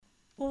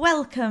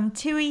Welcome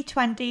to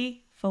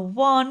E20 for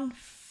one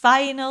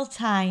final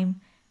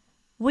time.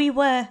 We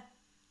were,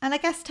 and I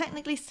guess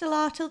technically still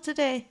are till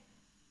today,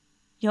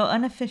 your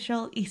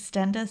unofficial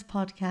EastEnders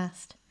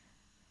podcast.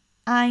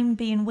 I'm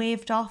being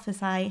waved off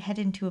as I head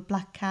into a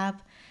black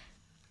cab.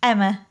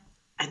 Emma.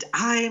 And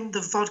I'm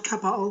the vodka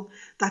bottle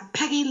that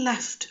Peggy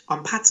left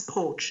on Pat's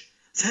porch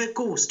for her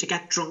ghost to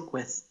get drunk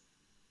with.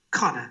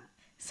 Connor.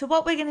 So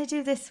what we're going to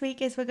do this week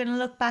is we're going to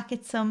look back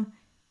at some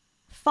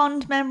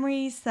fond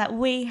memories that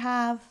we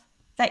have,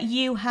 that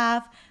you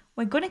have.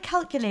 We're going to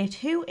calculate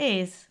who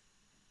is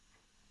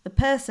the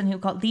person who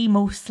got the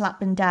most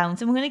slapping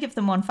downs, and we're going to give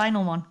them one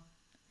final one.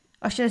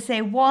 Or should I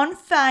say one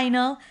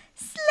final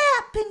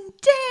slapping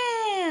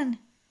down?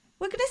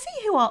 We're going to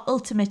see who our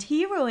ultimate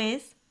hero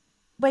is.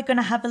 We're going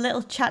to have a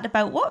little chat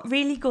about what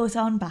really goes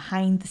on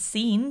behind the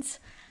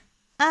scenes,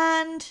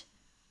 and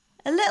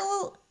a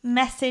little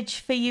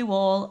message for you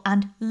all,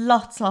 and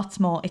lots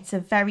more. It's a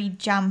very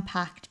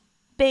jam-packed,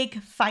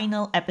 big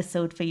final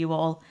episode for you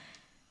all.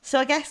 So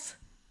I guess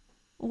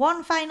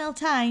one final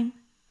time,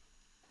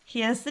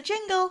 here's the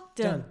jingle.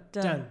 Dun,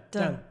 dun,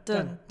 dun,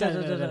 dun, dun,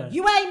 dun, dun.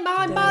 You ain't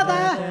my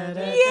mother!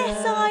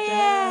 Yes, I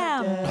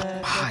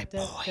am! My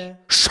boy,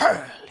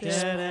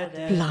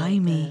 Shirley.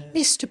 Blimey.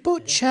 Mr.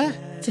 Butcher.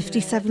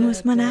 57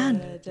 was my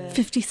nan.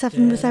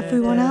 57 was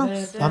everyone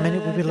else. 1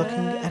 minute we'll be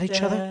looking at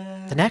each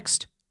other, the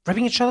next,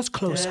 ripping each other's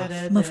clothes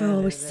off. Mother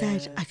always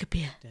said I could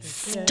be a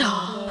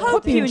star.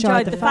 Hope you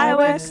enjoyed the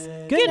fireworks.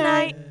 Good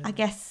night. I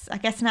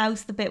guess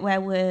now's the bit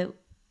where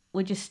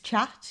we just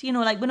chat, you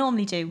know, like we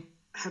normally do.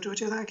 How do I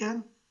do that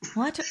again?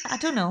 What? I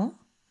don't know.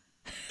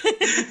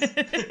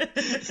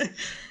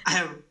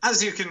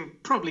 As you can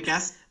probably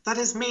guess, that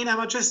is me and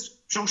Emma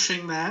just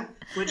joshing there.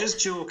 We're just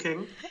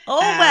joking. Oh,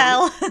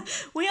 well,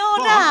 we are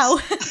now.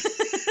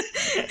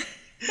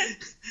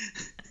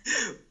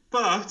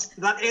 But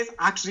that is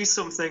actually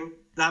something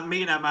that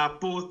me and Emma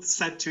both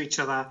said to each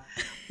other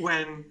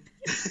when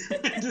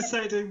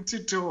deciding to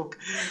talk.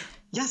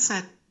 Yes,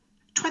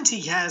 20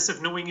 years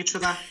of knowing each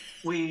other,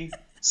 we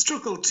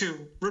struggled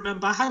to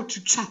remember how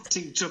to chat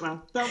to each other.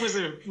 That was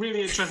a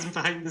really interesting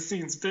behind the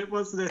scenes bit,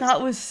 wasn't it?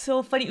 That was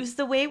so funny. It was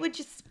the way we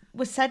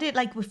said it,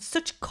 like, with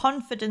such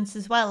confidence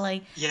as well.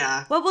 Like,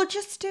 yeah. Well, we'll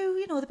just do,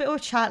 you know, the bit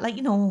of chat, like,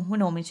 you know, we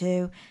normally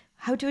do.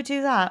 How do we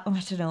do that? Oh, I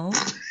don't know.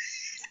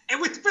 It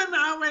was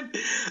phenomenal.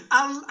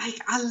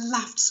 I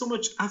laughed so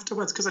much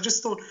afterwards because I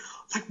just thought,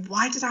 like,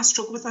 why did I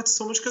struggle with that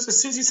so much? Because as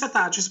soon as you said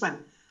that, I just went,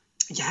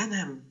 yeah,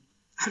 and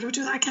how do we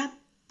do that again?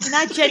 And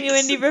I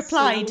genuinely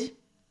replied,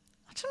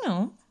 I don't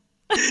know.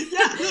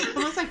 Yeah, and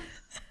I was like,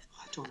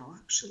 I don't know,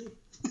 actually.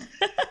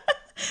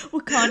 We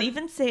can't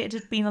even say it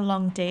had been a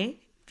long day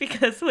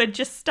because we'd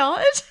just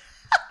started.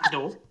 I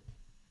know.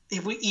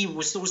 It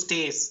was those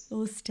days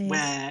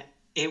where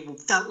it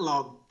felt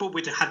long, but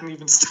we hadn't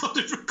even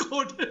started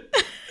recording.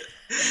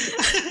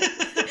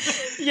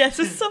 Yeah,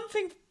 so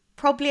something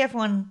probably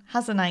everyone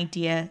has an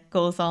idea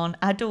goes on.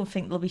 I don't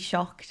think they'll be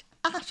shocked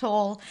at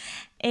all.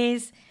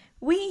 Is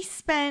we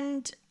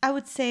spend, I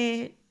would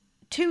say,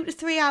 2 to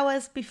 3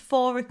 hours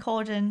before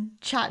recording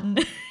chatting.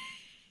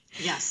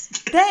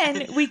 Yes.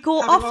 Then we go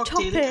off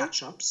topic. Daily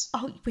catch-ups.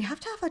 Oh, we have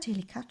to have our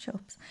daily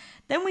catch-ups.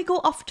 Then we go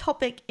off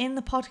topic in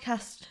the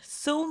podcast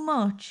so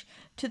much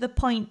to the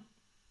point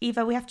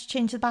either we have to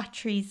change the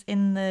batteries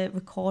in the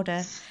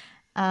recorder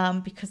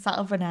because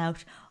that'll run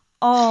out,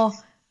 or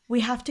we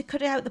have to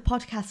cut it out the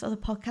podcast, or the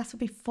podcast will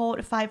be 4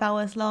 to 5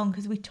 hours long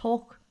because we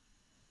talk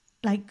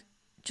like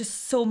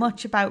just so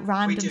much about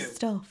random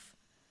stuff.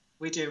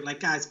 We do. Like,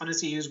 guys,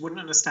 honestly, you wouldn't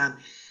understand.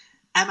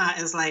 Emma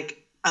is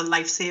like a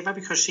lifesaver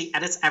because she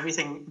edits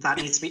everything that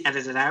needs to be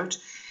edited out.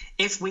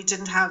 If we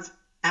didn't have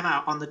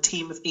Emma on the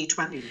team of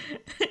E20,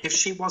 if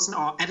she wasn't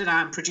our editor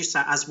and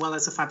producer as well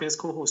as a fabulous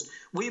co-host,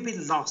 we'd be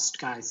lost,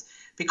 guys,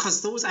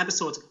 because those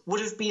episodes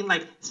would have been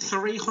like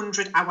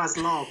 300 hours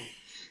long.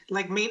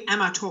 Like, me and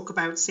Emma talk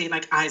about, say,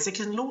 like Isaac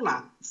and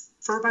Lola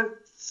for about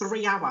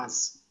 3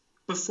 hours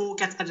before it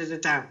gets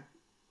edited down.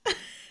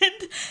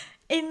 And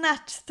in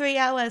that 3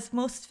 hours,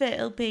 most of it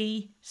will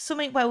be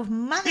something where we've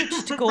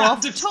managed to go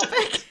off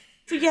topic.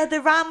 So yeah,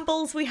 the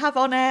rambles we have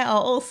on air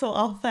are also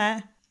off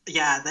air.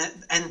 Yeah,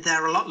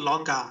 they're a lot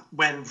longer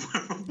than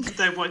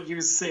what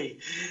you see.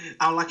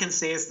 All I can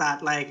say is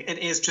that, like, it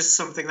is just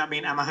something that me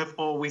and Emma have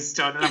always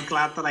done, and I'm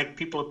glad that, like,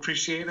 people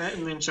appreciate it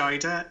and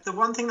enjoyed it. The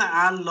one thing that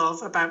I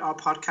love about our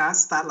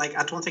podcast that, like,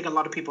 I don't think a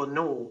lot of people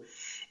know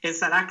is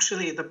that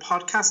actually the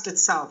podcast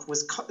itself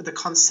was the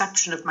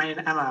conception of mine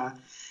and Emma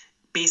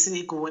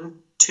basically going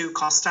to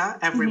Costa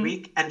every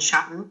week and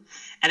chatting,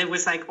 and it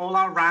was like all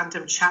our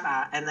random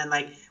chatter, and then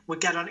like we'd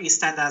get on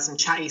EastEnders and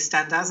chat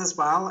EastEnders as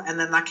well, and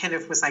then that kind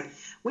of was like,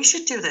 we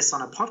should do this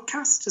on a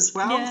podcast as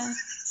well. Yeah.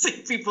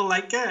 See people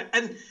like it,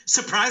 and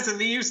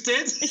surprisingly you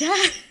did.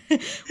 Yeah,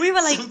 we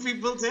were like, some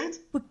people did.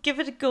 We'll give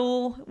it a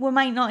go. We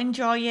might not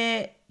enjoy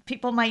it,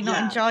 people might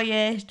not enjoy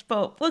it,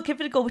 but we'll give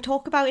it a go. We'll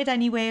talk about it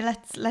anyway.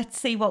 Let's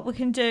see what we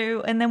can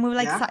do. And then we were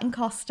like sat in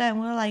Costa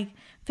and we were like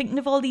thinking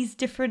of all these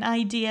different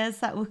ideas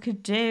that we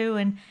could do,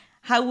 and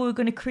how we were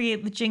going to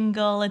create the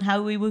jingle and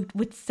how we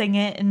would sing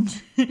it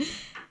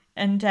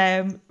and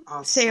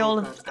say so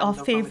all good. of I our love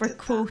when we favourite did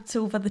that. quotes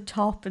over the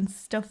top and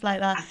stuff like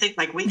I that. think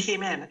like we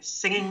came in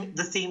singing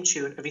the theme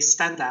tune of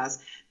EastEnders,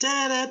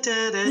 da da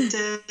da da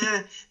da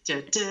da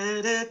da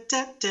da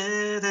da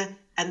da da,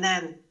 and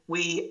then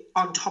we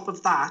on top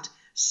of that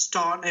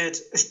started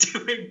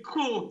doing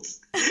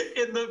quotes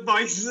in the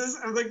voices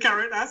of the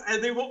characters,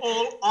 and they were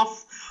all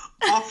off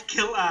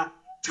kilter,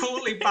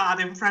 totally bad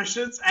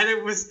impressions, and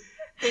it was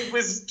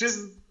just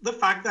the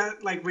fact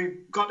that like we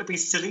got to be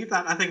silly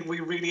that I think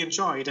we really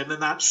enjoyed, and then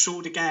that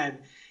showed again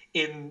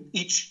in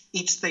each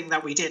thing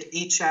that we did,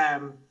 each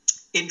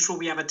intro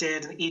we ever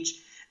did, and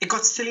it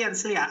got sillier and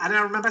sillier. And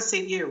I remember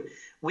saying to you,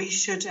 we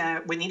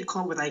need to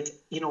come up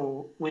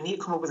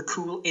with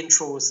cool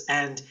intros,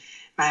 and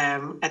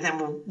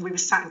then we were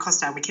sat in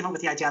Costa and we came up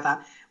with the idea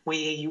that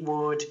we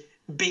would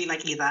be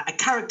like either a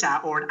character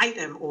or an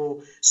item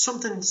or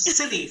something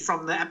silly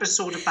from the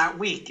episode of that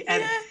week.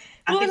 And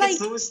I think it's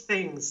those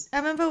things. I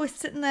remember we're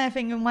sitting there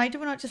thinking, why do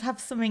we not just have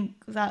something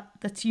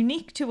that's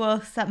unique to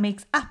us, that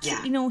makes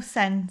absolutely no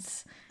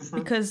sense?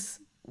 Because,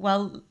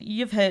 well,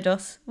 you've heard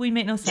us. We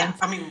make no sense.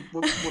 Yeah, I mean,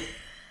 we're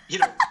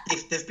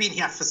they've been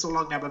here for so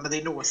long now, but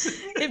they know us.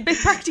 It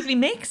practically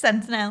makes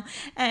sense now.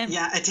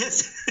 Yeah, it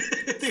is.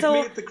 They've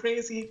So, made the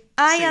crazy.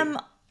 I am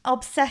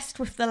obsessed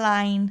with the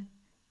line,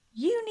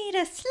 "You need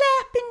a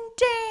slapping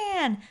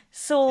Dan."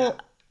 So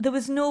there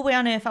was no way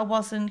on earth I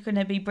wasn't going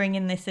to be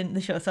bringing this into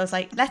the show. So I was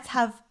like, let's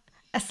have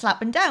a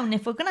slapping down.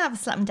 If we're going to have a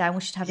slapping down,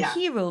 we should have a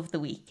hero of the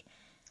week.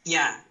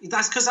 Yeah,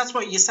 that's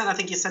what you said. I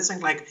think you said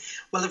something like,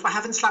 well, if we're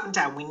having slapping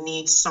down, we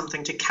need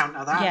something to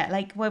counter that. Yeah,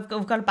 like we've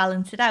got to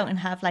balance it out and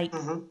have like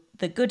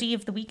the goodie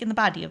of the week and the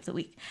baddie of the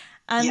week.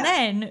 And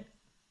then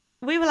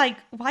we were like,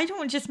 why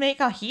don't we just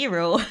make our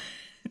hero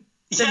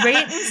the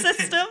rating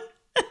system?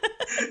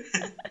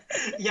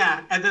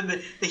 Yeah, and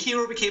then the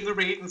hero became the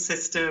rating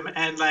system,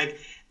 and like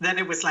then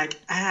it was like,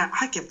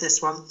 I give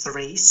this one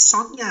 3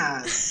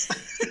 Sonias.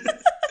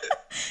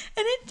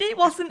 And it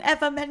wasn't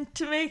ever meant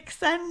to make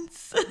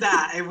sense.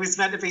 Nah, it was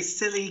meant to be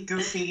silly,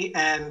 goofy,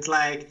 and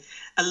like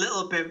a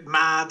little bit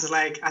mad.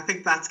 Like I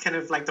think that's kind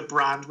of like the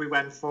brand we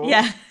went for.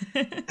 Yeah.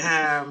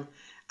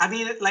 I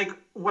mean, like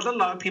what a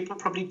lot of people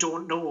probably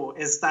don't know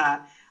is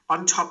that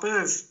on top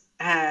of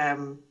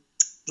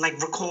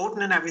like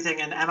recording and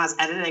everything, and Emma's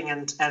editing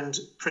and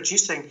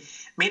producing,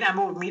 me and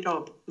Emma would meet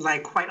up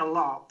like quite a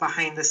lot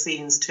behind the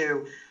scenes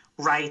to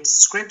write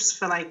scripts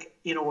for, like,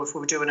 you know, if we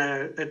were doing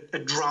a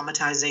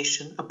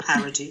dramatization, a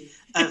parody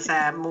of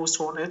Most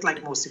Haunted,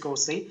 like Mostly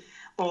Ghostly,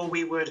 or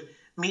we would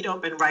meet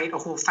up and write a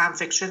whole fan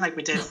fiction like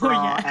we did for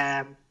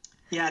our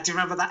do you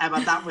remember that,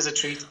 Emma? That was a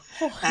treat.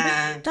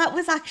 That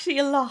was actually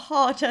a lot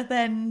harder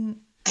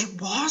than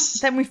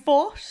we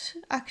thought,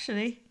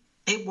 actually.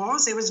 It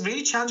was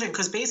really challenging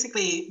because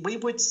basically we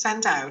would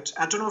send out,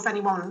 I don't know if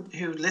anyone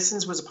who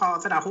listens was a part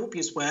of it, I hope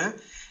you were,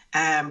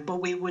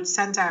 but we would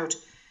send out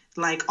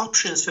like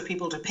options for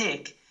people to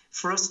pick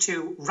for us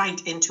to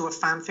write into a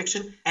fan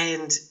fiction.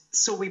 And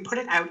so we put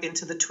it out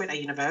into the Twitter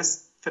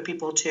universe for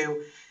people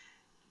to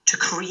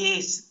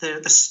create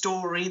the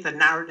story, the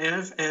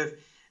narrative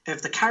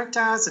of the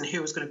characters and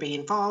who was going to be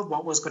involved,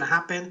 what was going to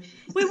happen.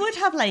 We would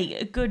have like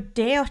a good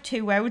day or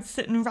two where I would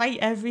sit and write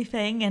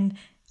everything, and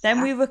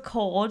then we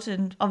record,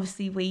 and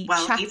obviously we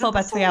chat for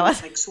about 3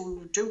 hours. Like, so we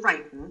would do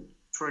writing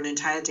for an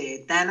entire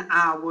day. Then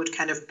I would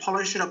kind of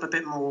polish it up a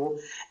bit more,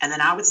 and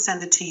then I would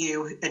send it to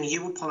you, and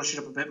you would polish it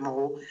up a bit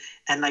more,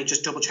 and like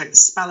just double check the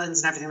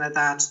spellings and everything like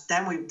that.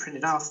 Then we would print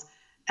it off,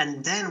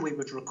 and then we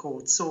would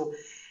record. So,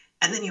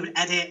 and then you would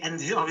edit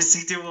and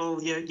obviously do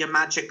all your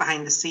magic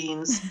behind the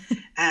scenes.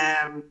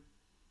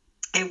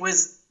 It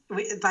was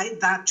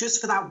like that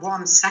just for that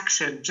one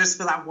section, just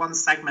for that one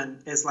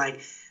segment is like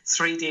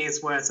 3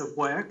 days worth of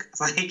work.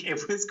 Like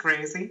it was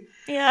crazy.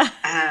 Yeah.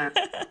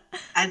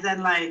 And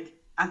then like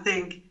I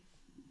think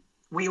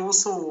we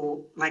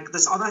also like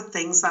there's other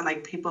things that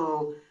like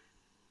people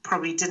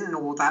probably didn't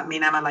know, that me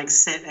and Emma like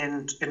sit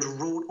and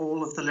wrote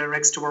all of the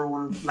lyrics to our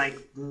own like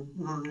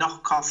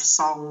knockoff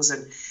songs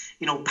and,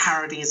 you know,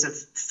 parodies of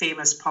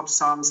famous pop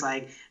songs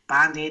like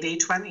Band-Aid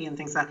A20 and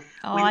things like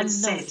that. We would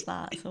sit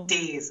for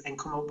days and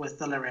come up with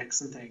the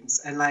lyrics and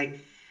things, and like,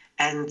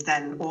 and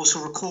then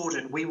also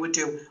recording. We would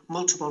do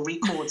multiple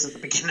records at the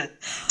beginning.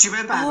 Do you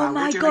remember? Oh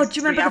my God, do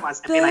you remember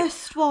the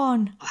first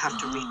one? We'll have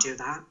to redo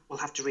that. We'll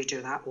have to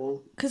redo that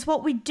all. Because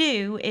what we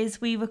do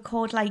is we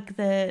record like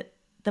the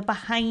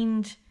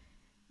behind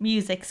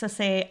music. So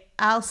say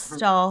I'll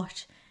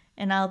start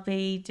and I'll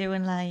be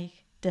doing like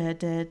da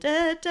da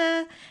da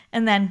da,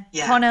 and then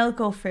Connell will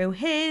go through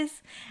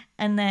his,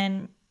 and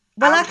then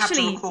I would have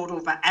to record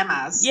over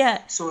Emma's.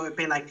 Yeah. So it'd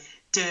be like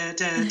da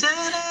da da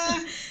da.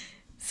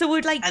 So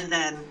we'd like and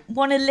then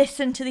want to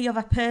listen to the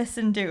other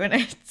person doing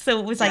it, so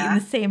it was like in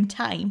the same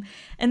time,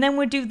 and then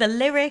we'd do the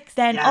lyrics.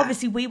 Then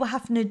obviously we were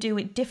having to do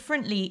it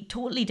differently,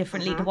 totally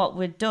differently to what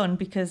we'd done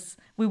because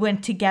we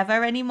weren't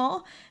together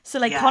anymore. So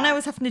like Connor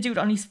was having to do it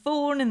on his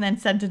phone and then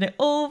sending it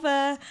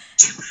over,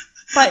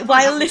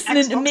 while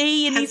listening to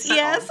me in his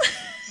ears.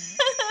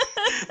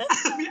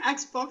 my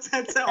Xbox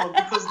headset on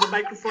because the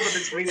microphone of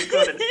it's really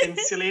good and it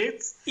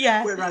insulates.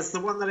 Yeah. Whereas the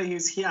one that I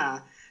use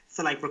here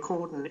for like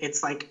recording,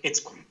 it's like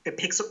it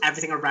picks up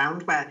everything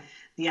around, where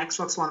the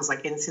Xbox one's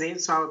like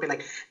insulated. So I would be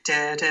like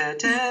da da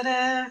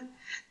da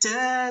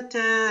da da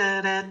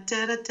da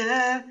da da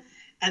da,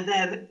 and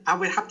then I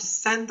would have to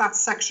send that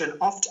section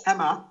off to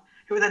Emma,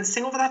 who would then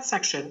sing over that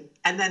section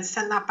and then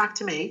send that back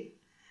to me,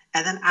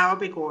 and then I would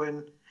be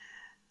going,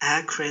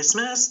 at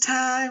Christmas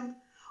time,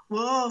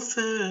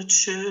 Wolford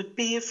should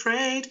be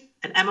afraid,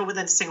 and Emma would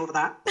then sing over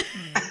that.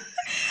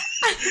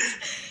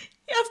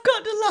 I've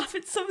got to laugh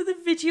at some of the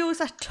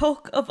videos I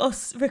took of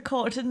us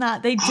recording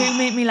that. They do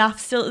make me laugh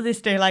still to this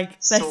day. Like,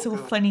 they're so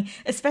good. funny.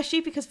 Especially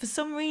because for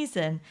some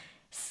reason,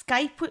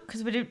 Skype,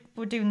 because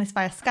we're doing this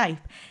via Skype,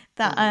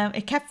 that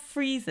it kept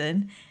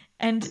freezing.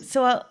 And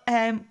so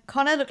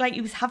Connor looked like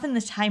he was having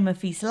the time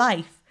of his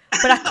life.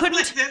 But I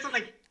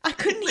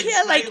couldn't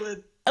hear like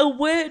a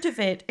word of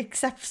it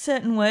except for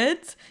certain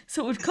words.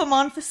 So it would come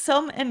on for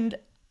some, and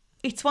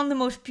it's one of the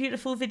most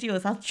beautiful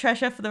videos I'll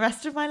treasure for the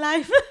rest of my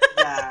life.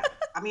 Yeah.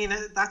 I mean,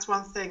 that's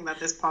one thing that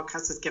this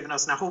podcast has given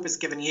us, and I hope it's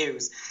given you,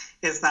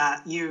 is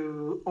that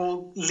you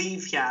all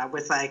leave here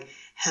with like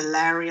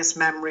hilarious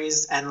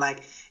memories, and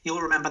like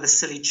you'll remember the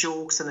silly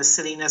jokes and the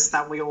silliness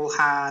that we all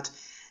had.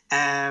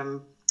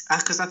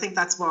 Because I think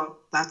that's what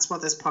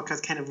this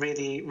podcast kind of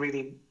really,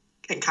 really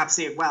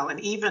encapsulated well. And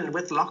even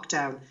with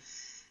lockdown,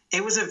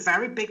 it was a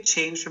very big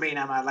change for me and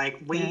Emma. Like,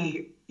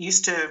 we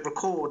used to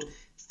record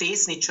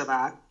facing each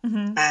other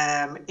in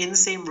the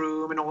same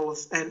room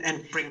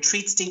and bring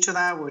treats to each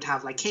other. We would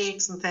have like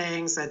cakes and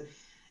things, and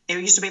it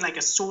used to be like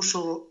a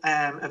social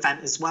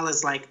event as well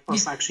as like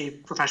us actually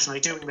professionally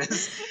doing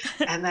this.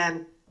 And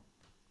then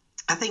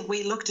I think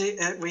we looked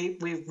at we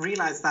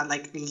realized that,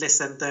 like,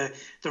 listen, the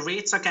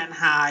rates are getting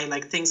high,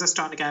 like things are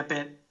starting to get a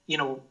bit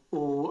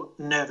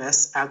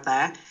nervous out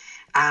there.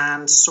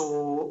 And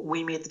so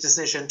we made the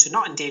decision to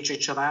not endanger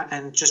each other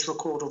and just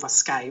record over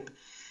Skype.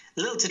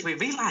 Little did we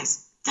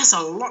realize there's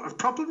a lot of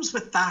problems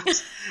with that.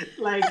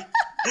 like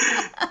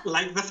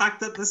the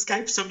fact that the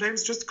Skype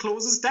sometimes just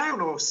closes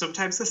down, or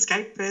sometimes the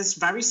Skype is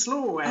very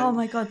slow. And oh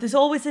my God, there's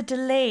always a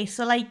delay.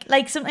 So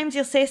like sometimes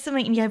you'll say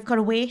something and you've got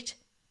to wait,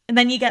 and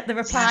then you get the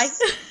reply.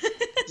 Yes.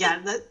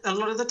 Yeah, a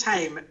lot of the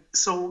time.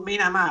 So me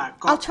and Emma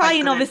got I'll try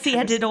and obviously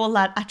edit all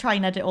that. I try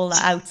and edit all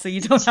that out so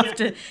you don't have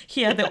to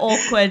hear the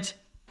awkward.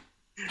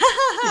 You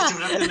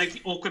don't have like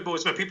the awkward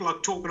moments where people are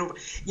talking over.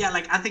 Yeah,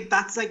 like I think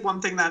that's like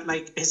one thing that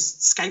like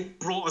Skype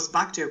brought us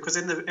back to, because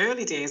in the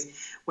early days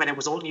when it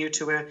was all new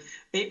to her,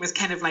 it was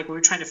kind of like we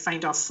were trying to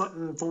find our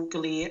footing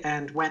vocally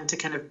and when to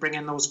kind of bring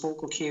in those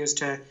vocal cues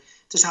to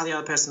tell the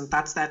other person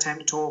that's their time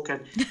to talk,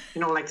 and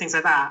like things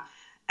like that.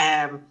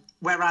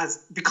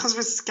 Whereas because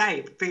of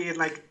Skype being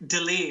like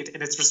delayed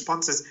in its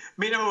responses,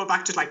 me and I were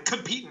back to like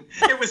competing.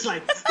 It was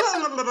like Get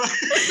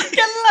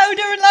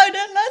louder and louder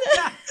and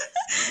louder.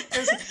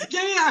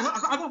 Yeah,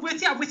 I'm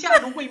with you. I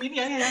know what you mean.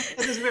 Yeah.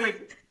 And it's really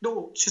like,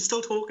 no, she's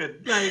still talking.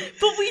 Like,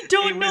 but we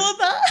don't know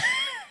that.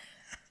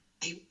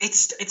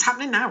 It's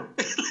happening now.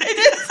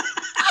 It is.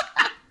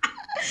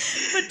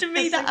 But to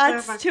me, that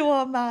adds to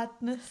our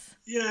madness.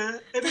 Yeah,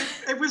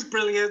 it was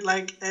brilliant.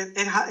 Like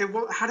it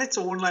had its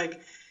own like.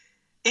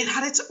 It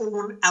had its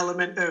own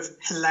element of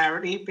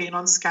hilarity being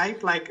on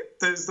Skype. Like,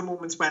 there's the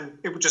moments when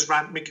it would just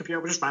my computer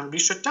would just randomly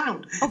shut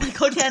down. Oh my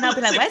God, yeah, and I'll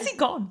be like, where's it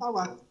gone?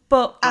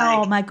 But,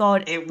 oh my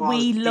God,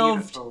 we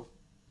loved beautiful.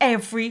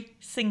 every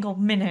single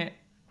minute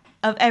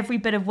of every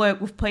bit of work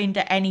we've put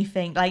into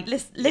anything. Like,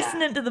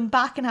 listening to them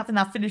back and having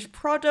that finished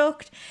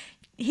product,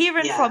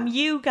 hearing from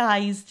you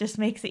guys just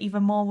makes it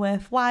even more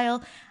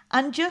worthwhile.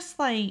 And just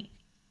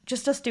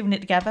us doing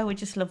it together, we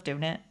just love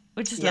doing it.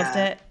 We just loved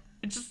it.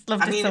 I just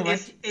loved it so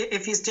much.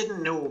 If you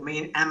didn't know, me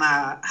and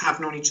Emma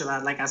have known each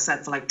other, like I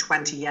said, for like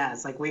 20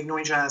 years. Like, we've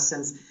known each other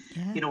since,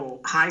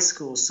 high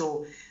school.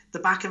 So the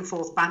back and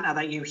forth banter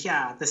that you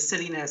hear, the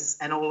silliness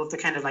and all of the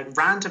kind of like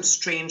random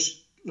strange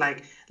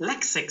like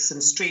lexics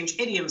and strange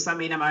idioms that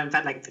me and Emma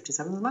invent, like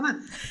 57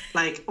 minutes.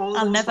 Like all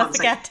I'll those never ones,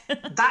 forget.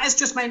 Like, that is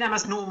just my and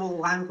Emma's normal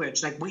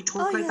language. Like, we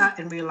talk that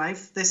in real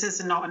life. This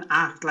is not an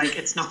act. Like,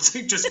 it's not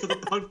just for the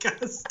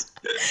podcast.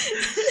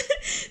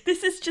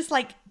 This is just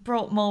like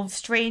brought more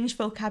strange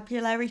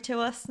vocabulary to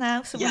us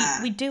now. So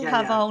we do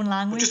have our own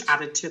language. We just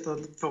added to the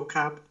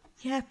vocab.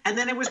 Yeah. And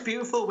then it was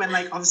beautiful when,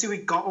 like, obviously we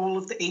got all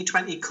of the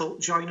A20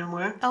 cult joining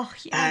work. Oh,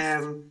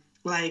 yes.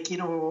 Like,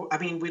 I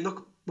mean,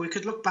 we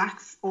could look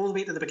back all the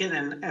way to the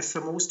beginning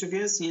for most of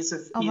years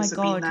of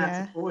being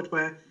there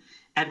forward.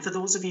 And for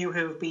those of you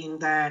who have been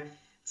there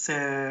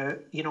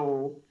for,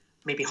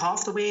 maybe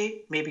half the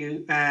way,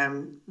 maybe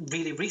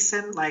really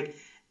recent, like,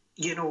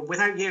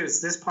 without you,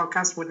 this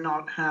podcast would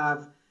not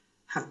have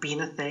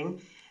been a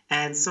thing.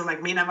 And so,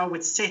 like, me and Emma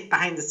would sit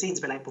behind the scenes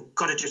and be like, we've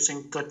got to do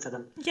something good for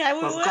them. Yeah,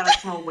 we've got to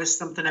come up with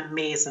something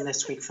amazing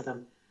this week for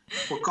them.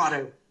 We've got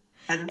to.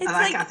 And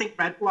I think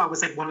Red War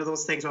was like one of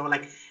those things where we're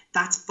like,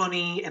 that's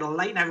funny, it'll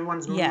lighten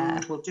everyone's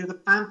mood. We'll do the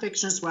fan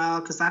fiction as well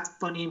because that's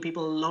funny and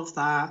people love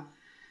that.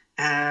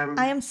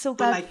 I am so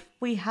glad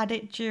we had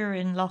it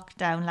during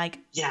lockdown. Like,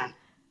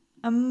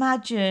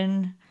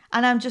 Imagine.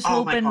 And I'm just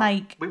Oh my hoping, God.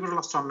 like, we would have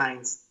lost our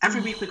minds.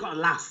 Every week we got a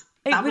laugh.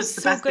 It That was was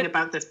the so best thing good.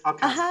 about this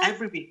podcast. Uh-huh.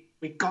 Every week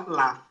we got a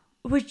laugh.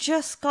 we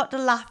just got to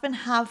laugh and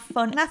have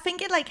fun. And I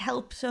think it, like,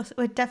 helps us.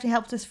 It definitely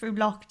helped us through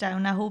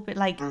lockdown. I hope it,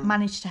 like,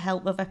 managed to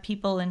help other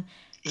people and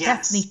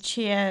Yes. definitely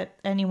cheer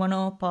anyone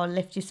up or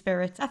lift your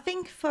spirits. I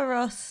think for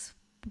us,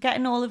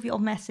 getting all of your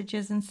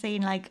messages and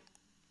seeing, like,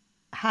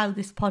 how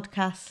this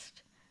podcast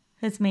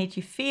has made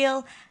you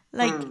feel,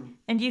 like,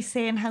 and you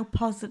saying how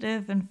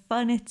positive and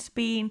fun it's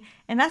been,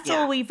 and that's Yeah.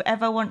 all we've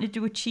ever wanted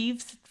to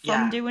achieve from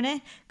Yeah. doing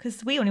it,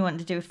 because we only wanted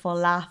to do it for a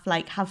laugh,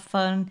 like, have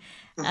fun,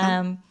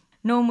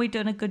 knowing we'd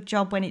done a good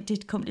job when it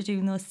did come to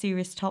doing those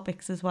serious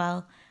topics as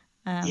well.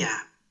 Yeah.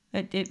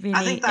 It I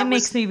really, think it that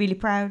makes was- me really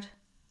proud.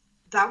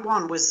 That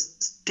one was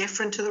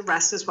different to the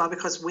rest as well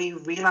because we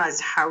realized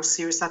how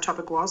serious that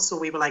topic was. So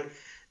we were like,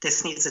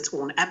 this needs its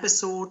own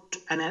episode.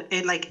 And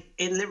it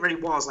literally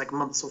was like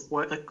months of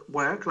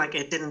work. Like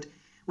we didn't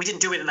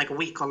do it in like a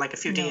week or like a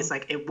few days.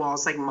 Like it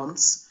was like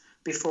months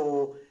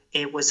before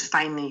it was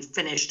finally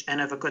finished and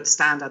of a good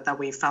standard that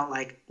we felt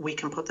like we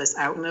can put this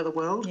out into the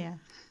world. Yeah.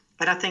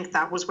 And I think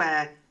that was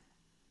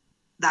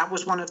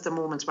one of the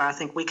moments where I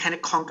think we kind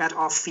of conquered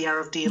our fear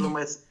of dealing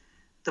with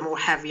the more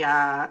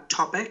heavier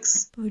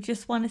topics. We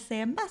just want to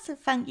say a massive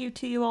thank you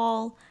to you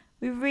all.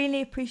 We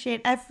really appreciate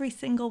every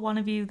single one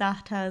of you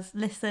that has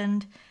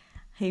listened,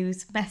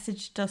 who's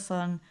messaged us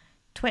on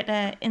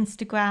Twitter,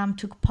 Instagram,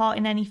 took part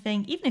in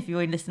anything, even if you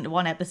only listened to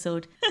one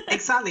episode.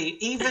 Exactly.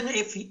 Even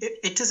if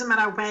it doesn't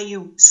matter where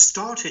you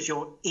started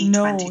your E20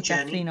 No, journey,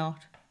 definitely not.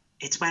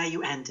 it's where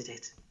you ended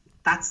it.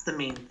 That's the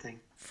main thing.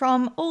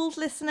 From old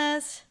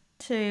listeners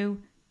to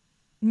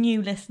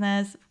new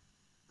listeners,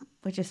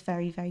 we're just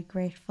very, very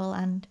grateful,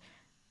 and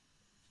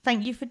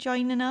thank you for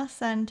joining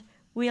us, and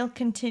we'll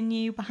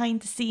continue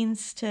behind the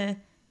scenes to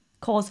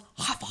cause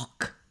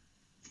havoc.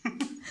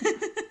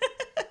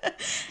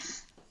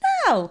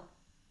 Now,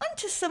 on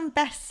to some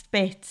best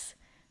bits.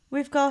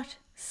 We've got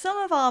some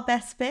of our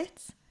best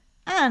bits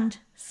and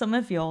some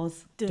of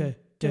yours.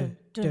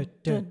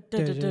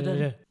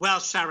 Well,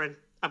 Sharon,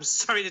 I'm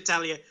sorry to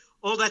tell you,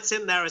 all that's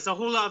in there is a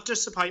whole lot of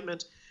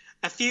disappointment,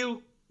 a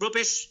few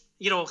rubbish,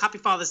 Happy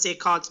Father's Day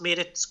cards made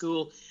at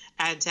school,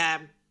 and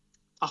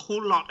a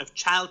whole lot of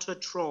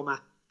childhood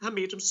trauma. I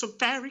made him some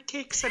fairy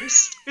cakes and he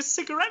stuck a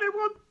cigarette in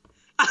one.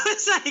 I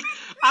was like,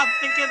 I'm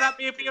thinking that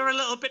maybe you're a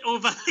little bit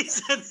overly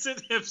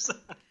sensitive, Zach.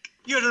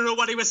 You don't know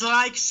what he was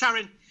like,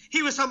 Sharon.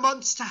 He was a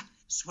monster.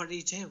 So what did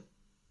he do?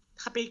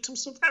 I baked him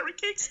some fairy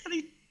cakes and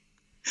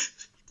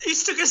he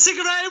stuck a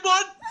cigarette in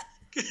one.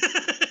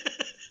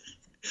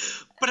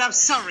 But I'm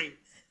sorry.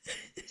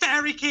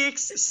 Fairy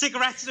cakes,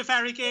 cigarettes in a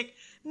fairy cake.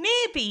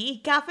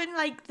 Maybe Gavin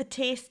liked the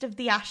taste of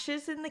the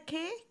ashes in the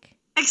cake.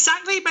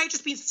 Exactly, he might have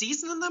just been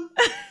seasoning them.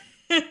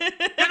 There's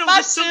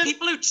some Imagine.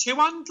 people who chew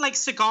on like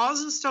cigars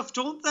and stuff,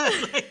 don't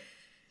they? Like,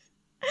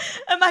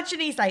 Imagine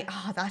he's like,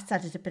 oh, that's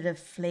added a bit of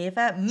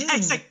flavour.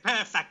 it's like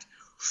perfect.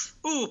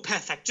 Oh,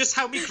 perfect. Just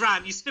how me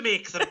gran used to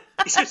make them.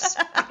 He just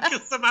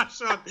sprinkles the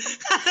mash on.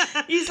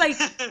 He's like,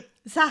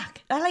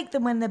 Zach, I like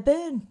them when they're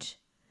burnt.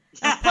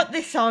 I'll put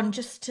this on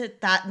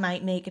that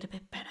might make it a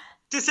bit better.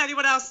 Does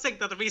anyone else think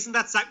that the reason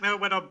that Zach never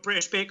went on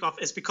British Bake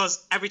Off is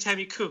because every time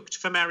he cooked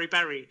for Mary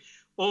Berry,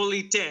 all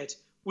he did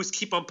was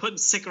keep on putting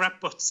cigarette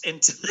butts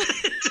into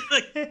the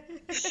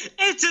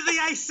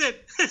icing.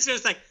 It's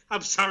just like,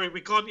 I'm sorry, we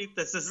can't eat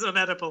this. This is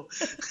unedible.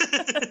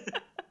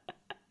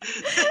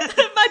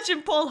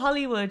 Imagine Paul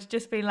Hollywood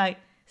just being like,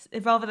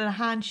 rather than a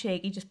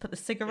handshake, he just put the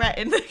cigarette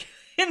in the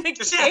He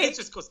cake.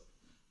 just goes,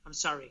 I'm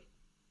sorry,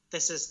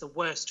 this is the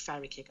worst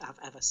fairy cake I've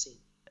ever seen.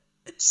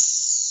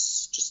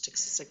 Just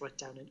sticks a cigarette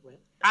down into it.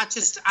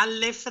 I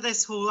live for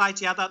this whole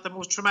idea that the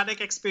most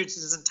traumatic experience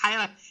of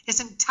his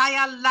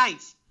entire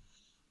life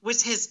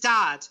was his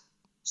dad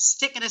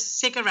sticking a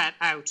cigarette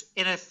out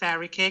in a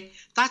fairy cake.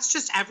 That's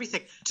just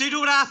everything. Do you know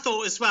what I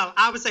thought as well?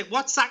 I was like,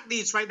 what Zach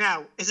needs right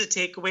now is a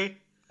takeaway.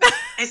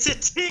 It's a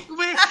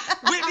takeaway.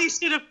 Whitney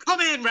should have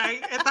come in,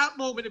 right, at that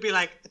moment and be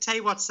like, I tell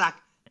you what,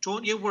 Zach,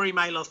 don't you worry,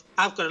 my love.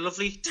 I've got a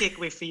lovely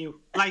takeaway for you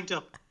lined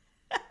up.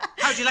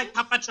 How do you like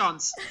Papa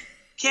John's?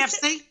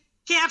 KFC?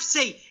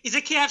 KFC. He's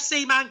a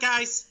KFC man,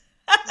 guys.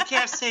 He's a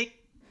KFC.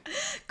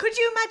 Could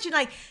you imagine,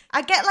 like,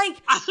 I get, like,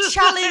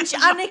 Challenge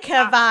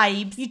Annika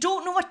vibes. You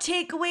don't know what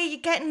takeaway you're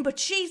getting, but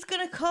she's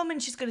going to come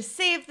and she's going to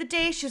save the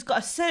day. She's got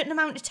a certain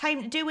amount of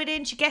time to do it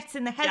in. She gets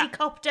in the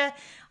helicopter.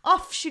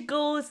 Off she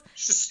goes.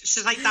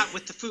 She's like that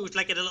with the food,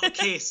 like in a little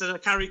case, in a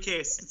carry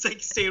case. It's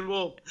like staying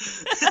warm.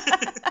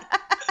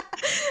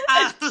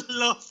 I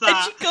love And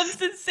that. she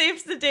comes and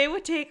saves the day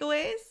with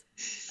takeaways.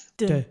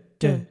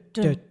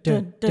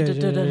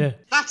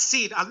 That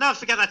scene, I'll never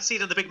forget that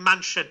scene in the big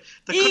mansion,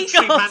 the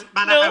country Eagles,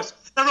 manor no. house.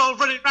 They're all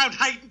running around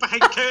hiding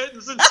behind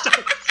curtains and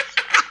stuff.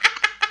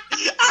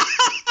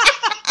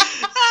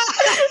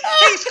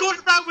 He's going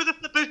around with a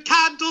flipping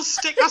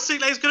candlestick. I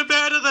think like he's going to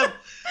murder them.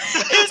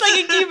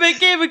 It was like a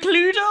game of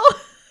Cluedo.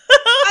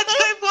 I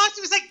tell you what,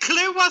 it was like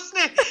Clue,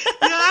 wasn't it?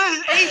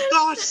 Yeah, he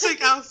thought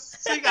something else.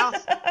 Something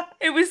else.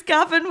 It was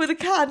Gavin with a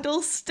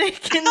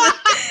candlestick in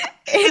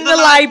the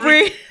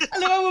library.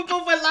 Hello, I'm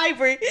above my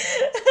library.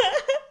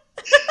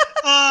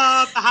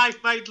 Oh, the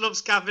hive mind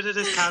loves Gavin and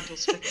his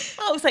candlestick.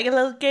 Oh, it was like a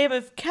little game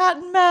of cat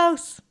and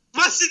mouse.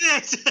 Wasn't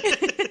it?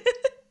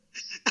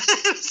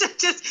 It's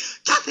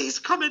just, Kathy's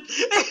coming.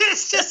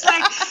 It's just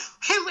like,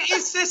 who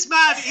is this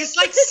man? He's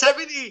like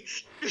 70.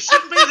 You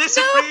shouldn't be this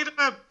afraid of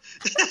him.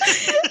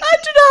 I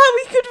don't know how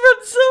he could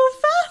run so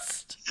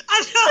fast. I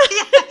know,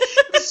 yeah.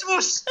 It's the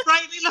most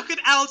sprightly looking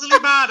elderly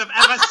man I've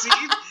ever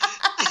seen.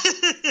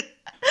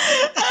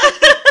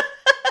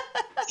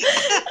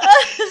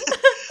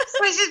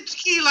 Wasn't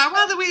Keelan?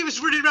 Well, the way he was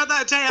running around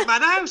that entire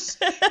man house.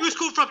 He was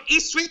going from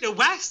East Street to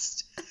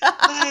West.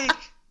 Like,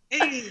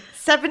 hey.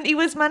 70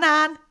 was my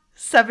nan.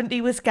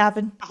 70 was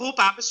Gavin. I hope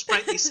I'm a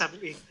sprightly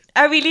 70.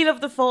 I really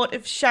love the thought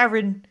of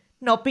Sharon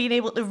not being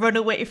able to run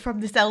away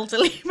from this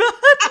elderly man.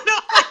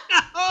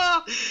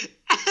 I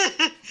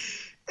know.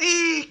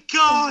 Hey,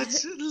 God,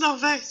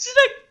 love it. Should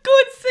I go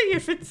and see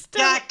if it's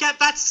still... Yeah, get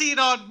that scene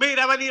on. Mate,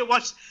 I need to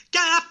watch.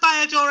 Get that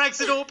fire door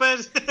exit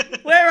open.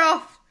 We're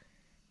off.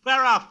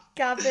 We're off.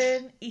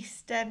 Gavin,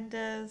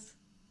 EastEnders.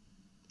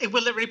 It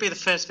will literally be the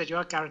first video,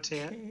 I guarantee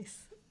it.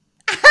 Yes.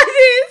 It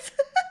is.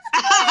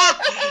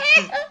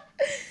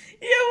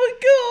 Yeah, we'll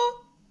go.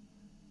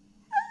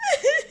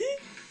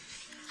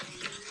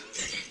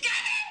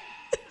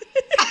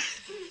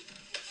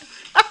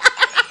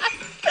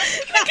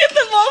 Look at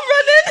them all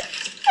running.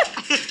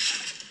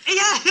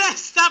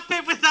 Yes, that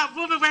bit with that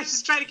woman where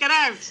she's trying to get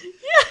out.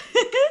 Yeah.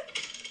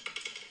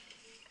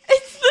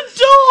 It's the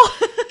door.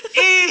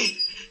 Eh.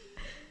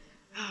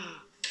 Oh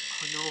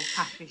no,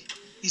 Happy.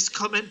 He's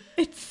coming.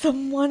 It's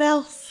someone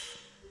else.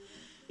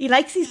 He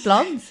likes his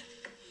blondes.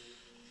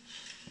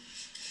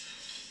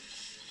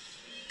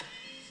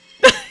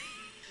 And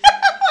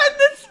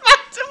they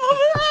smacked him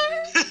over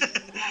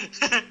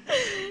there.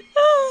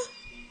 Oh.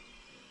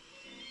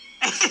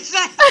 Is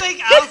that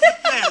thing out How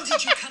there?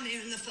 did you come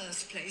here in the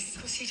first place?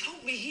 Because he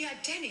told me he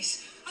had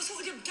Dennis. I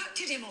thought he'd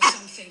abducted him or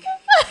something.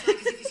 Like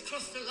as if he's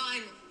crossed the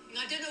line. And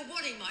I don't know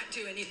what he might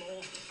do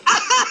anymore.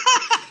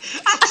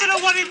 I don't know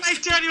what he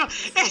might do anymore.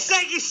 It's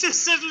like he's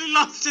just suddenly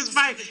lost his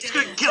mind. He's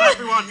going to kill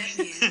everyone. Let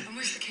me in. And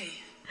where's the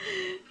key?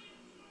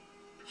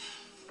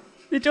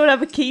 They don't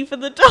have a key for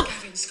the door.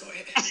 Gavin's got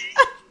it.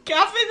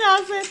 Gavin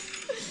has it.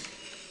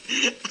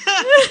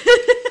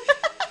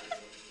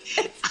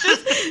 It's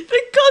just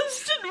the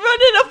constant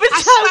running up and I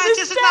down swear, the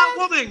doesn't stairs. that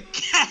woman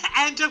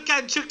end up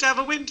getting chucked out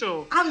of a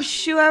window? I'm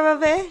sure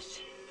of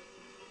it.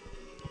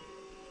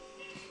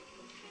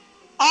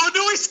 Oh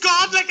no, he's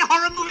gone like a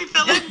horror movie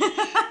villain.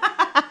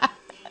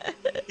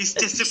 He's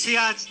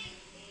disappeared.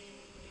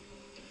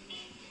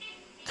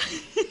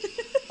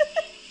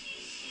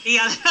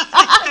 Yeah,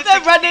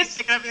 They're running.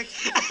 Look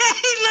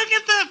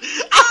at them.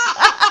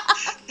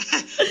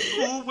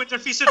 Oh, wonder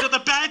if he's under the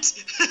bed.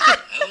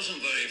 That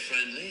wasn't very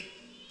friendly.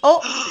 Oh,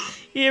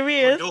 here he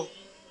is. No.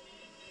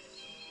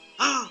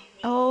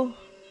 Oh.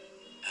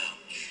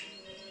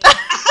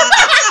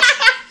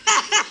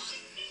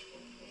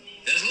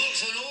 There's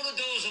locks on all the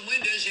doors and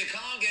windows. You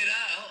can't get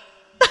out.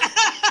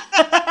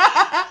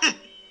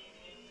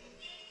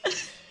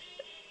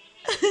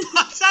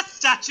 What's that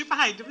statue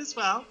behind him as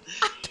well?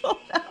 I don't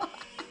know.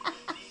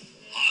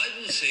 Hide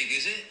and seek,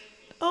 is it?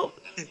 Oh,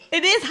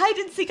 it is hide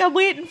and seek. I'm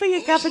waiting for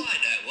you, Always Gavin.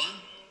 like that one.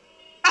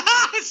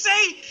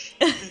 See?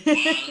 1,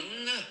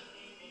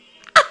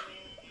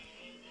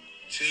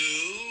 2,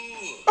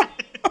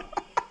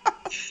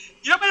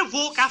 You're not going to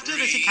walk after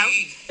this, you count.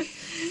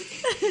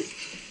 3.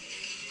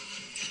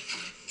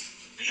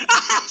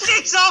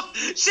 She's off.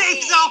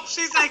 She's off.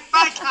 She's like,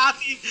 bye,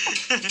 Kathy.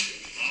 5,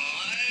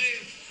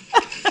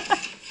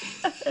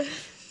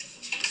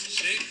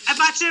 6.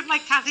 Imagine if,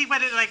 like, Kathy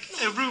went in, like,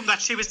 a room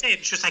that she was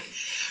in. She was like,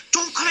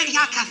 don't come in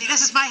here, Kathy.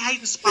 This is my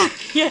hiding spot.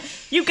 Yeah,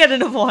 you get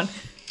another one.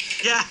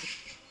 Yeah.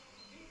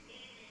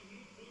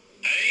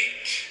 8.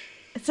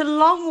 It's a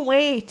long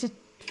way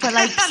for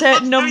like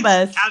certain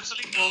numbers.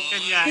 Casually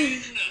walking, yeah.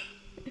 9.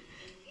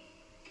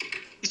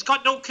 He's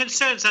got no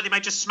concerns that he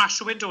might just smash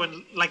the window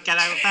and, like, get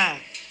out of there.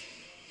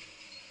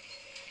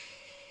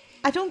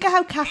 I don't get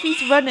how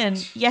Kathy's running,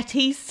 yet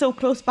he's so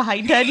close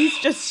behind her and he's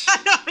just...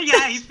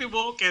 Yeah, he's been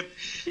walking.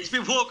 He's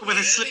been walking with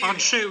his slip-on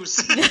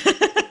shoes.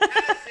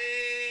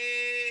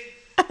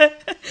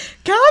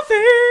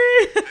 Kathy!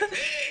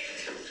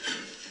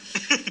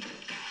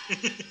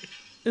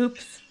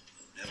 Oops.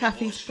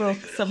 Kathy's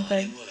broke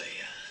something.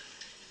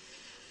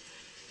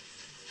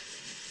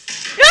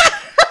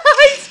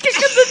 He's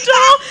kicking the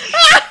door!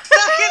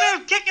 Look at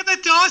him kicking the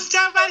doors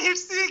down, man. Who do you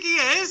think he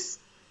is?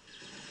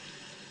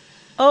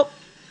 Oh.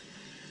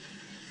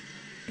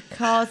 The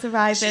car's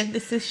arriving.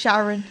 This is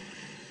Sharon.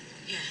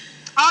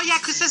 Oh, yeah,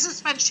 because this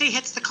is when she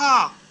hits the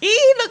car.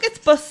 Look, it's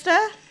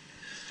Buster.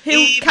 Who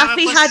Eva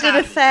Kathy had an Buster.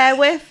 affair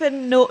with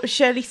and no,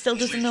 Shirley still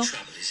doesn't know.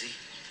 Trouble, is he?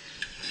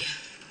 Yeah.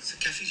 So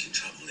Kathy's in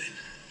trouble then.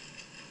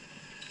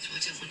 So I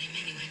don't want him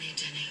anywhere near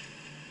Denny.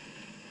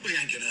 Well, he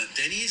ain't gonna hurt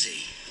Denny, is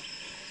he?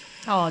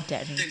 Oh,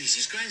 Denny. Denny's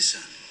his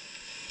grandson.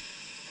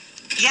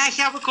 Yeah,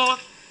 here we go.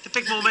 The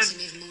big That moment. makes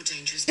him even more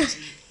dangerous,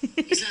 doesn't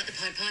it? He's like the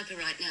Pied Piper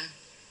right now.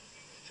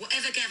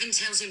 Whatever Gavin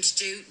tells him to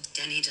do,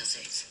 Denny does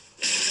it.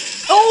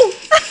 Oh!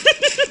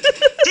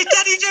 Did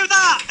Denny do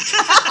that?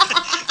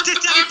 Did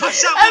Denny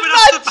push that woman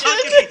off the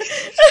balcony?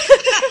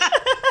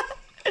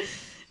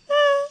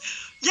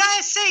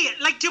 Yeah, see,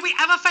 like, do we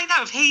ever find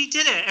out if he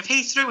did it? If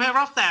he threw her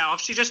off there, or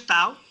if she just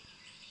fell?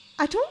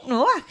 I don't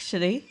know,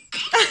 actually.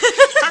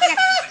 Very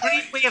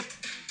great way of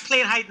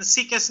playing hide and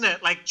seek, isn't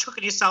it? Like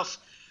chucking yourself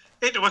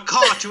into a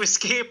car to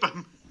escape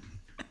him.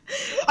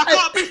 I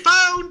can't be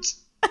found!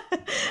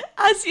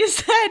 As you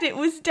said, it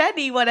was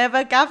Denny.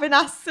 Whatever Gavin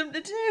asks him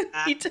to do,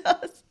 he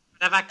does.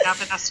 Whatever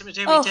Gavin asked him to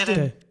do, Oh. he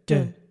did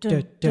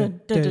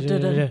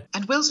it.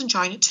 And Will's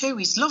enjoying it too.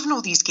 He's loving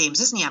all these games,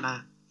 isn't he,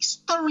 Emma? He's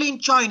thoroughly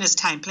enjoying his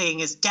time playing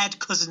his dead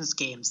cousin's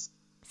games.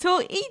 So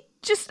he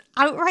just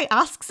outright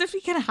asks if he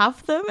can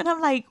have them, and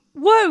I'm like,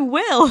 whoa,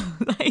 Will.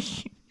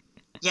 Like,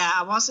 Yeah,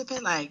 I was a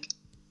bit like,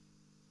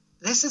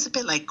 this is a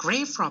bit like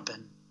grave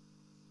robbing.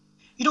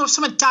 You know, if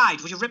someone died,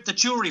 would you rip the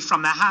jewellery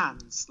from their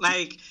hands?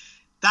 Like,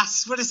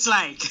 that's what it's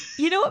like.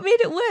 you know what made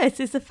it worse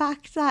is the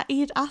fact that he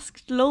had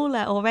asked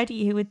Lola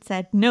already, who had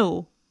said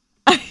no.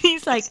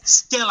 He's like,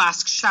 Still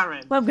ask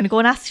Sharon. well, I'm going to go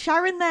and ask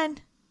Sharon then.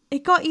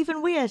 It got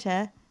even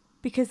weirder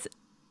because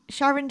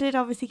Sharon did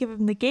obviously give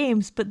him the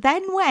games, but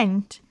then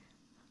went,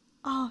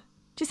 oh,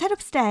 just head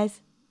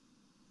upstairs.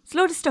 There's a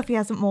load of stuff he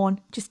hasn't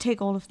worn. Just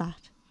take all of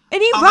that.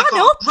 And he Oh my ran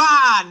God, up.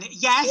 Ran,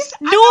 yes.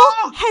 I No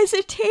know.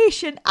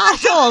 hesitation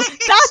at all.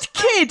 That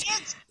kid,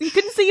 you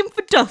couldn't see him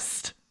for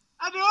dust.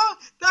 I know.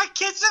 That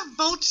kid's a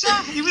vulture.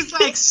 He was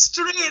like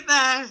straight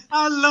there.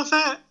 I love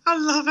it. I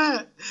love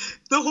it.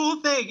 The whole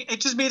thing, it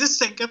just made us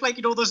think of, like,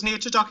 you know, those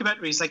nature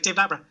documentaries like David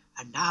Attenborough.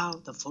 And now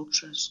the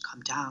vultures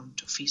come down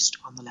to feast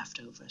on the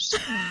leftovers.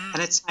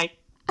 And it's like,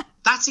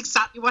 that's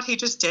exactly what he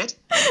just did.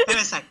 And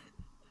it's like,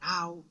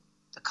 now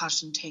the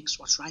cousin takes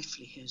what's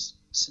rightfully his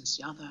since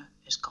the other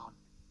is gone.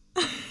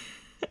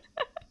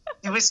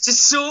 It was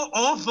just so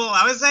awful.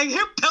 I was like,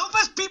 who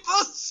pilfers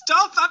people's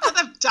stuff after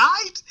they've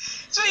died?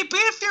 It's only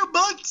been a few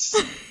months.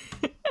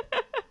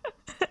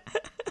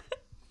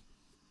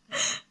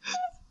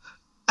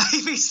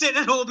 He's sitting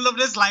at home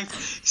loving his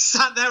life,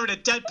 sat there in a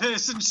dead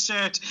person's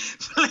shirt,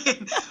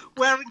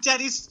 wearing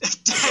Denny's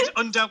dead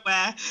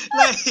underwear,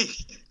 like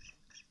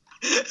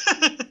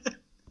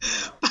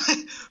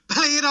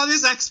playing on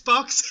his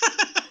Xbox.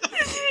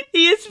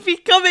 He is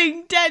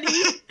becoming Denny.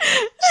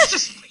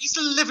 He's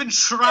a living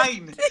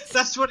shrine.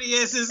 That's what he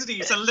is, isn't he?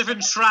 He's a living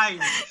shrine.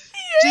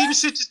 Dean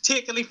should just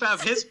take a leaf out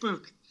of his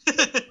book.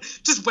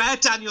 Just wear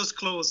Daniel's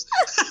clothes.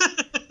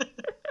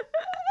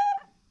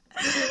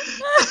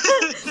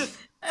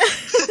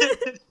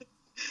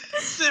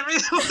 Seriously,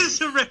 that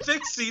was a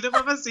horrific scene I've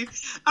ever seen.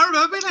 I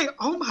remember being like,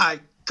 oh my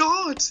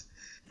God.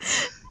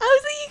 I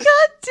was like, you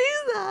can't do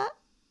that.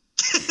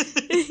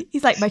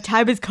 He's like, my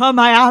time has come.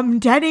 I am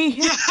Denny.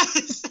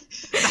 Yes.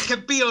 There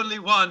can be only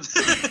one.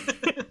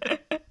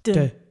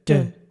 Playing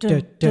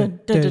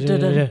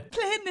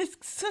this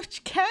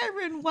such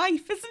caring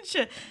wife, isn't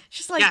she?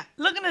 She's like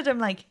looking at him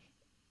like,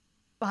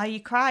 why are you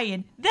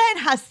crying? Then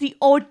has the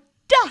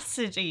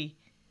audacity.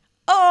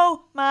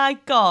 Oh my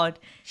God.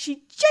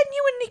 She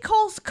genuinely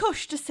calls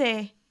Kush to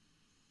say,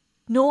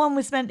 no one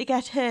was meant to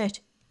get hurt.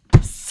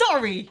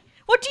 Sorry.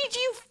 What did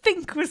you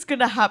think was going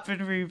to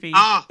happen, Ruby?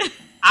 Oh,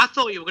 I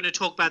thought you were going to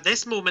talk about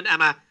this moment,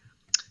 Emma.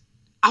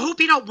 I hope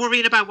you're not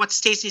worrying about what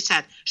Stacey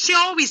said. She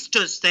always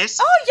does this.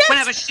 Oh, yes.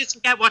 Whenever she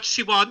doesn't get what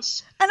she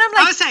wants. And I'm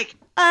like, I was like,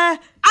 I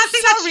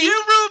think sorry. that's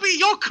you, Ruby.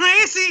 You're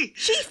crazy.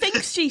 She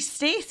thinks she's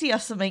Stacey or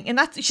something, and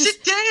that's She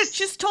did.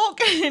 She's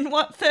talking in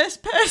what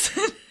first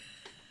person?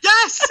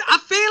 Yes, I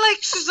feel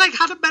like she's like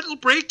had a mental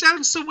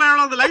breakdown somewhere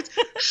along the lines.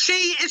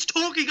 She is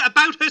talking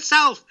about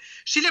herself.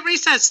 She literally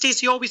says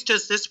Stacey always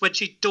does this when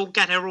she don't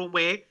get her own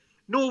way.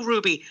 No,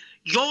 Ruby,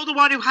 you're the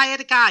one who hired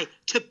a guy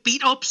to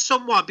beat up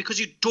someone because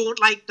you don't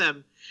like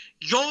them.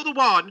 You're the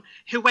one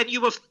who, when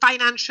you were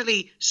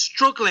financially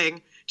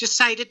struggling,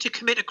 decided to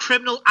commit a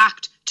criminal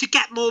act to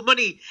get more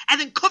money and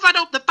then covered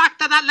up the fact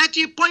that that led to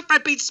your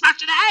boyfriend being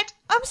smashed in the head.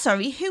 I'm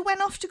sorry, who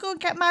went off to go and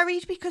get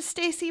married because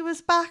Stacey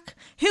was back?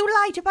 Who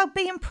lied about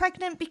being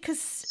pregnant because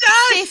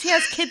Stacey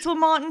has kids with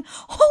Martin?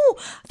 Oh,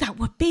 that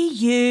would be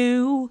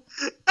you.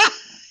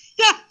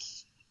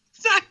 Yes,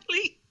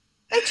 exactly.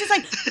 It's just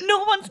like, no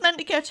one's meant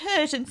to get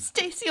hurt and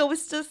Stacey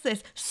always does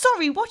this.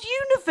 Sorry, what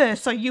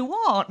universe are you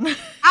on?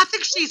 I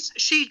think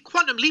she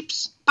quantum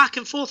leaps back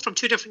and forth from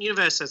two different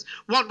universes.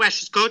 One where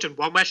she's good and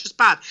one where she's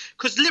bad.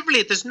 Because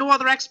literally there's no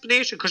other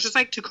explanation. Because she's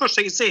like to Kush,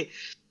 like you say,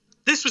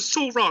 this was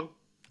so wrong.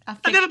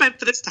 I never meant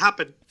for this to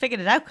happen. Figured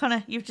it out,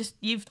 Connor. You've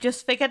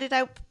just figured it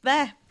out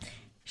there.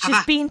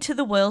 She's been to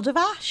the world of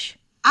Ash.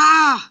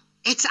 Ah,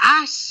 it's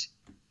Ash.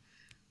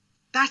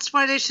 That's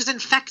what it is. She's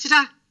infected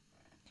her.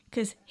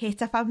 Because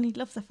hates her family,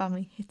 loves her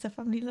family, hates her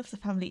family, loves her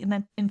family, and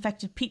then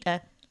infected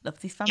Peter,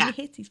 loves his family,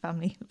 hates his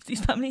family, loves his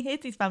family,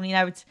 hates his family.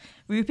 Now it's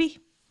Ruby.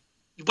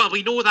 Well,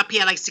 we know that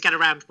Peter likes to get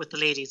around with the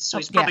ladies, so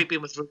he's probably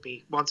been with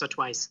Ruby once or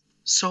twice.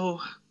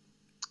 So,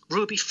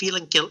 Ruby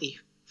feeling guilty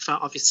for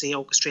obviously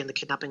orchestrating the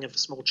kidnapping of a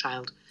small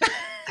child,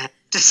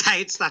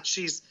 decides that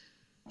she's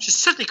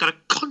suddenly got a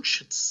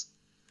conscience.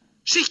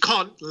 She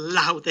can't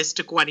allow this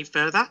to go any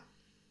further.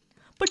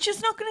 But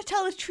she's not going to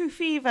tell the truth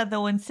either,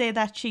 though, and say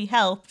that she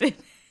helped.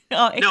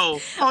 No,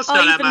 of course or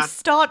not, even Emma.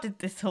 started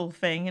this whole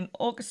thing and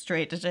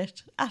orchestrated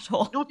it at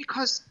all. No,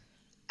 because,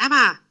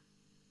 Emma,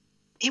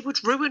 it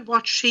would ruin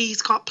what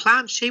she's got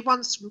planned. She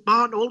wants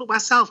Martin all to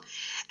herself.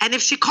 And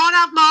if she can't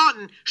have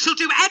Martin, she'll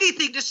do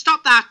anything to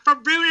stop that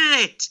from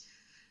ruining it.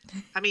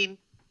 I mean,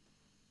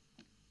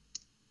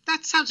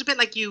 that sounds a bit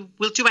like you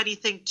will do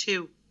anything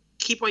to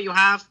keep what you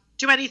have.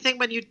 Do anything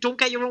when you don't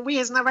get your own way.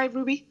 Isn't that right,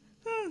 Ruby?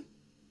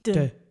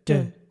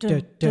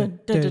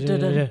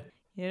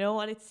 You know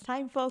what it's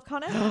time for,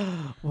 Connor?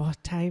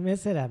 What time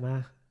is it,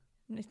 Emma?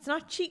 It's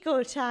not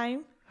Chico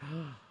time,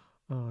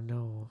 Oh,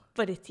 no.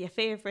 but it's your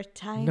favourite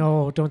time.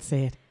 No, don't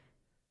say it.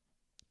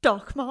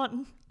 Doc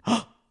Martin.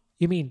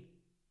 You mean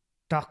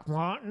Doc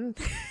Martin?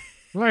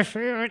 My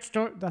favourite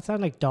story. That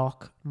sounds like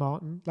Doc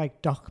Martin.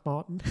 Like Doc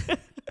Martin.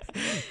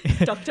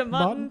 Dr.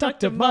 Martin,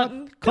 Dr.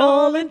 Martin,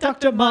 calling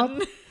Dr.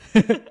 Martin.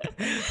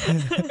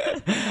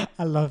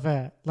 I love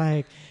it.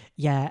 Like,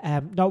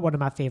 yeah, not one of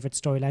my favourite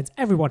storylines.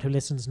 Everyone who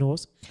listens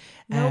knows.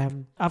 Nope.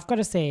 I've got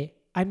to say,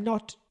 I'm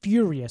not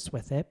furious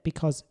with it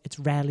because it's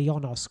rarely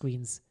on our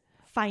screens.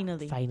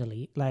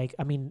 Finally. Like,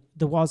 I mean,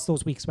 there was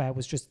those weeks where it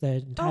was just the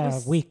entire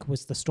week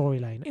was the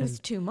storyline. It was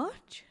too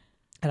much.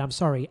 And I'm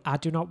sorry, I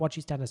do not watch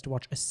EastEnders to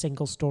watch a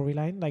single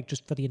storyline, like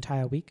just for the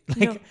entire week. Like,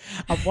 No.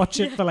 I watch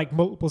it for like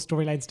multiple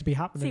storylines to be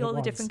happening. See all at the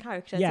once. different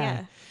characters,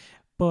 yeah.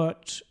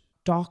 But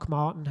Doc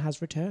Martin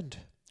has returned.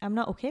 I'm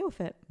not okay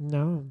with it.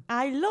 No.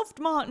 I loved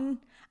Martin.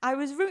 I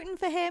was rooting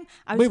for him.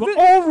 We were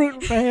all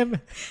rooting for him.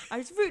 I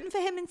was rooting for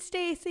him and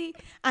Stacey,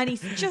 and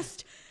he's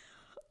just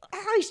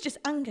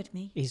angered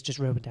me. He's just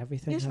ruined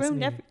everything. He's hasn't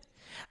ruined he? everything.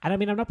 And I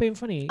mean, I'm not being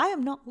funny. I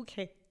am not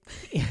okay.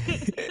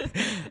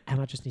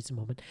 Emma just needs a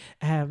moment.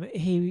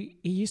 He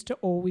used to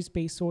always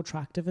be so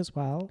attractive as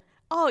well.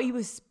 Oh, he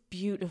was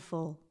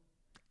beautiful.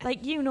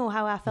 Like, you know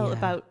how I felt Yeah.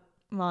 about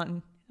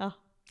Martin. Oh,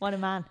 what a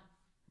man.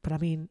 But I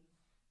mean,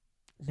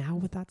 now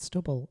with that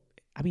stubble,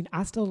 I mean,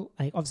 I still,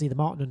 like, obviously the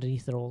Martin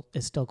underneath it all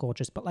is still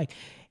gorgeous, but like,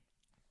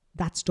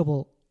 that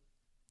stubble,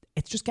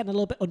 it's just getting a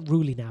little bit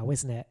unruly now,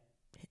 isn't it?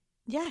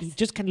 Yes, He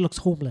just kind of looks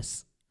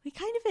homeless. he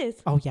kind of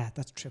is. Oh yeah,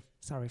 that's true.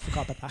 Sorry,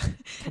 forgot about that.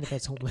 Kind of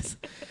is homeless.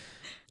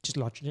 Just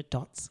lodging at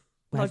dots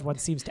where everyone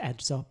seems to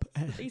end up.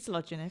 He's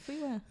lodging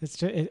everywhere.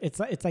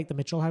 It's like the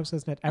Mitchell house,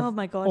 isn't it? Oh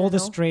my God, All I the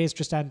know. strays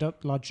just end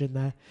up lodging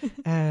there.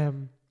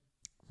 Martin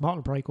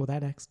will probably go there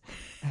next.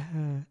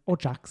 Or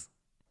Jack's.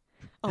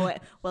 Oh,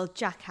 well,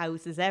 Jack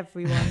houses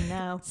everyone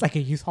now. It's like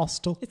a youth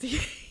hostel.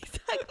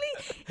 Exactly.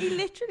 He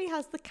literally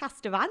has the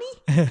cast of Annie.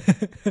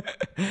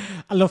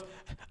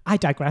 I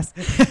digress.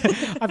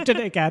 I've done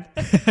it again.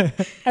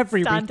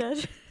 Every Standard.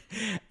 week.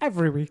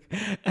 Every week.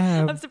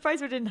 I'm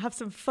surprised we didn't have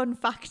some fun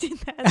fact in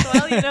there as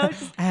well, you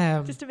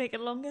know, just to make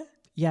it longer.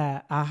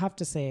 Yeah, I have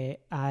to say,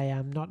 I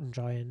am not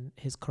enjoying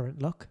his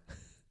current look.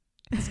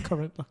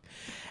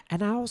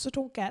 And I also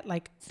don't get,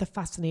 like, the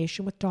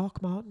fascination with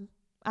Doc Martin.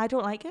 I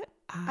don't like it.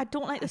 I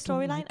don't like the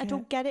storyline. I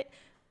don't get it.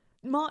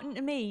 Martin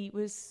to me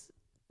was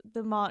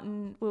the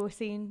Martin we were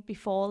seeing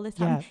before all this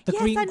time. Yeah, the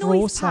yes, green I know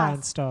he's grocer and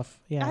passed. stuff.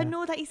 Yeah. I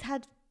know that he's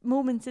had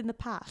moments in the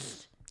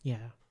past, Yeah.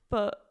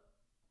 but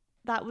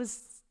that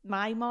was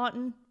my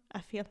Martin. I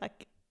feel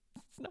like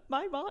it's not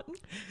my Martin.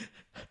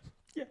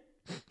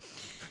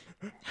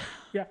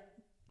 Yeah.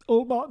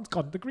 Old Martin's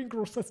gone. The green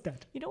grocer's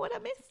dead. You know what I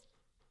miss?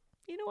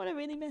 You know what I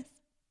really miss?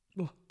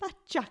 What? That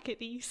jacket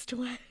he used to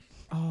wear.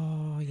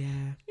 Oh,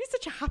 yeah. He's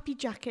such a happy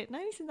jacket. Now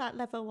he's in that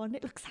leather one.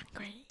 It looks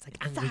angry. It's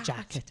like angry sad.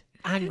 jacket.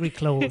 Angry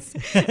clothes.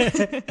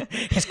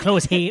 His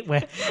clothes hate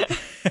wear.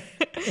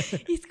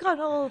 He's gone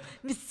all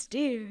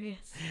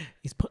mysterious.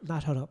 He's putting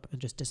that hood up and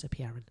just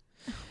disappearing.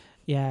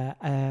 Yeah.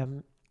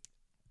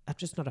 I'm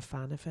just not a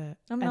fan of it.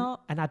 I'm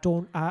not. And I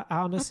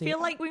honestly... I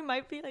feel like we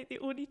might be like the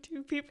only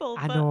two people.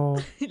 I but know.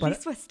 At but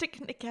least we're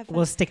sticking together.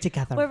 we'll stick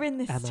together. We're in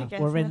this Emma.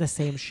 together. We're in the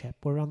same ship.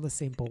 We're on the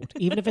same boat.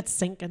 Even if it's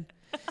sinking,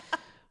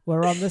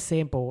 we're on the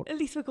same boat. At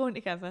least we're going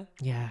together.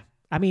 Yeah.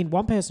 I mean,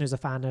 one person who's a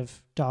fan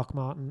of Doc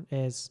Martin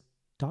is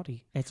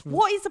Dottie. It's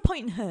What is the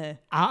point in her?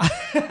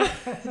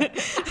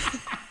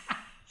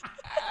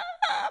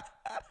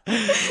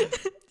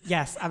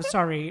 Yes, I'm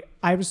sorry.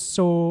 I'm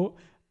so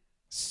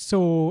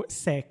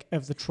sick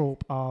of the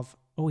trope of,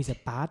 oh, he's a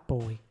bad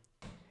boy.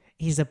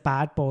 He's a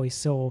bad boy,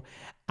 so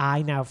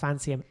I now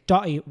fancy him.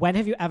 Dottie, when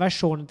have you ever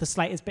shown the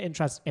slightest bit of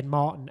interest in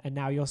Martin and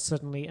now you're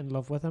suddenly in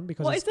love with him?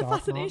 Because What it's is the Doc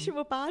fascination Martin?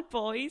 with bad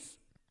boys?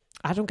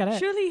 I don't get it.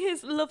 Surely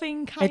his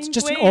loving, kind It's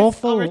just ways an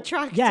awful. are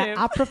attractive. Yeah,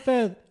 I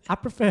prefer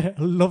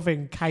a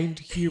loving, kind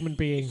human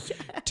being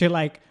to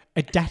like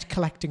a debt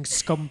collecting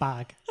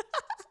scumbag.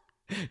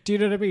 Do you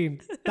know what I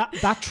mean?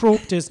 That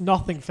trope does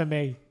nothing for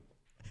me.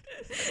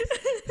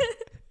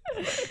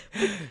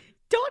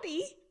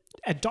 Dottie?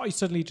 And Dottie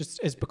suddenly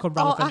just has become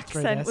relevant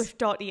through accent this. with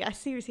Dottie.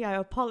 I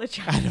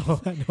apologise. I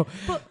know.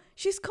 But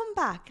she's come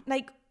back.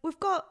 Like, we've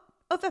got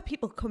other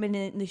people coming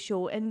in the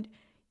show, and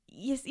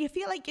you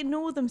feel like you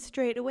know them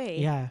straight away.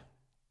 Yeah.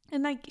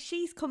 And like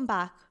she's come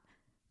back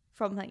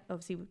from like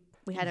obviously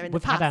we had her in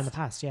We've the past. had her in the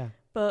past, yeah.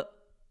 But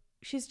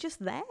she's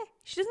just there.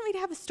 She doesn't really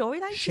have a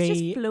storyline. She's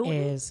She just floating.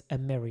 is a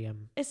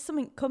Miriam. Is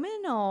something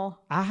coming or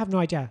I have no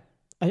idea.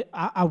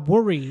 I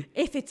worry.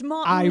 if it's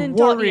Martin I and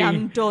worry. Dottie,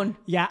 I'm done.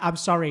 Yeah, I'm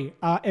sorry.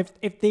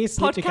 If they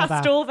sleep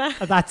Podcast together, over.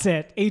 That's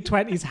it.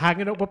 E20's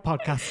hanging up with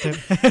podcasting.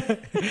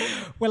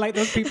 We're like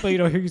those people,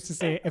 who used to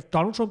say, if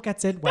Donald Trump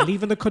gets in, we're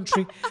leaving the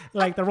country.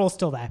 Like, they're all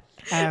still there.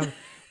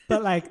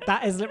 But like,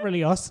 that is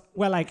literally us.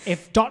 We're like,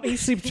 if Dottie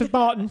sleeps with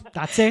Martin,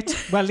 that's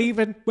it. We're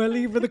leaving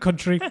the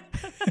country.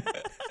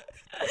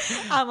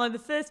 I'm on the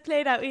first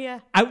plane out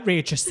here.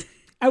 Outrageous.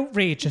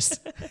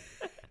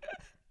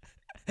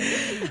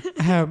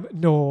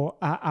 No,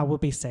 I will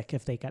be sick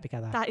if they get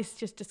together. That is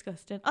just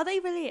disgusting. Are they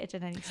related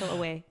in any sort of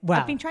way? Well,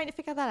 I've been trying to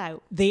figure that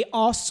out. They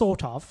are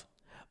sort of,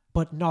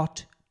 but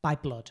not by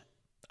blood.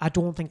 I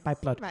don't think by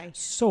blood. Right.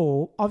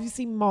 So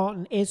obviously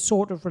Martin is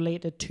sort of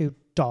related to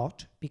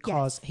Dot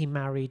because he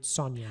married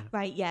Sonia.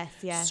 Right,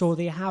 yes. So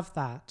they have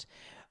that.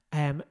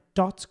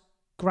 Dot's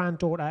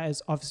granddaughter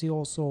is obviously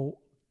also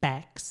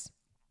Bex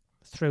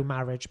through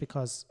marriage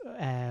because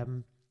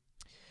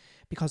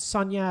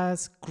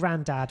Sonia's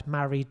granddad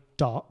married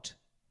Dot.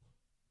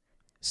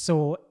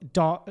 So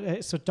Dot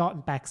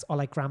and Bex are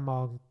like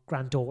grandma and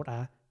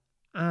granddaughter,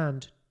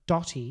 and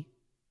Dottie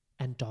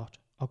and Dot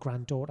are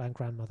granddaughter and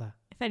grandmother.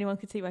 If anyone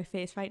could see my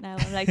face right now,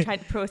 I'm like trying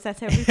to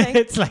process everything.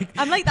 It's like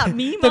I'm like that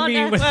meme, the aren't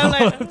I? meme with Well, all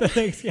like- of the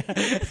things.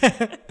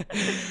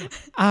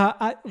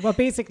 Yeah. Well,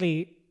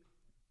 basically,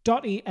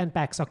 Dottie and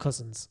Bex are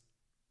cousins.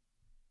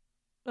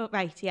 Oh,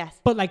 right, yes.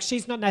 But like,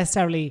 she's not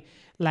necessarily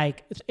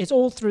like, it's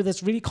all through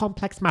this really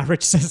complex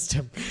marriage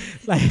system.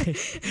 Like,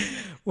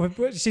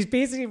 she's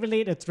basically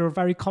related through a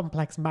very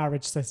complex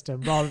marriage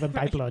system rather than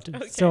by blood.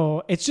 okay.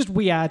 So it's just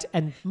weird.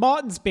 And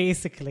Martin's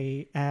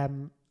basically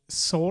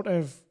sort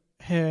of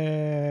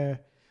her,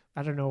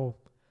 I don't know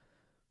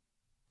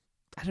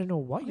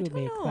what you would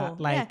make that.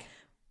 Like, yeah.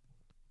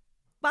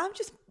 But I'm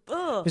just,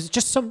 there's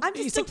just some, I'm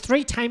just it's still- like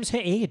 3 times her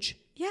age.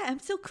 yeah, I'm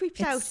still creeped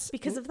It's out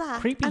because of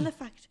that. creepy. And the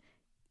fact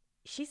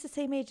she's the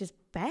same age as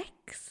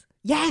Bex.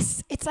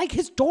 Yes, it's like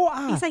his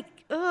daughter. He's like,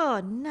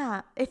 oh,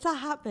 nah. If that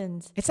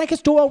happens, It's like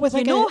his daughter with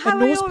like you know a how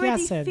I nose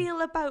already piercing. feel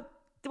about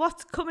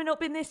what's coming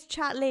up in this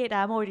chat later.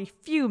 I'm already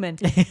fuming.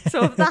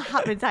 So if that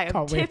happens, I am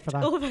Can't wait tipped for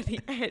that. over the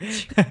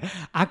edge.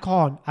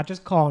 I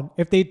just can't.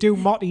 If they do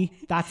Motti,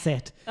 that's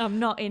it. I'm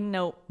not in.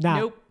 No. Nah,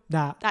 Nope.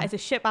 nah. That is a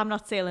ship I'm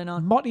not sailing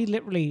on. Motti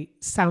literally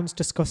sounds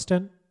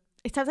disgusting.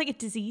 It sounds like a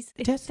disease.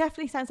 It does.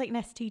 definitely sounds like an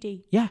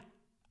STD. Yeah,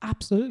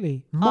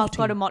 absolutely. Oh, I've Motti.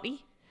 got a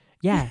Motty.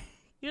 Yeah.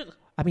 Ugh.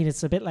 I mean,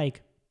 it's a bit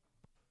like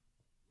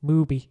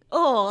Mooby.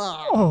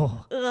 Oh.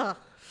 Oh, Ugh.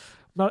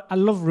 no, I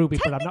love Ruby,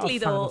 but I'm not a Technically,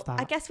 fan though, of that.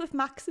 I guess with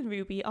Max and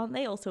Ruby, aren't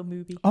they also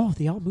Mooby? Oh,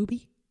 they are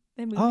Mooby?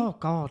 They're Mooby. Oh,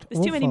 God.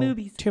 There's too many awful.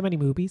 movies. Too many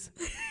movies.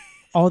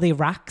 Are they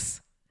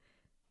racks?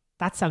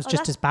 That sounds just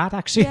that's- as bad,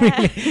 actually. Yeah.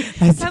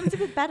 Really. Sounds a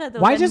bit better, though.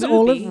 Why than does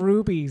all of Mooby.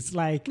 Ruby's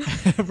like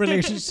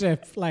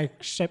relationship,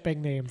 like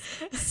shipping names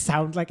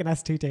sound like an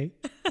STD?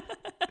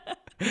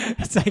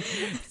 It's like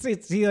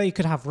it's either you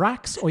could have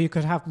Rax or you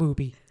could have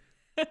Mooby.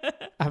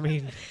 I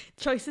mean,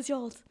 Choice is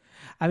yours.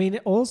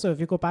 Also if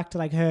you go back to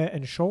like her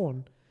and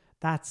Sean,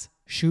 that's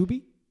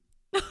Shooby.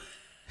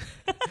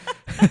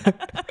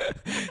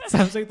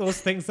 Sounds like those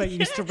things that you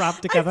used to wrap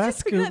together.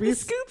 just thinking about the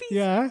Scoobies. Scoobies.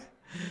 Yeah.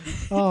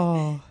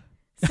 Oh.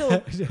 So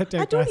I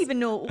digress. don't even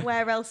know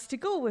where else to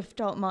go with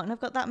Dot Martin. I've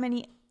got that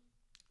many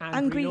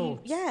angry.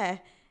 notes. Yeah.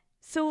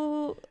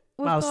 So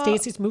we've Well, got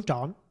Stacey's moved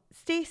on.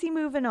 Stacey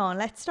moving on.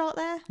 Let's start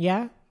there.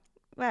 Yeah.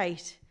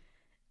 Right.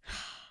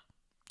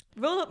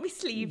 Roll up my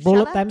sleeves. Roll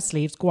shall up I? them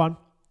sleeves. Go on.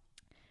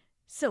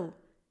 So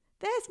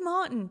there's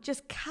Martin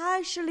just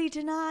casually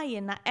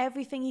denying that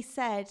everything he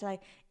said,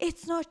 like,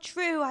 it's not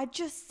true. I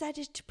just said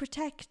it to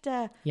protect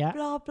her. Yeah.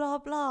 Blah, blah,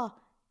 blah.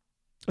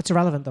 It's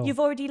irrelevant though. You've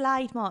already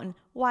lied, Martin.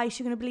 Why is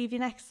she going to believe your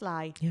next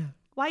lie? Yeah.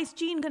 Why is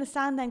Jean going to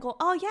stand there and go,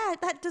 oh, yeah,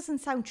 that doesn't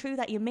sound true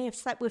that you may have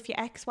slept with your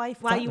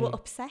ex-wife while you were Exactly.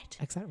 upset?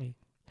 Exactly.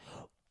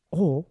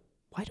 Or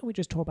why don't we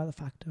just talk about the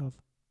fact of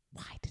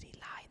why did he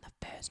lie in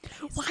the first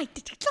place? Why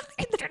did he lie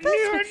in the first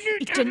place?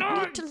 He didn't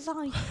need to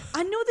lie.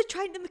 I know they're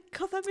trying to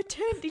cover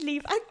maternity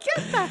leave. I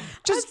get that.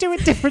 Just do a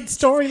different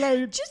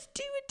storyline. Just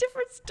do a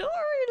different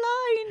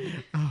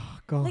storyline. Oh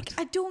God. Like,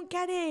 I don't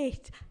get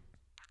it.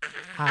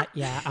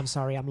 Yeah, I'm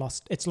sorry, I'm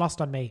lost. It's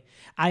lost on me.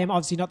 I am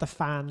obviously not the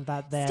fan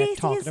that they're Stacey is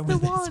targeting the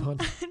with this one. one.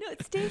 No,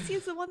 Stacey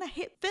is the one that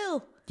hit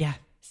Bill. Yeah.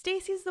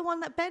 Stacey is the one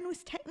that Ben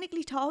was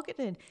technically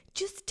targeting.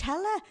 Just tell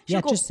her. She'll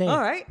Yeah, go, just say.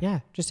 all right. Yeah,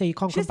 just say you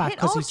can't She's come back hit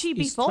because Archie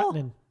he's before.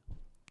 threatening.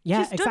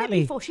 Yeah, She's exactly. done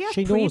it before. She has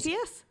knows.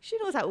 previous. She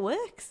knows how it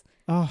works.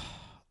 Oh,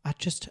 I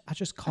just can't.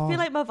 I feel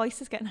like my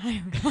voice is getting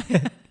higher and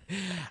higher.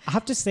 I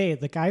have to say,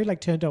 the guy who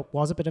like turned up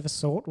was a bit of a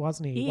sort,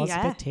 wasn't he? He was a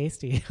Yeah. bit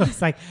tasty. I was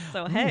like,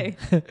 So, hey,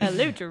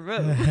 hello,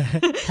 Jerome.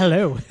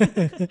 hello.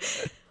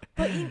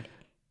 But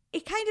he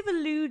kind of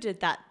alluded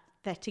that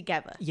they're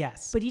together.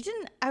 Yes. But he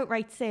didn't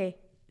outright say,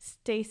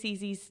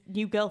 Stacey's his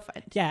new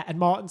girlfriend. Yeah, and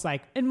Martin's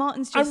like, And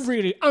Martin's just... I'm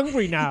really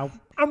angry now.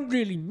 I'm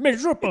really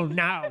miserable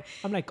now.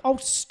 I'm like, oh,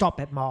 stop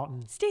it,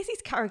 Martin.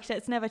 Stacey's character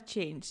has never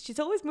changed. She's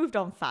always moved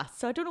on fast,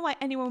 so I don't know why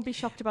anyone would be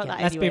shocked about Yeah,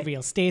 that let's anyway. be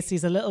real.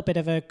 Stacey's a little bit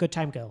of a good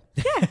time girl.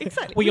 Yeah,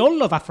 exactly. We all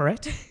love her for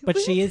it, but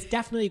she is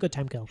definitely a good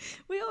time girl.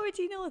 We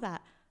already know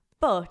that.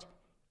 But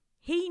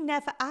he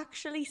never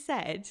actually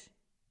said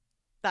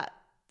that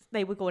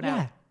they were going Yeah.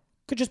 out.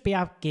 Could just be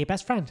our gay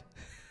best friend.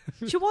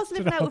 She was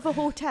living out know. of a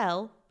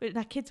hotel, but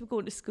her kids were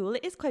going to school.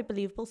 It is quite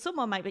believable.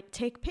 Someone might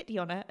take pity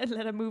on her and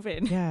let her move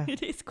in. Yeah.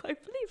 It is quite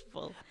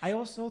believable. I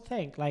also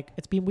think, like,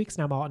 it's been weeks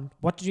now, Martin.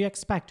 What did you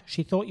expect?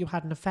 She thought you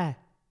had an affair.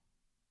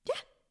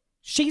 Yeah.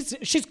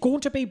 She's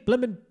going to be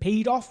blimmin'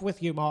 peed off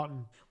with you,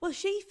 Martin. Well,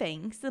 she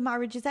thinks the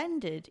marriage has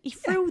ended. He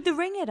threw the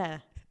ring at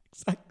her.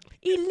 Exactly.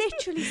 He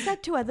literally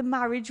said to her the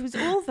marriage was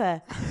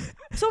over.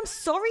 So I'm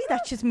sorry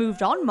that she's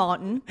moved on,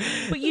 Martin.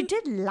 But you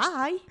did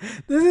lie.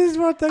 This is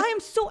what I am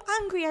so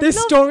angry.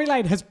 this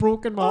storyline has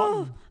broken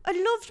Martin. Oh, I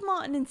loved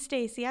Martin and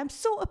Stacey. I'm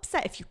so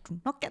upset. If you do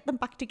not get them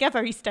back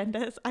together,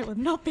 EastEnders, I will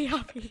not be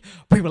happy.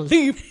 We will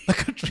leave the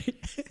country.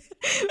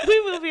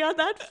 We will be on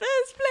that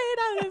first plane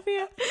out of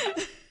here.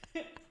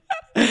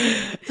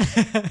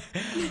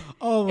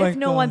 Oh my If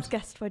no God. one's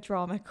guessed, we're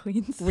drama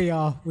queens. We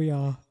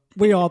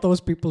are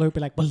those people who'll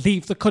be like, we'll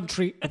leave the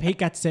country if he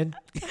gets in.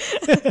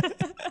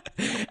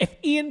 If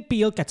Ian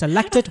Beale gets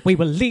elected, we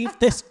will leave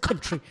this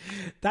country.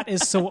 That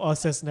is so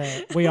us, isn't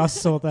it? We are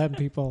so them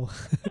people.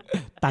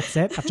 That's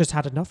it. I've just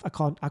had enough. I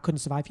couldn't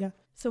survive here.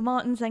 So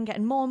Martin's then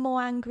getting more and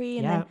more angry.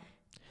 And Yeah. then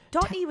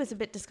Dottie was a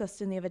bit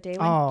disgusting the other day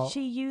when Oh.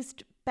 she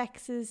used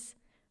Bex's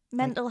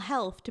mental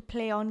health to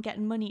play on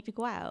getting money to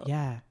go out.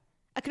 Yeah.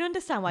 I can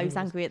understand why he was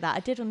angry at that. I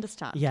did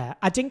understand. Yeah.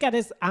 I didn't get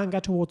his anger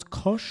towards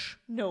Kush.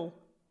 No.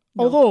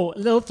 Although a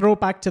little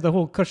throwback to the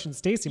whole Kush and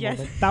Stacey Yes.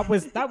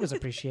 moment, that was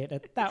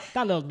appreciated. That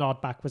little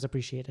nod back was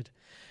appreciated.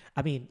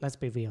 I mean, let's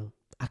be real.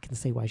 I can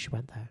see why she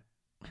went there.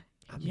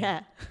 I mean,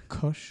 Yeah.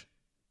 Kush.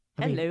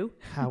 I mean, Hello.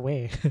 how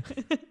way?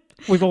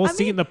 We've all I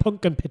seen mean- the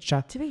pumpkin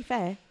picture. To be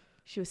fair,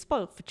 she was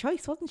spoiled for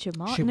choice, wasn't she,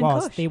 Martin She and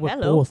was. Kush? They were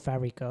Hello. both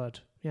very good.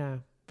 Yeah.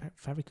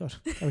 Very good.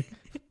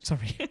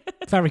 Sorry.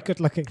 Very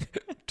good looking.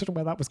 Don't know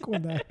where that was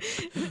going there.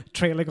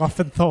 Trailing off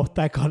in thought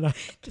there, Connor.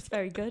 Just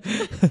very good.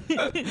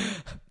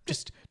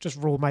 Just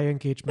roll my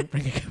engagement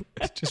ring.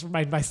 Just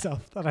remind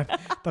myself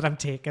that I'm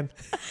taken.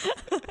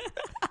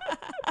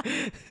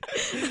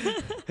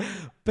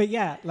 But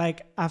yeah,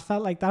 like I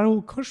felt like that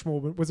whole Kush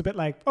moment was a bit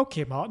like,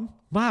 okay, Martin,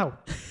 wow.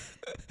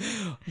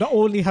 Not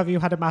only have you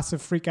had a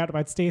massive freak out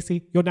about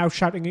Stacey, you're now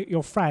shouting at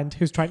your friend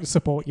who's trying to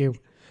support you.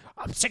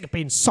 I'm sick of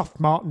being soft,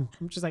 Martin.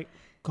 I'm just like,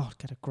 God,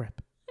 get a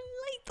grip. I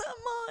like that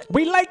Martin.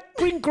 We like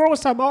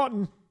Greengrocer,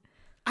 Martin.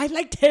 I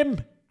liked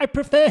him. I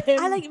prefer him.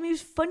 I like him. He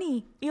was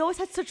funny. He always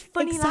had such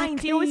funny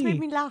lines. He always made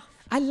me laugh.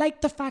 I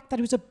liked the fact that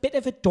he was a bit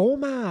of a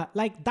doormat.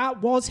 Like,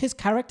 that was his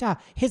character.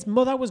 His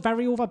mother was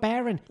very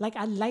overbearing. Like,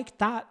 I liked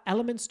that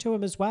elements to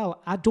him as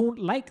well. I don't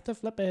like the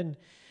flipping,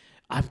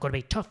 I'm going to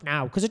be tough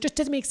now, because it just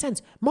doesn't make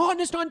sense.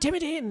 Martin is not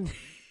intimidating.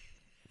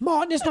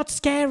 Martin is not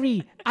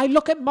scary. I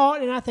look at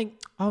Martin and I think,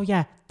 oh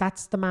yeah,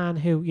 that's the man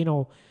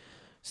who,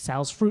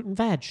 sells fruit and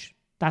veg.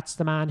 That's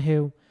the man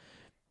who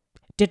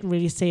didn't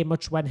really say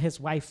much when his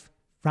wife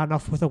ran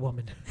off with a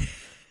woman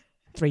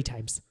 3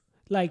 times.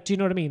 Like, do you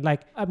know what I mean?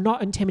 Like, I'm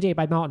not intimidated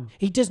by Martin.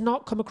 He does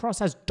not come across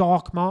as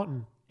dark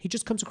Martin. He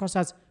just comes across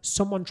as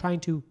someone trying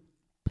to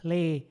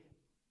play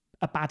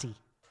a baddie,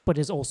 but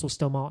is also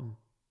still Martin.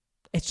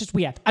 It's just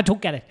weird. I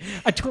don't get it.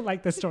 I don't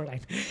like this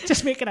storyline.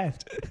 Just make it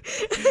end.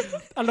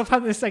 I love how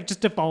this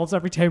just evolves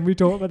every time we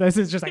talk about this.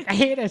 It's just like, I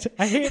hate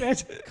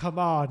it. Come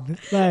on.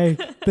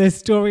 Like,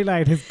 this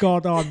storyline has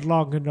gone on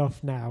long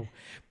enough now.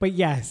 But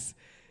yes,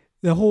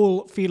 the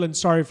whole feeling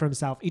sorry for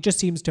himself. He just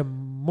seems to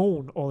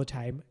moan all the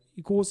time.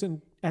 He goes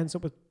and ends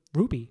up with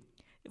Ruby.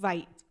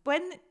 Right.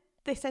 When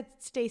they said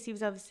Stacey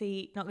was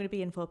obviously not going to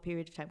be in for a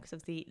period of time because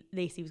obviously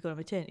Lacey was going on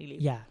maternity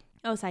leave. Yeah.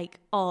 I was like,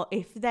 oh,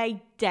 if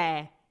they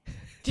dare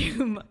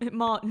do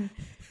Martin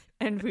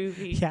and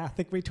Ruby. Yeah, I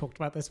think we talked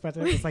about this, but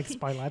it was like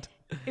spoiled.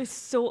 It was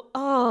so,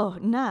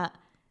 nah.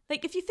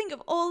 Like, if you think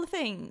of all the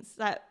things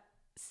that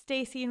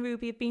Stacey and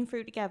Ruby have been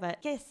through together,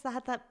 yes, they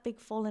had that big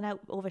falling out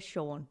over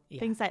Sean,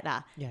 things like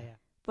that. Yeah.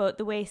 But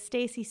the way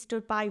Stacey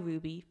stood by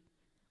Ruby,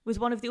 was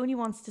one of the only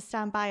ones to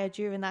stand by her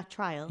during that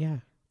trial. Yeah.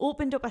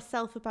 Opened up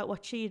herself about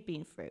what she had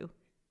been through.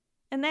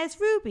 And there's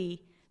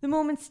Ruby. The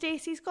moment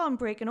Stacey's gone,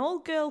 breaking all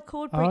girl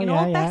code, breaking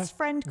all best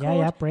friend code.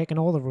 Yeah, breaking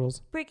all the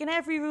rules. Breaking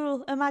every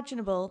rule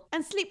imaginable.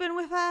 And sleeping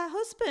with her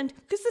husband.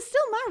 Because they're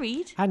still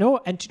married. I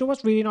know. And do you know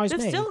what's really annoys They've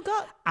me? still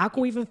got... I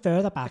go even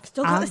further back.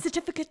 Still got the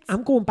certificates.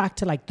 I'm going back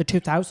to like the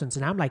 2000s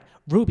and I'm like,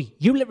 Ruby,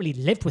 you literally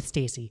lived with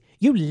Stacey.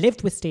 You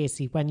lived with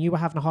Stacey when you were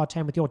having a hard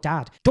time with your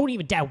dad. Don't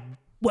even dare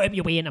worm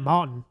your way into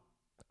Martin.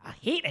 I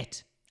hate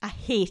it. I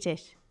hate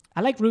it.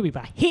 I like Ruby,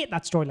 but I hate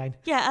that storyline.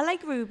 Yeah, I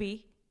like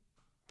Ruby.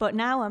 But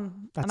now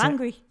I'm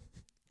angry.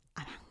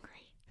 I'm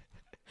angry.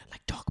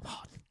 Like Doc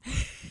Martin.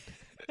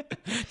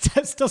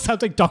 It still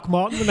sounds like Doc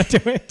Martin when I do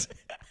it.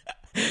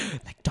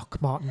 Like Doc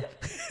Doc Martin.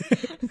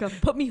 I'm going to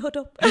put me hood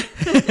up.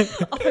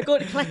 Off I go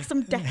to collect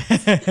some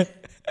debts.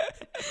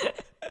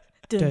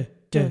 Did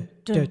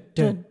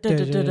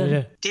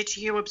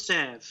you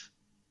observe?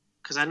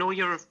 Because I know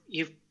you're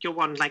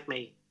one like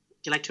me.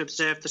 You like to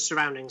observe the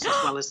surroundings as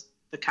well as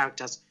the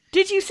characters.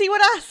 Did you see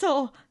what I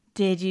saw?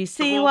 Did you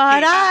see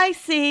what wallpaper. I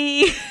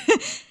see?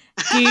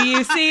 Do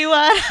you see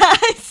what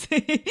I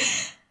see?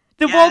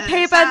 The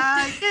wallpaper.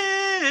 I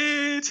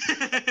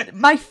did.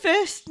 My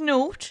first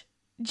note,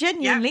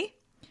 genuinely,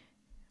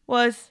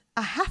 was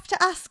I have to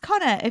ask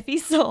Connor if he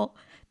saw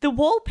the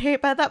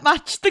wallpaper that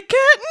matched the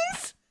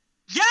curtains.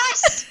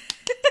 Yes!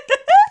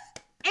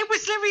 It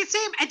was literally the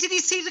same. And did you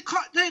see the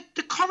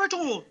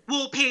corridor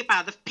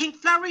wallpaper, the pink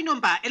flowery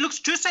number? It looks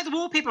just like the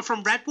wallpaper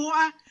from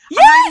Redwater.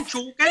 Yes!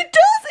 I'm not even joking. It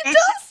does, it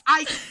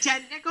It's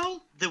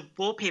identical. The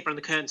wallpaper and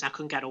the curtains I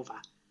couldn't get over.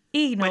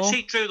 When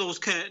she drew those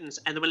curtains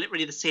and they were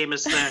literally the same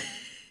as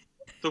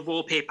the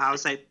wallpaper, I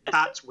was like,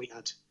 that's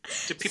weird.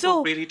 Do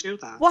people really do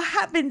that? What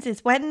happens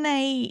is when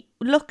they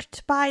looked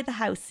to buy the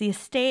house, the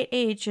estate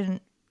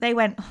agent, they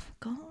went, oh,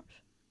 God,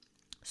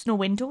 there's no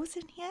windows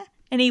in here.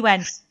 And he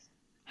went,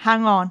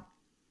 hang on,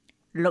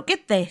 look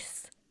at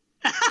this.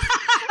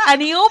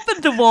 And he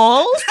opened the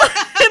walls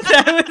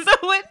and there was a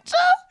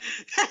window.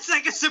 It's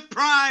like a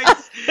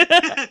surprise.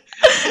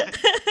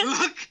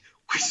 Look.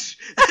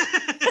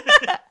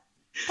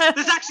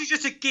 There's actually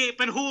just a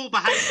gaping hole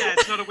behind there.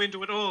 It's not a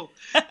window at all.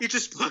 You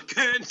just put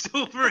curtains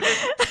over it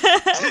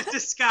to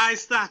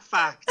disguise that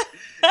fact.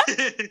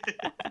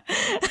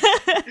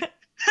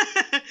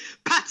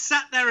 Pat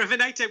sat there every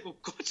night and go,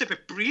 God, it's a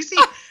bit breezy.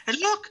 And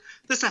look,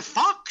 there's a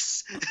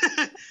fox.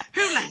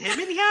 Who let him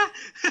in here?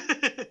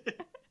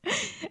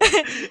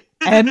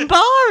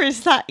 Embar,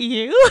 is that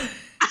you?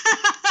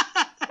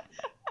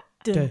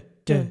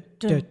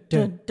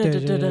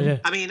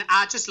 I mean,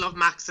 I just love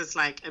Max's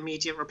like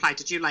immediate reply.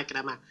 Did you like it,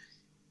 Emma?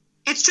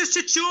 It's just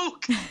a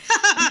joke.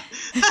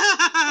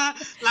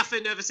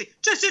 Laughing nervously.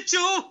 Just a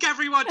joke,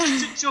 everyone.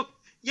 Just a joke.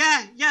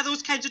 Yeah,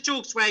 those kinds of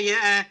jokes where you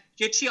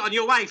cheat on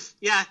your wife.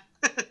 Yeah.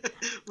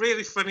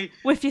 Really funny.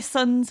 With your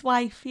son's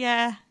wife,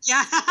 yeah.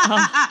 Yeah.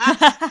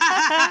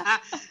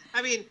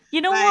 I mean,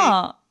 you know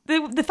what?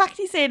 The fact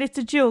he's saying it's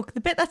a joke,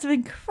 the bit that's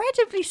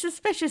incredibly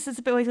suspicious is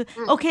the bit where he's like,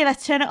 okay,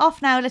 let's turn it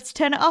off now. Oh, if it's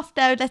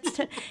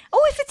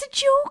a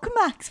joke,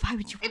 Max, why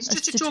would you want It's us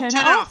just a to joke. turn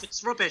Turn it off?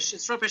 It's rubbish.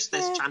 It's rubbish,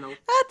 this channel.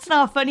 That's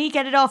not funny.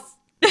 Get it off.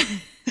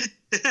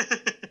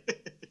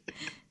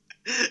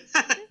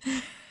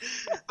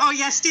 Oh,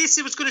 yeah,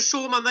 Stacey was going to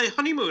show him on their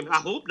honeymoon. I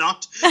hope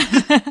not.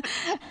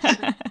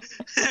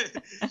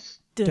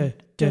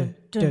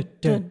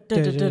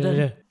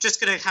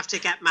 Just going to have to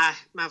get my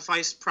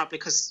voice properly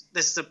because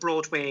this is a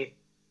Broadway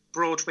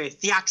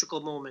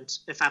theatrical moment,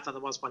 if ever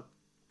there was one.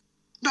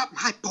 Not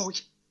my boy.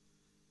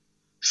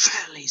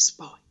 Shirley's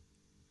boy.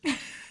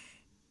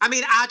 I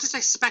mean, I just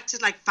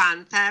expected like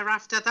fanfare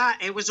after that.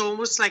 It was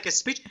almost like a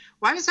speech.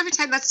 Why was every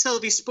time that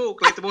Sylvie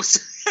spoke like the most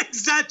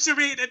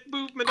exaggerated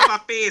movement of her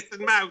face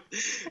and mouth?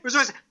 It was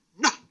always,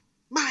 not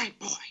my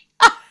boy.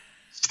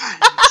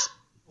 Shirley's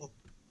boy.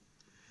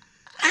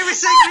 It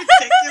was like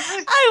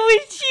ridiculous. I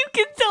wish you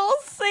could all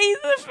see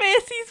the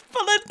face he's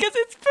pulling because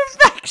it's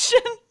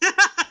perfection.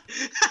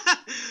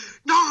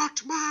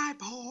 Not my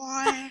boy.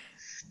 I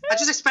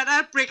just expected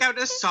her to break out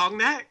a song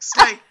next.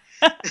 Like,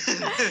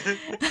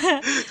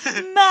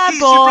 my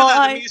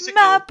boy. He's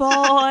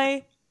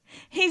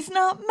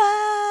not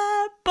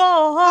my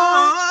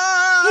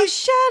boy. He's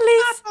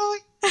Shirley's.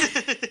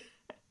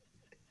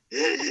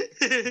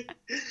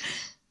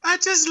 I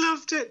just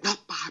loved it. Not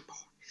my boy.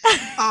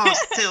 Oh,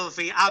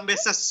 Sylvie, I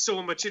miss her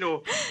so much,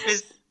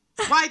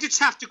 Why did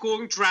she have to go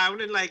and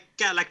drown and like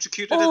get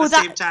electrocuted at the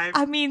same time?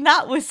 I mean,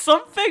 that was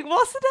something,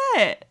 wasn't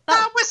it?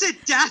 That was a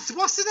death,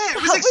 wasn't it?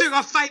 It was like sort of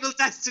a Final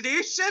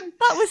Destination.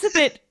 That was a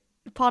bit,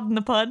 pardon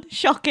the pun,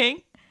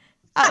 shocking.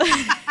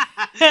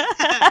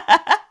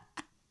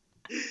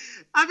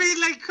 I mean,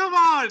 like, come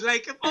on.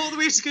 Like, all the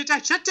way she could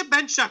die. She had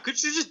dementia. Could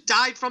she just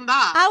died from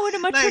that? I would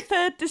have much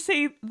preferred to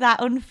see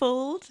that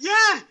unfold.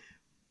 Yeah.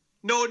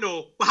 No.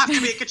 We'll have to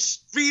make it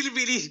really,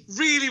 really,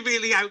 really,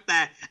 really out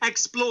there.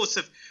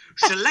 Explosive.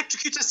 She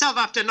electrocutes herself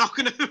after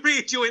knocking her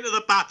radio into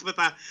the bath with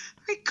her. I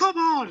mean, come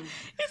on.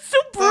 It's so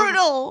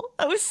brutal.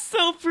 That was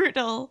so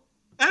brutal.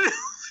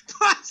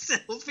 Poor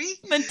Sylvie.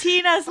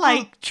 Martina's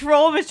like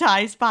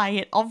traumatized by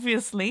it,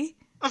 obviously.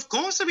 Of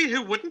course. I mean,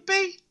 who wouldn't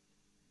be?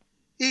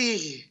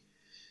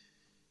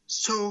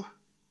 So,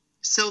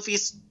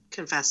 Sylvie's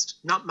confessed,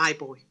 not my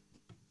boy.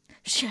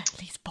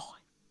 Shirley's boy.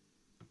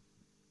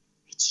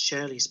 It's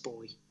Shirley's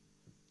boy.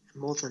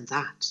 And more than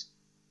that,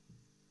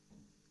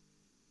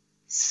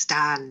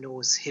 Stan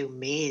knows who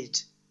made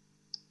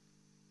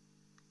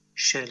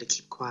Shirley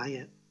keep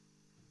quiet.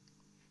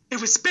 It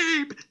was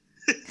Babe.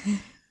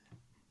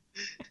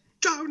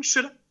 Don't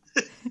shut up.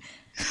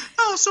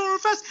 Oh, so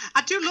reverse.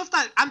 I do love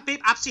that. And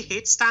Babe absolutely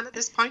hates Stan at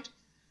this point.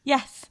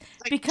 Yes,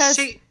 like, because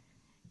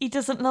he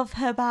doesn't love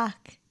her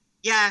back.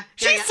 Yeah.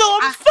 She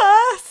saw him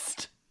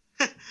first.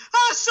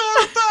 I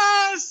saw him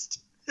first.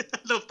 I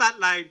love that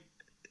line.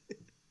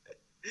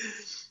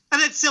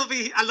 And then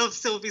Sylvie, I love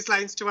Sylvie's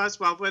lines to her as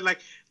well, where like,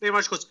 very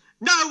much goes,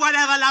 no one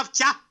ever loved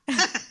ya.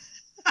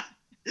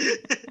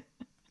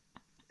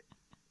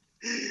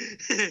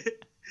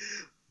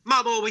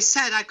 Mum always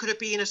said I could have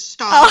been a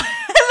star. Oh,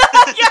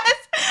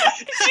 yes.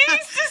 She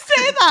used to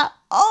say that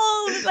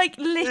like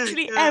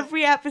literally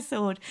every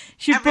episode.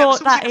 She Every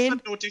brought episode that was in.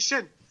 an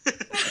audition.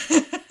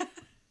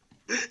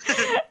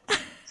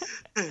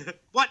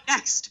 What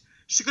next?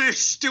 She's going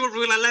to do a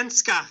Rula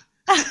Lenska.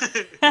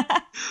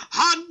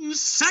 Han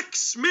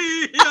sex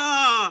me.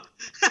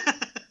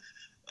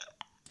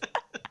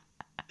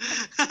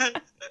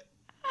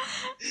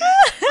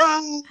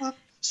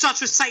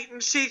 Starts reciting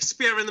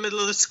Shakespeare in the middle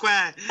of the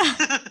square.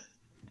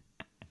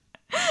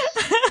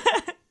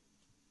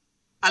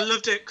 I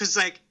loved it because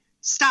like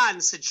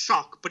Stan's in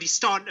shock, but he's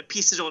starting to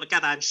piece it all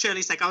together. And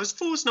Shirley's like, I was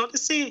forced not to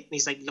say it. And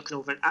he's like looking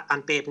over at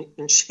Aunt Babe,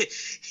 and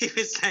he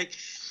was like,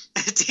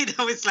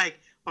 Dana was like,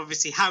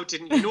 obviously, how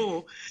didn't you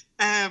know?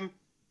 And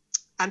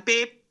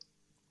Babe,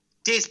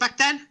 days back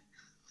then,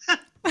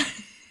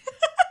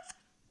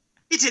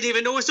 he didn't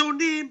even know his own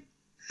name.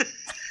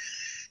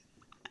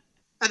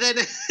 And then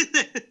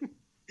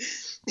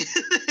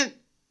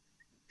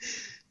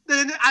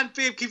Aunt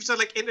Babe keeps on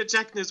like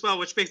interjecting as well,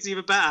 which makes it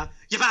even better.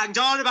 You've hanged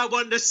on about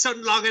wanting a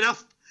son long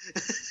enough.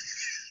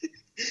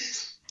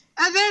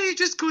 And then he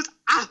just goes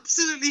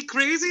absolutely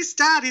crazy,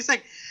 Stan. He's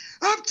like,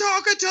 I'm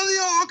talking to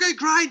the organ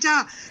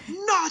grinder,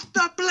 not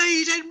the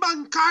bleeding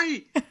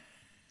monkey.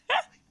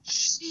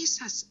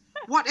 Jesus,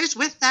 what is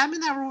with them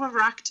and their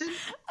overacting?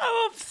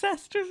 I'm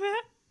obsessed with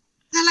it.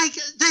 They're like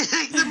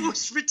the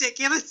most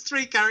ridiculous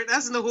three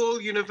characters in the whole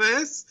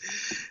universe.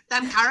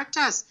 Them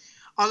characters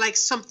are like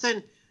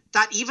something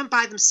that even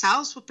by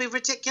themselves would be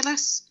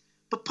ridiculous,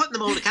 but putting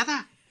them all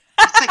together,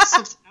 it's like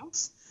something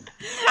else.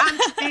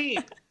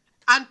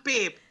 Aunt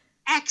Babe,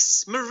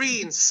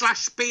 ex-marine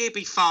 /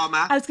 baby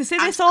farmer. I was going to say,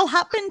 this all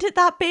happened at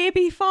that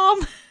baby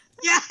farm.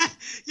 Yeah.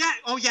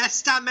 Oh, yeah,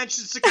 Stan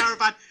mentions the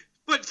caravan,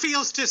 but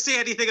fails to say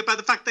anything about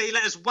the fact that he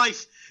let his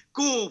wife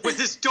go with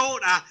his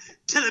daughter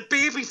to the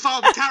baby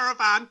farm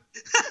caravan.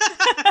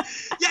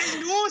 Yeah, he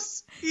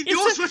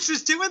knows what she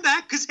was doing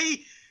there because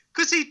he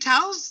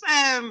tells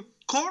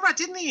Cora,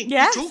 didn't he?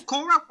 Yes. He told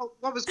Cora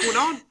what was going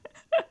on.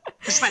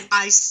 Just went,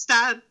 my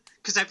Stan,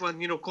 because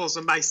everyone, calls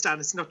him my Stan.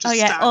 It's not just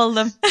Stan. All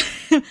of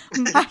them.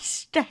 My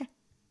Stan.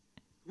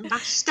 My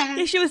Stan.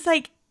 Yeah, she was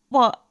like,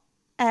 what?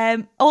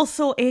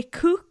 Also a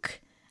cook.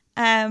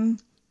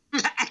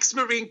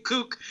 Ex-marine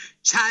cook,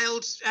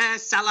 child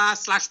seller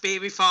 /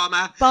 baby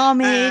farmer.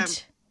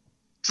 Barmaid.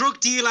 Drug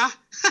dealer.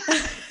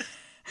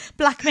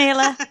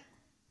 Blackmailer.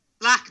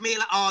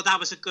 Blackmailer. Oh, that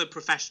was a good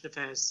profession of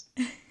hers.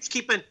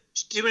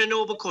 She's doing a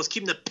noble cause,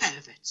 keeping the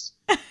perverts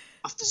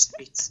off the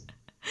streets.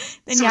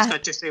 Someone's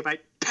got to say about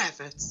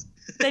perverts.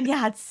 Then you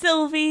had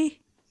Sylvie.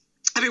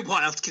 I mean,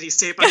 what else can you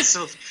say about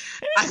Sylvie?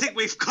 I think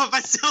we've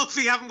covered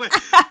Sylvie, haven't we?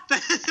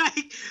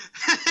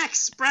 Her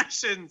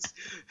expressions,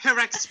 her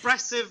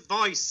expressive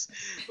voice,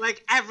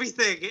 like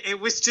everything. It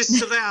was just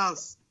something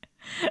else.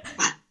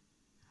 Well,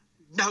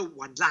 no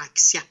one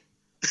likes you.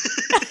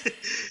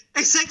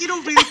 It's like,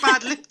 really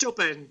bad lip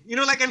dubbing.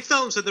 Like in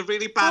films when they're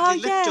really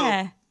badly lip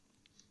dubbed.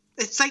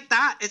 It's like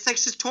that. It's like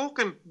she's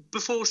talking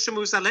before she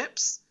moves her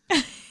lips.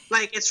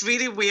 Like, it's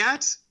really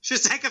weird.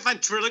 She's like a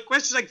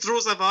ventriloquist. She,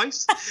 throws her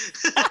voice.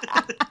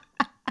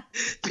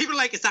 People are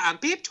like, is that Aunt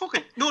Babe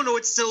talking? No,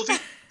 it's Sylvie.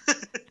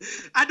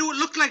 I know it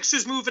looked like she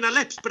was moving her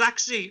lips, but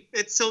actually,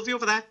 it's Sylvie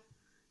over there.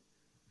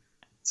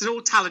 It's an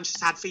old talent she's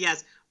had for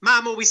years.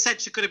 Mum always said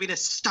she could have been a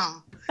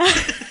star.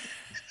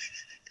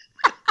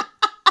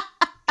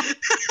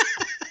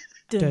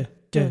 But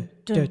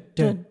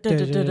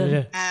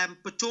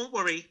don't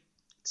worry.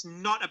 It's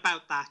not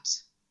about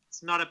that.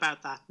 It's not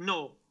about that.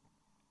 No.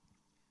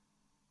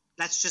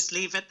 Let's just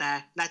leave it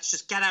there. Let's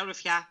just get out of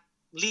here.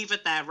 Leave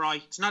it there,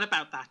 Roy. It's not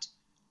about that.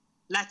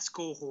 Let's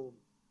go home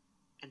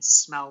and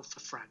smell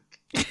for Frank.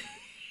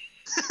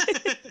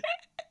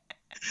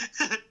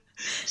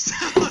 So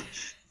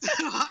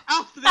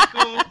off they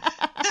go.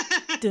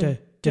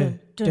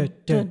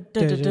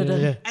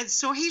 And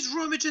so he's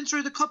rummaging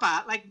through the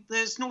cupboard like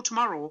there's no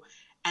tomorrow,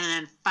 and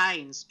then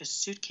finds a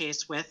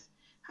suitcase with,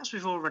 as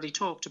we've already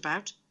talked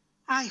about,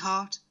 I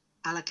Heart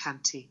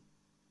Alicante.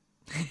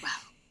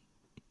 Well,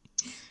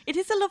 it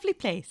is a lovely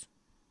place.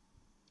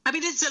 I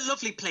mean, it's a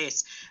lovely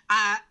place.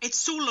 It's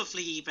so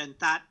lovely even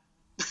that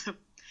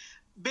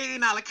me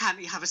and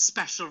Alicante have a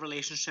special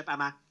relationship,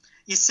 Emma.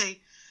 You see,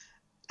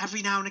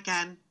 every now and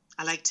again,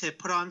 I like to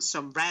put on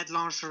some red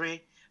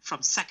lingerie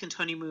from Second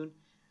Honeymoon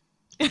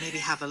and maybe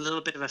have a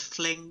little bit of a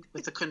fling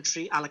with the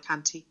country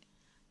Alicante.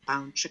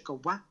 Bound chicka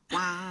wah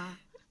wah.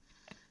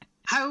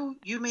 How,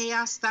 you may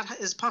ask, that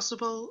is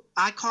possible?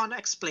 I can't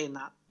explain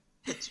that.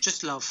 It's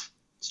just love.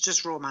 It's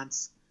just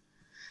romance.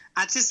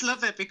 I just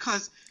love it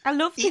because I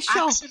love he this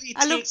show. actually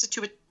takes it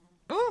to a...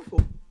 Oh.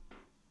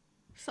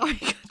 Sorry,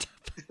 God.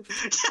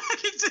 I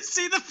can just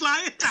see the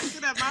fly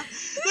attacking Emma.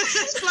 This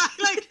is fly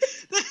like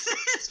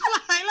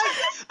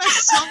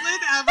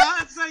assaulting Emma.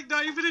 It's like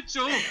not even a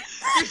joke.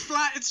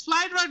 It's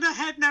flying around her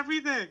head and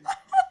everything.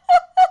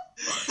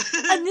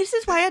 And this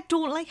is why I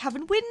don't like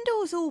having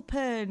windows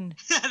open.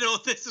 I know,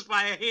 this is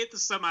why I hate the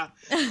summer.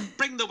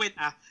 Bring the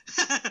winter.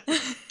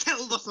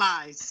 Kill the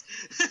flies.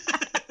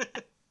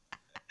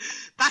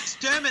 That's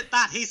Dermot,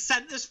 that. He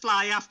sent his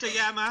fly after you,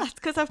 Emma. That's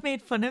because I've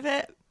made fun of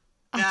it.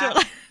 Yeah.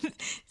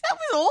 That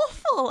was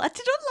awful. I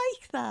didn't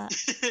like that.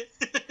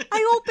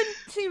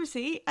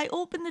 I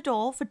opened the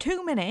door for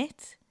 2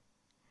 minutes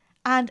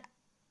and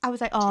I was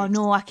like, oh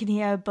no, I can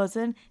hear her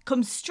buzzing.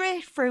 Comes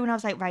straight through and I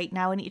was like, right,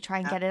 now I need to try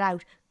and get it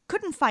out.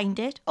 Couldn't find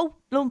it. Oh,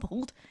 lo and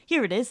behold,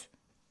 here it is.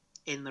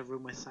 In the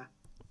room with her.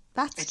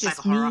 That's It's just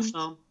like a horror mean.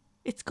 film.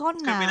 It's gone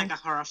It's now. going to be like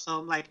a horror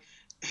film. Like,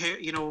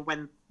 you know,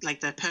 when like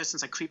the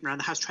person's like creeping around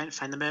the house trying to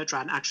find the murderer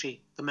and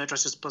actually the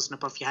murderer's just buzzing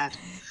above your head.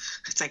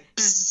 It's like,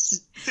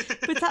 bzzz.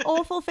 But it's that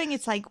awful thing.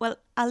 It's like, well,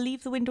 I'll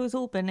leave the windows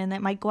open and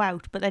it might go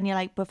out. But then you're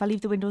like, but if I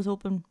leave the windows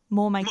open,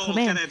 more might More come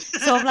in. get in.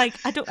 So I'm like,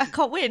 I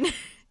can't win.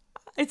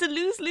 It's a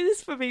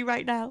lose-lose for me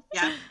right now.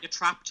 Yeah, you're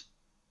trapped.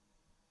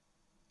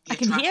 I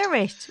can hear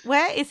it.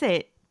 Where is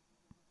it?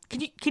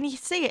 Can you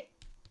see it?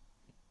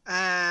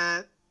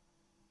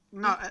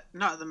 Not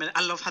at the minute.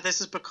 I love how this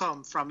has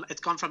become from. It's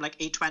gone from like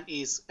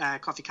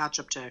 820s coffee catch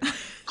up to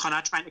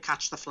Connor trying to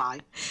catch the fly.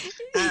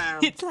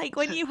 It's like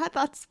when you had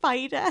that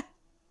spider.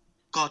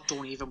 God,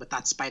 don't even with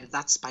that spider.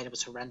 That spider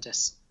was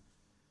horrendous.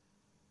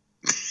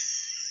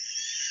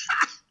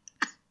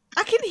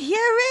 I can hear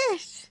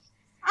it.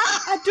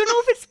 I don't know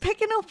if it's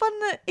picking up on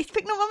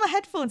my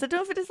headphones. I don't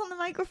know if it is on the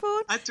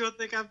microphone. I don't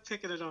think I'm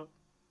picking it up.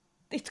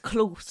 It's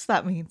close.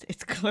 That means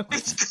it's close.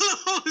 It's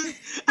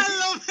close.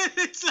 I love it.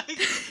 It's like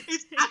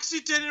it's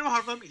actually doing it in a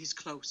horror film. He's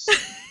close.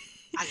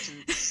 I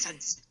can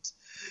sense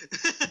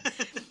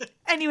it.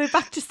 Anyway,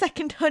 back to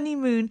Second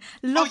Honeymoon.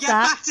 Love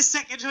that. Back to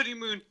Second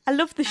Honeymoon. I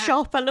love the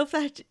shop. I love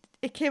that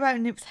it came out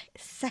and it was like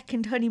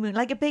Second Honeymoon,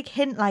 like a big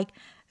hint, like,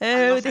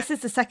 oh, this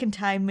is the second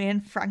time me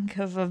and Frank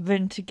have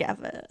been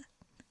together.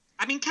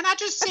 I mean, can I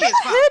just say I've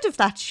never heard of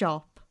that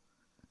shop.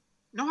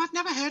 No, I've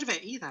never heard of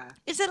it either.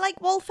 Is it like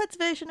Walford's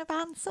version of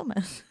Anne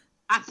Summers?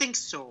 I think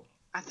so.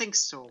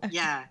 Okay.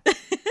 Yeah.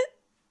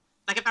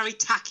 Like a very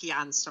tacky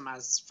Anne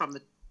Summers from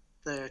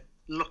the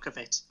look of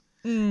it.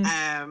 Can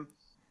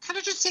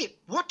I just say,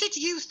 what did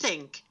you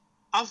think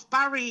of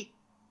Barry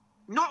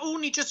not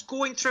only just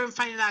going through and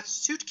finding that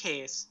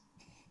suitcase,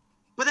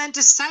 but then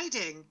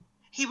deciding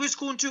he was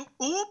going to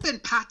open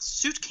Pat's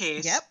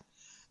suitcase? Yep.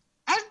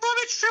 And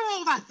rummage through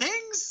all that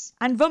things.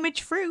 And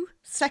rummage through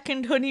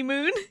Second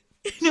Honeymoon.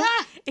 You know,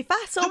 if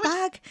I saw a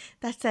bag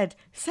that said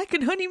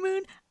Second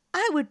Honeymoon,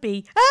 I would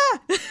be, I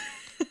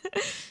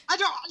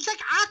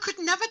could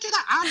never do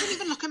that. I didn't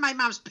even look at my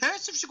mum's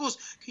purse if she goes,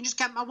 can you just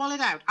get my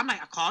wallet out? I'm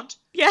like, I can't.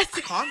 Yes. I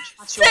can't.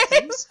 That's your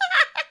things.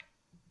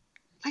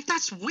 Like,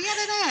 that's weird,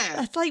 isn't it?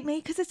 That's like me,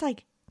 because it's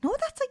like, no,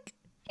 that's like,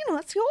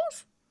 that's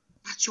yours.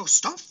 That's your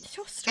stuff. It's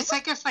your stuff. It's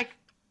like if like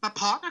my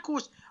partner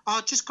goes,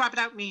 oh, just grab it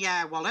out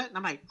my wallet. And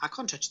I'm like, I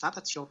can't touch that.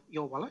 That's your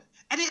wallet.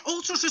 And it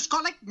also just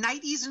got like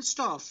 90s and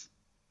stuff.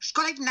 She's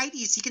got like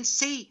 90s. You can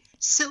see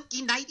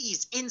silky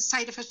 90s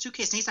inside of her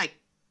suitcase. And he's like,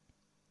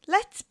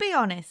 let's be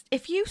honest.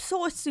 If you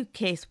saw a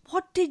suitcase,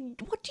 what do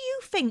you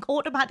think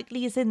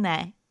automatically is in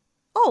there?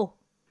 Oh,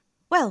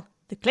 well,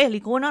 they're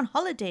clearly going on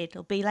holiday.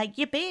 It'll be like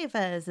your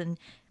beavers and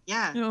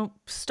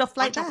stuff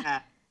like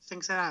that.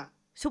 Things like that.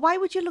 So why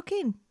would you look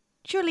in?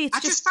 Surely it's I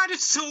just found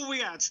it so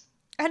weird.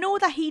 I know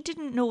that he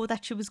didn't know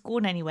that she was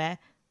going anywhere,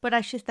 but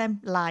Ashes then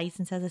lies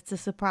and says it's a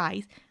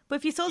surprise. But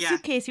if you saw a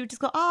suitcase, you would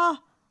just go, are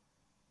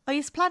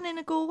you planning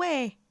to go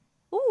away?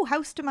 Oh,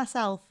 house to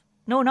myself.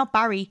 No, not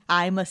Barry.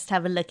 I must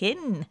have a look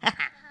in.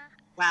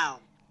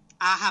 Well,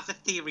 I have a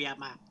theory,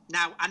 Emma.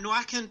 Now, I know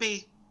I can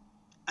be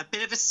a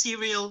bit of a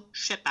serial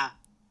shipper,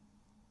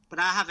 but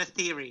I have a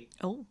theory.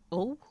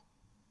 Oh.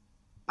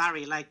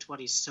 Barry liked what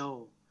he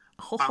saw.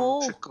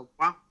 Oh.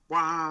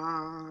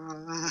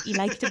 He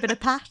liked a bit of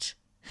Pat.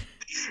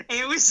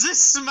 It was the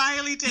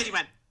smile he did. He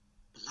went,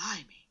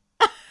 blimey.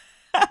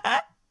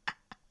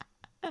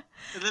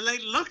 And then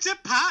like looked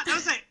at Pat and I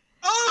was like,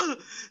 oh.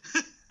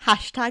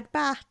 Hashtag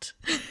Bat.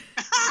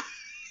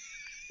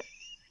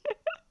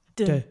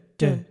 I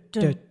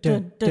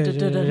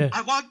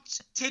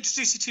want to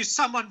introduce you to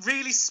someone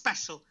really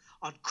special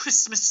on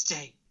Christmas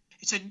Day.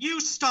 It's a new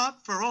start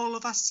for all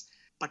of us,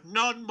 but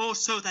none more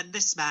so than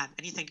this man.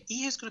 And you think,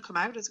 he is going to come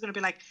out? Is it going to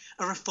be like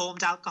a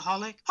reformed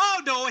alcoholic?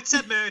 Oh no, it's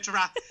a murderer,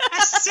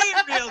 a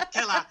serial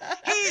killer.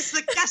 He's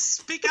the guest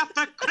speaker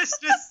for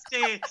Christmas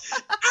Day.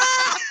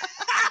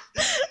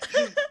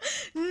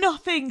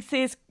 Nothing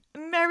says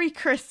Merry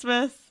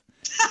Christmas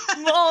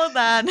more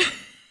than...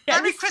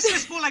 Merry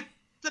Christmas, more like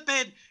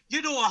flipping,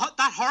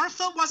 that horror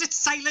film, was it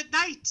Silent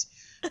Night?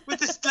 With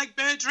this like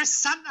murderous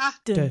Santa.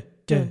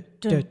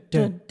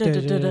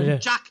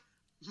 Jack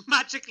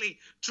magically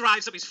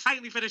drives up. He's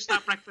finally finished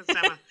that breakfast,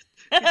 Emma.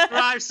 He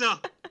drives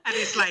up and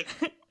he's like,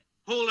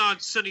 hold on,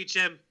 Sonny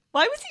Jim.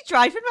 Why was he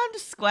driving around a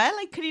square?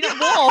 Like, could he not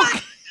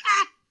walk?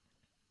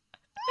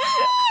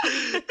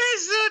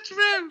 It's so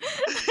true.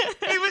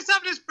 He was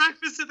having his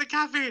breakfast at the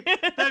cafe.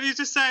 Then he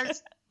just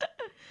says,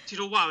 do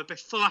you know what?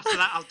 Before after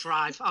that, I'll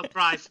drive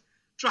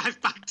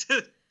back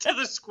to to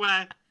the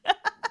square.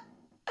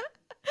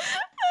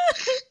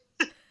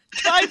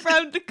 Drive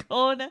round the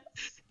corner.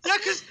 Yeah,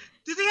 because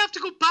did he have to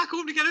go back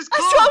home to get his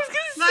car? That's what I was going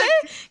to say.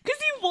 Because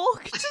he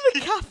walked to the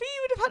cafe, he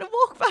would have had to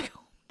walk back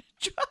home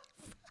to drive.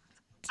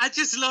 I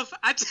just love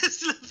that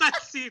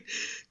scene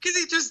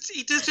because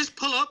he does just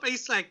pull up and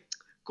he's like,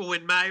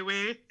 going my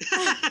way.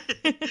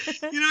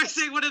 It's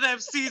like one of them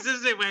scenes,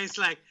 isn't it, where he's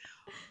like,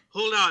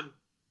 hold on,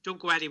 don't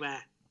go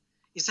anywhere.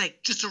 He's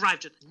like, just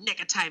arrived at the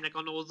nick of time, like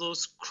on all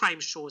those crime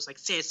shows, like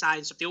CSI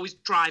and stuff. They always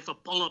drive or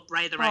pull up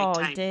right at the right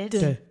time.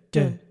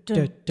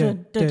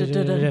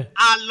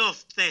 I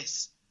loved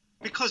this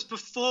because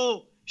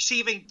before she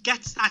even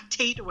gets that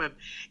tea to him,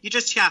 you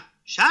just hear,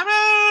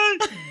 Sharon!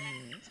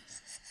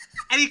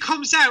 And he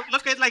comes out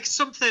looking like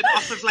something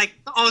off of like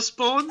the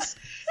Osbournes.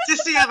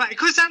 Just see how it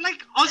comes out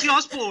like Ozzy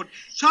Osbourne.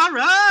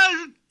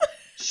 Sharon!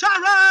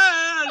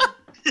 Sharon!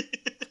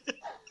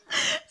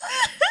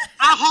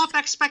 I half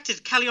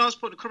expected Kelly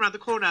Osbourne to come around the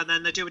corner and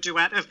then they do a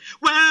duet of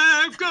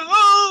 "We're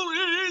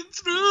going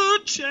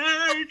through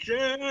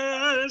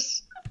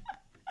changes."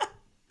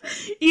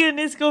 Ian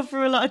is going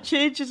through a lot of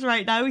changes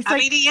right now. He's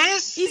he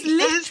is. He's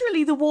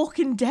literally the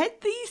Walking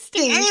Dead these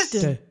days. He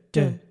is.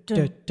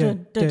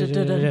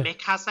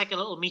 Mick has like a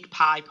little meat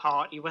pie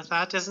party with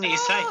her, doesn't he?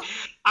 He's like,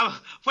 I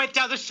went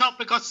down the shop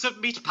and got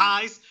some meat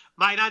pies.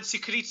 My Nancy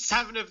could eat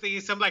 7 of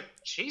these. I'm like,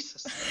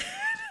 Jesus.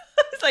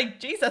 It's like,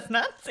 Jesus,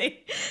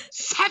 Nancy.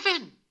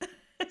 7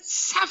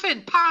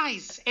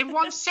 pies in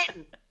one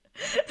sitting.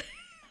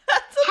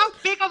 How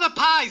big are the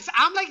pies?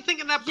 I'm like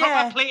thinking they're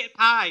proper plated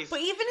pies. But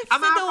even if they're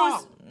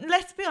those,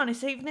 let's be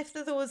honest, even if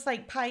they're those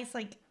like pies,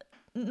 like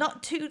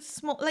not too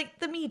small, like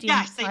the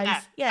medium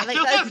size. Yeah, like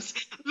look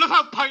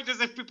how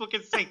pointless if people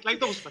can say like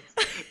those ones.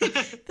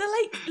 They're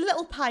like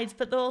little pies,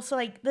 but they're also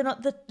like they're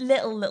not the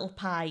little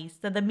pies.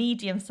 They're the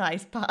medium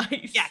sized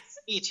pies. Yes,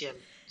 medium.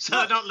 So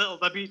they're not little,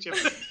 they're medium.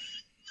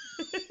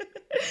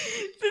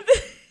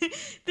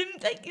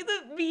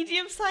 the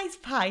medium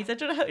sized pies. I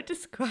don't know how to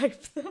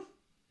describe them.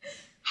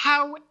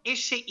 How is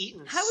she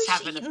eating? How is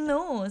she eating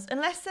those?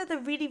 Unless they're the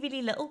really,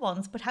 really little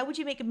ones. But how would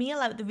you make a meal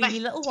out of the really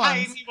little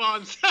ones? Tiny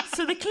ones.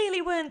 So they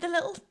clearly weren't the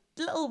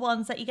little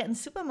ones that you get in the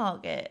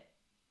supermarket.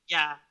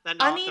 Yeah, they're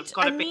not.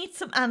 I need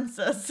some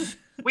answers.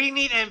 We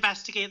need to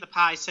investigate the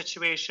pie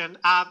situation.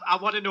 I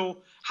want to know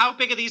how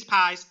big are these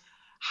pies?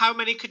 How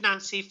many could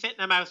Nancy fit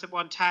in her mouth at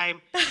one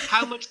time?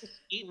 How much was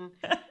she eating?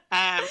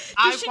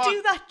 We should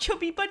do that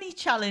chubby bunny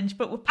challenge,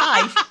 but with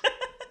pies.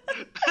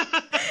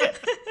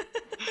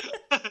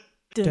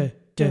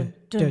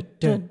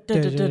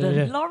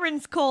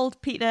 Lauren's called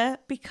Peter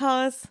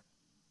because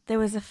there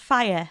was a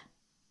fire.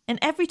 And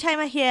every time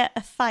I hear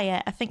a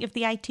fire, I think of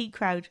the IT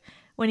crowd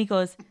when he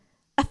goes,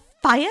 a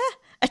fire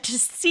at a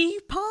sea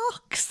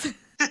parks?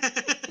 I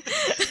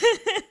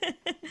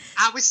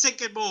was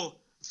thinking more,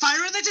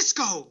 fire in the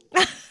disco,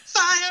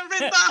 fire in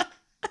the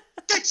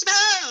good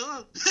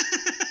smell.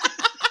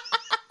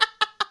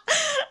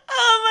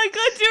 Oh my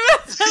God, do you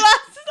remember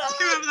that song? Do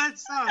you remember that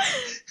song?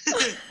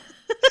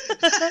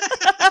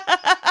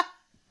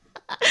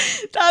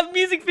 That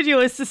music video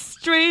is the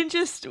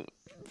strangest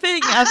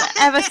thing I've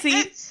ever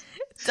seen. It's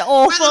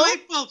awful. Where the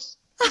light bulbs?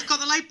 They've got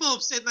the light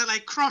bulbs in their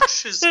like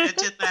crotches and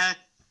in their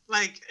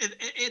like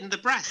in the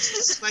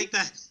breasts, like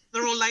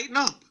they're all lighting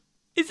up.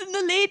 Isn't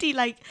the lady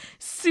like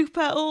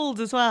super old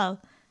as well?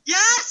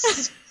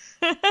 Yes.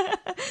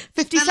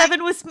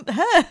 57 was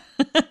her.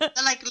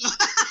 They're like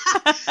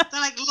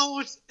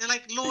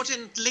Lord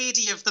and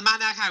Lady of the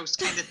Manor House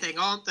kind of thing,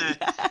 aren't they?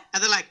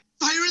 And they're like,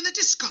 fire in the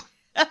disco,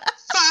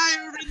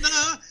 fire in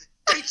the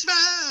great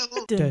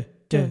smell.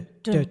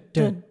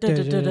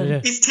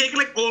 He's taking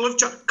like all of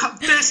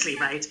firstly,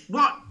 right?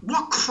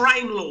 What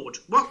crime lord?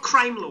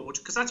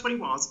 Because that's what he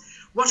was.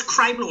 What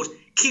crime lord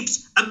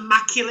keeps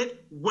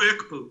immaculate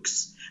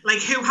workbooks?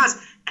 Like who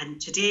has? And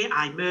today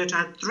I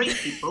murdered 3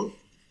 people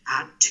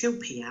at 2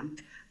 p.m.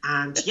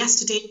 and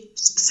yesterday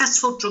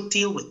successful drug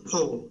deal with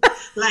Paul.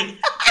 Like,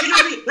 you know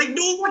what I mean? Like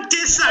no one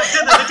does that, do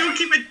they? They don't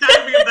keep a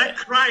diary of their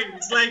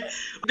crimes. Like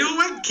no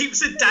one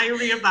keeps a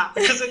diary of that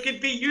because it could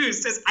be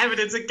used as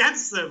evidence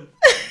against them.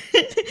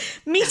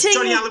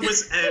 Johnny Allen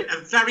was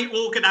a very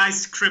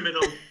organised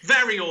criminal.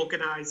 Very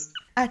organised.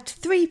 At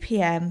 3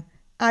 p.m.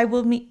 I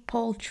will meet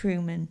Paul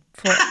Truman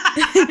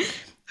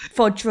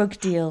for drug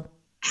deal.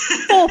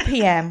 4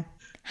 p.m.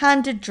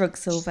 handed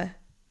drugs over.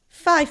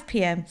 5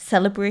 p.m.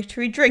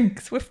 celebratory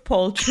drinks with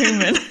Paul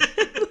Truman.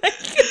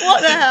 Like,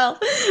 what the hell?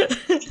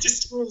 He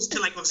just scrolls to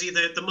like obviously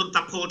the month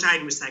that Paul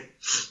died was like,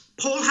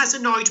 Paul has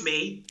annoyed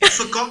me.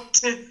 Forgot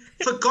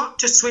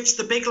to switch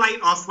the big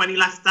light off when he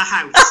left the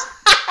house.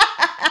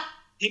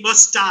 He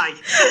must die.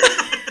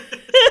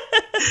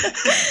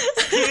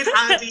 Paid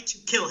Andy to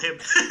kill him.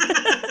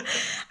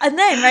 And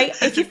then, right,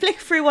 if you flick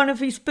through one of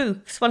his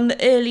books, one of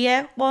the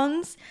earlier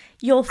ones,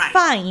 you'll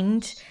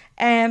find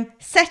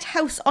set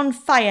house on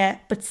fire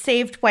but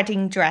saved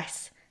wedding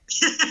dress.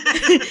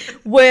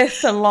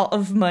 Worth a lot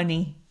of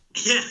money.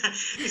 Yeah,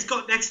 he's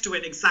got next to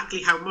it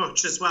exactly how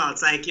much as well.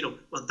 It's like,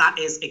 well, that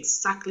is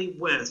exactly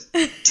worth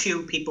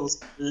 2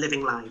 people's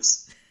living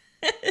lives.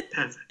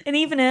 Perfect. And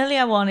even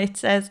earlier one, it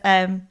says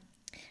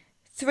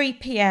 3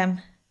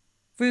 p.m,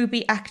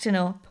 Ruby acting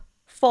up.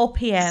 4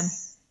 p.m,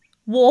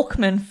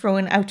 Walkman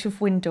thrown out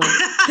of window.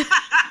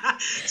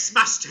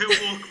 Smashed her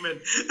Walkman.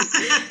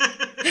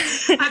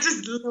 I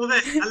just love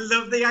it. I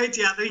love the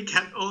idea that he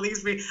kept all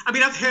these. I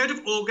mean, I've heard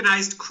of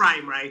organised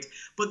crime, right?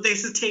 But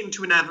this is taken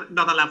to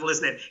another level,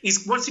 isn't it?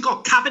 What's he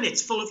got?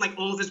 Cabinets full of like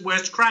all of his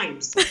worst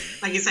crimes.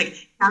 Like it's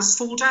like house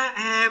folder,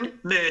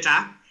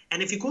 murder.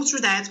 And if you go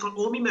through there, it's got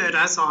all my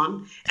murders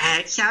on.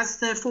 He has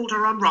the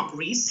folder on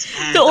robberies.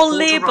 They're all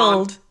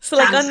labelled. So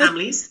like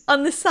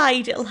on the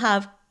side, it'll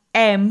have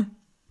M.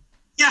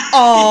 Yeah.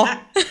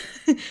 R.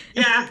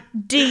 Yeah.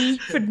 D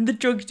for the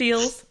drug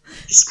deals.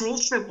 You scroll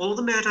through, all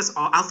the murders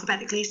are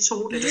alphabetically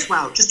sorted as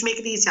well, just to make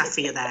it easier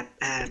for you there,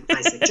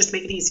 Isaac. Just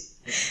make it easy.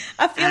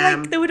 I feel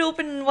like they would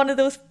open one of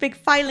those big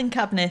filing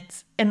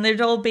cabinets and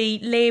they'd all be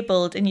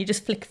labelled and you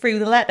just flick through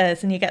the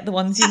letters and you get the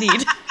ones you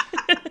need.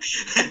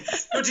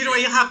 But you know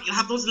what you'll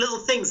have those little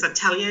things that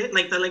tell you,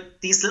 like they're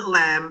like these little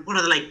what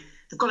are they like?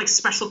 They've got like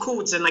special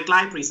codes in like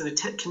libraries and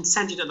it can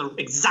send you to the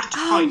exact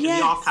point in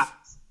the archive.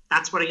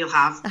 That's what you'll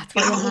have.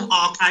 You'll have a whole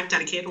archive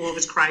dedicated to all of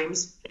his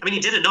crimes. I mean, he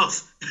did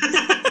enough.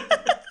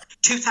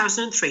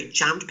 2003,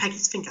 jammed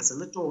Peggy's fingers in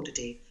the door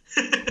today.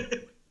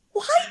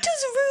 Why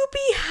does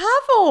Ruby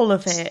have all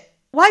of it?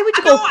 Why would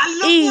you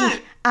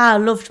I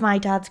loved my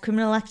dad's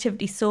criminal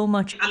activity so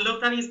much. I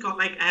love that he's got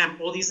like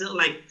all these little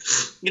like,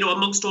 you know,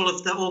 amongst all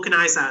of the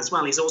organiser as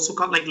well, he's also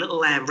got like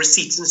little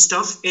receipts and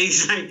stuff.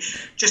 He's like,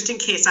 just in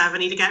case I ever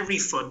need to get a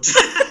refund.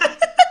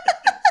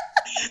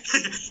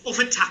 Or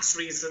for tax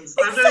reasons.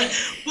 I'm like,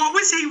 what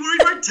was he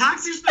worried about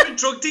tax? He was like a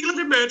drug dealer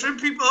and murdering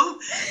people.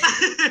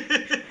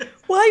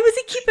 Why was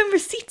he keeping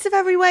receipts of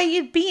everywhere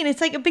you'd been?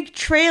 It's like a big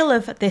trail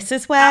of, this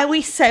is where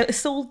we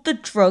sold the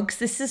drugs.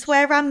 This is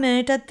where I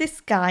murdered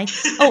this guy.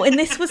 Oh, and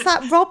this was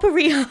that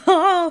robbery.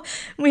 Oh,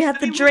 we had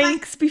the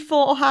drinks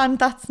beforehand.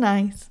 That's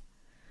nice.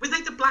 With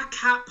like the Black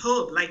Cat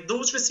pub, like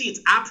those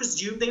receipts, I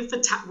presume they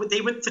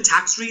went for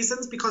tax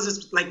reasons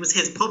because it was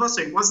his pub or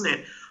something, wasn't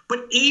it?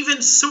 But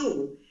even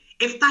so,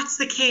 if that's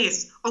the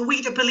case, are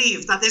we to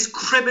believe that this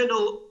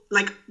criminal,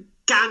 like,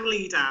 gang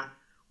leader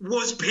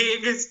was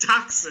paying his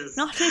taxes?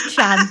 Not a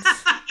chance.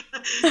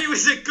 He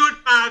was a good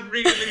man,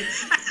 really.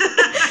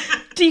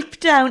 Deep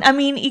down, I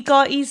mean, he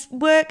got his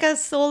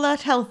workers all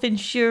that health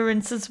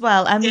insurance as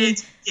well. I mean,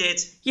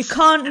 you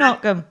can't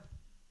knock him.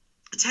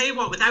 I tell you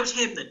what, without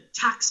him, the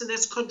tax in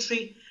this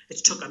country,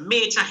 it's took a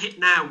major hit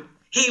now.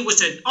 He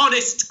was an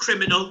honest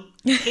criminal.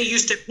 He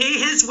used to pay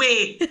his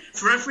way.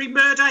 For every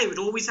murder, he would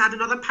always add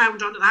another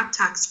pound onto that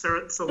tax for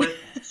it. So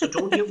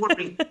don't you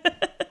worry.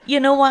 You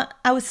know what?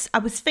 I was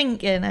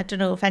thinking, I don't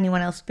know if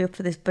anyone else would be up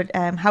for this, but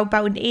how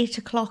about an 8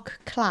 o'clock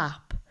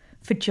clap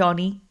for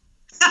Johnny?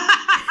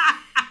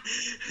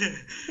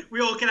 We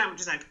all get out and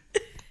just like,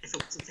 if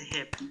it wasn't for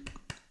him,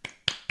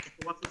 if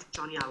it wasn't for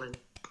Johnny Allen,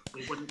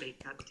 we wouldn't be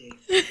that day.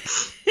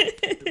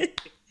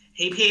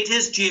 He paid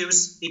his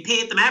dues. He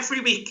paid them every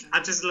week.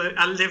 I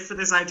live for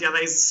this idea that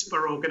he's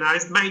super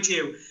organised. Mind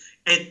you,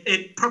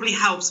 it probably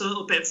helps a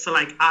little bit for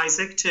like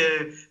Isaac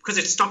because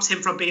it stops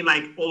him from being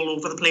like all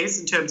over the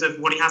place in terms of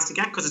what he has to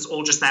get because it's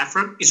all just there for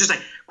him. He's just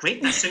like,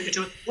 great, there's something to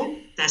do with Paul.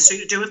 There's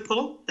something to do with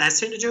Paul. There's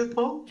something to do with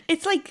Paul.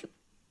 It's like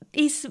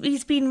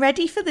he's been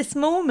ready for this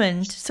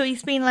moment. So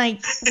he's been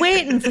like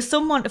waiting for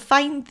someone to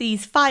find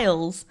these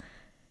files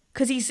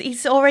because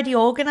he's already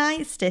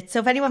organised it. So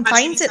if anyone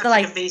finds it, they're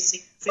like,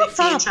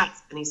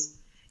 VHS, and he's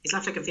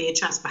left like a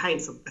VHS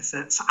behind for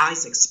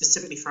Isaac,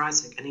 specifically for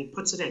Isaac, and he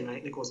puts it in, right,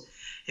 and it goes,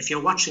 if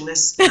you're watching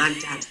this, I'm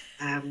dead.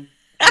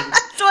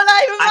 That's what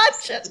I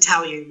imagine. I to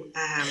tell you,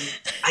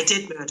 I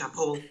did murder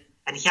Paul,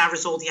 and here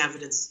is all the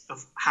evidence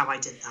of how I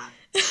did that.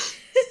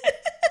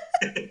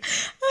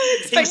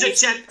 He was a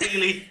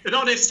genuinely an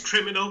honest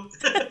criminal.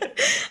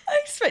 I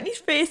expect his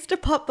face to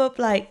pop up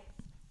like,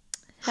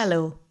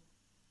 hello,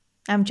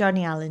 I'm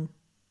Johnny Allen.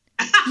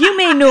 You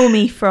may know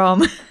me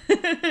from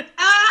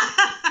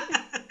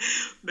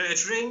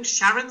murdering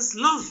Sharon's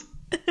love.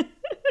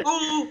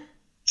 Oh,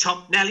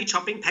 nearly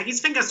chopping Peggy's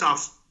fingers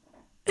off.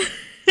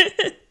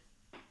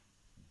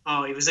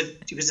 Oh, he was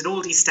an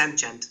old East End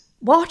gent.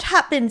 What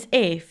happens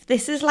if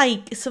this is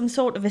like some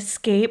sort of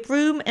escape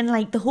room and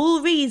like the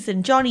whole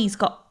reason Johnny's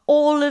got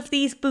all of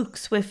these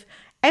books with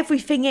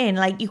everything in,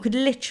 like you could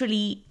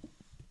literally,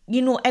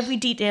 you know, every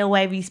detail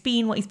where he's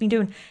been, what he's been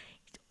doing,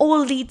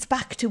 all leads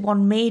back to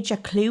one major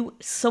clue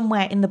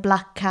somewhere in the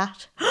Black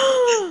Cat.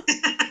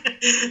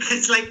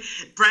 It's like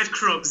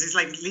breadcrumbs. He's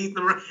like leading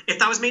them around. If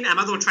that was me and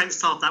Emma, though, trying to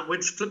solve that,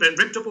 we'd flip and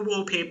ripped up a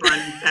wallpaper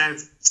and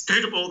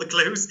screwed up all the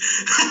clues.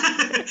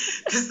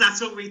 Because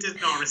that's what we did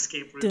in our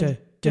escape room.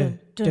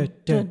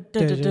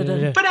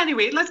 But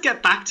anyway, let's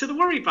get back to the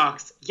worry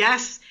box.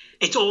 Yes,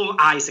 it's all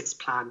Isaac's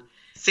plan.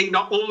 See,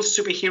 not all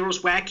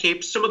superheroes wear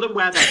capes. Some of them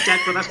wear their dead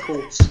brother's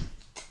coats.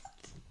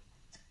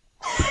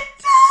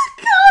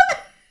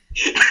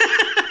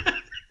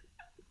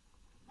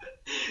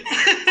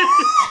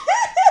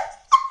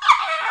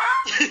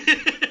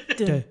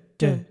 Yeah,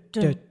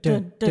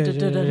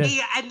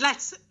 and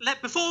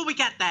before we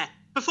get there,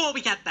 before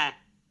we get there,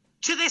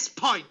 to this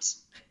point,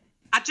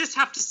 I just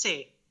have to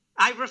say,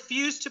 I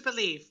refuse to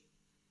believe,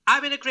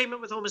 I'm in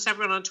agreement with almost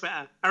everyone on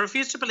Twitter, I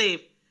refuse to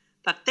believe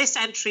that this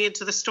entry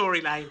into the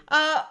storyline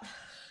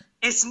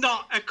is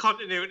not a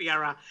continuity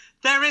error.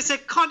 There is a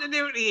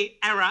continuity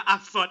error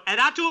afoot, and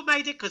I don't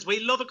mind it because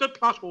we love a good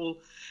plot hole,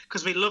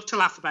 because we love to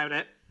laugh about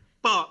it.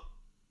 But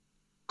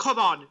come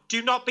on,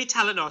 do not be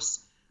telling us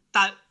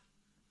that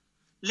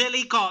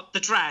Lily got the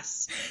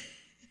dress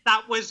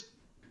that was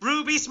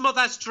Ruby's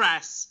mother's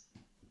dress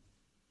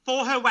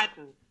for her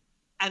wedding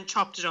and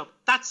chopped it up.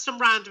 That's some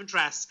random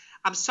dress.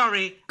 I'm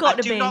sorry. Gotta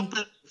I do be. not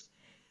believe.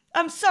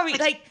 I'm sorry,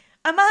 like,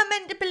 am I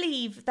meant to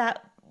believe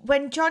that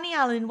when Johnny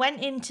Allen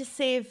went in to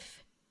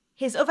save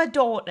his other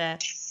daughter,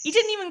 he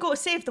didn't even go to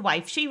save the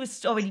wife, she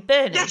was already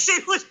burning. Yeah, she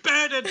was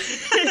burning.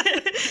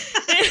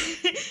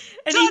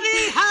 And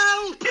Johnny,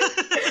 help!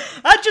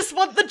 I just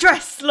want the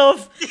dress,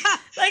 love. Yeah.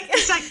 Like,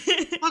 It's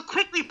like, well,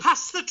 quickly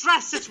pass the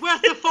dress, it's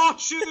worth a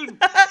fortune.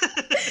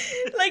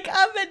 like,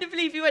 I'm meant to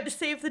believe he went to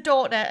save the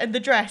daughter and the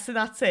dress and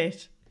that's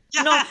it.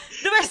 Yeah. No,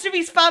 the rest of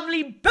his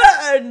family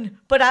burn,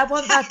 but I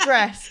want that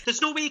dress.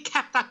 There's no way he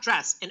kept that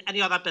dress in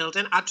any other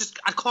building. I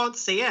can't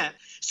see it.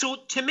 So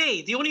to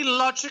me, the only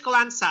logical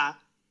answer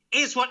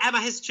is what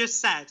Emma has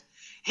just said.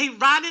 He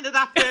ran into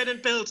that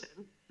burning building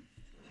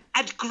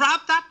and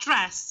grabbed that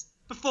dress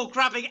before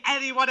grabbing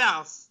anyone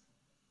else.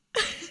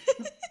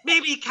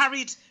 Maybe he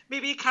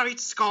carried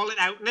Scarlett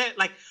out in it.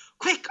 Like,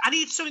 quick, I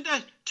need something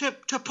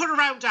to put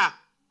around her.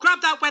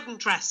 Grab that wedding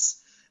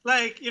dress.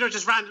 Like,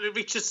 just randomly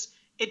reaches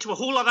into a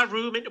whole other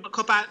room, into a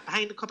cupboard,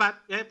 behind the cupboard.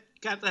 Yeah,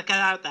 get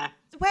out there.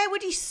 Where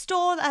would he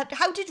store that?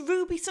 How did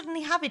Ruby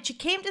suddenly have it? She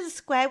came to the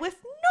square with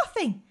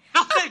nothing.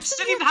 Nothing. She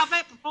didn't even have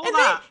it before And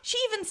that. then she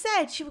even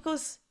said, she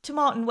goes to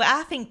Martin, well,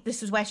 I think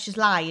this is where she's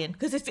lying,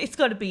 because it's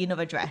got to be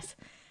another dress.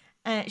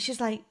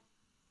 She's like,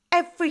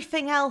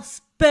 everything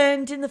else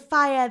burned in the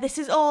fire. This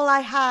is all I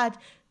had.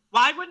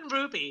 Why wouldn't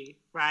Ruby,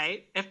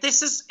 right? If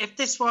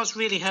this was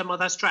really her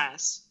mother's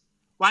dress,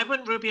 why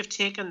wouldn't Ruby have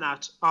taken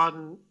that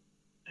on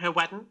her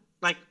wedding?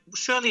 Like,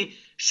 surely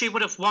she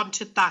would have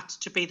wanted that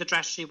to be the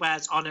dress she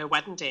wears on her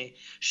wedding day.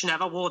 She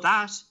never wore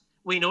that.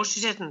 We know she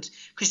didn't,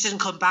 because she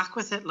didn't come back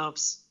with it,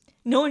 loves.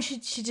 No, and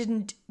she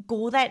didn't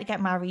go there to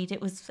get married.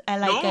 It was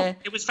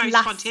it was very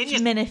last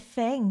spontaneous. minute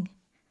thing.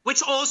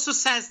 Which also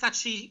says that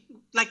she,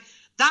 like,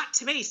 that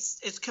to me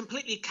is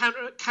completely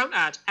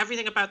countered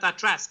everything about that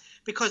dress.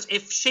 Because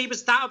if she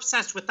was that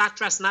obsessed with that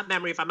dress and that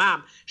memory of her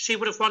mum, she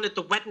would have wanted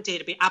the wedding day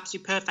to be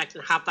absolutely perfect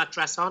and have that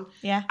dress on.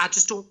 Yeah. I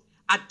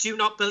do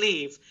not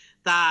believe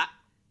that,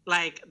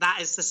 like, that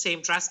is the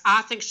same dress.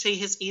 I think she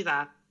has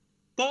either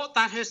bought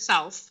that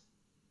herself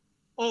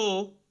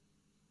or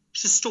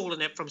she's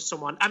stolen it from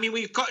someone. I mean,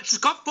 she's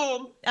got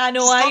form. I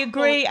know, I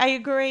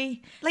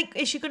agree. Like,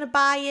 is she going to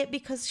buy it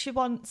because she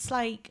wants,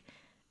 like,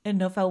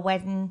 another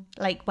wedding,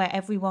 like, where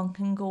everyone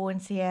can go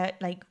and see her,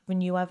 like,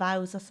 renew her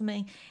vows or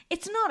something?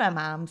 It's not her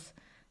mum's.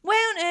 Where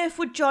on earth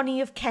would Johnny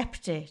have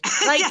kept it?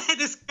 Like, yeah,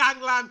 this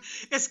gangland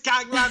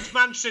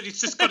mansion.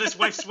 He's just got his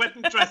wife's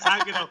wedding dress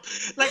hanging up.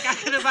 Like, I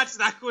can imagine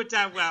that going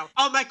down well.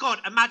 Oh my God,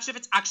 imagine if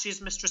it's actually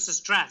his mistress's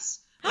dress.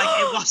 Like,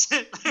 it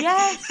wasn't. Like,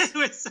 yes. It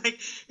was like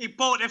he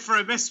bought it for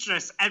a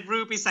mistress, and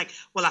Ruby's like,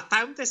 well, I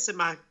found this in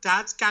my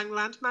dad's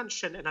gangland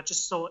mansion, and I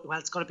just thought, well,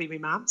 it's got to be my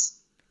mum's.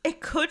 It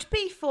could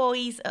be for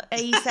his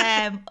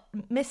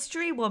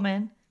mystery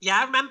woman. Yeah,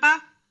 I remember.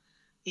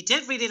 He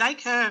did really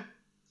like her.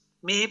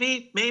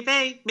 Maybe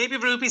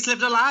Ruby's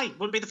lived a lie.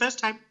 Wouldn't be the first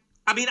time.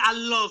 I mean, I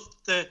loved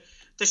the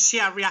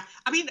sheer reaction.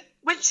 I mean,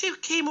 when she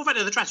came over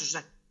to the dresser, she's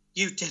like,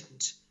 you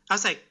didn't. I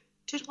was like,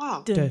 did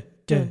what?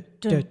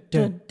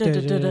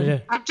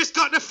 I've just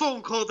gotten a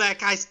phone call there,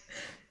 guys.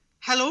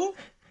 Hello?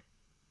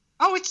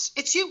 Oh,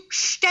 it's you,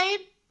 Sten?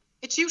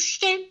 It's you,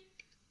 Sten?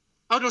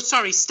 Oh, no,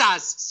 sorry,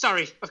 Stas.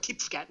 Sorry, I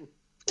keep forgetting.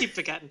 And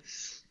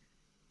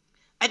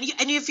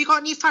have you got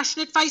any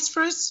fashion advice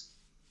for us?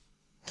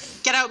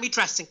 Get out of me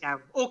dressing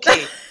gown.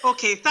 Okay.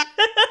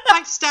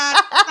 Thanks, Stan.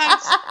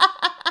 Thanks.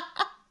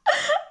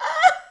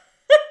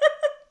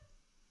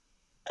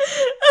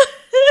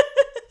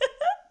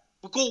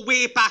 We'll go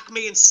way back,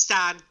 me and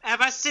Stan.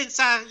 Ever since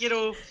I,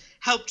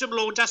 helped him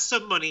loan us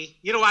some money.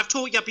 I've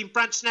told you I've been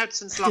branching out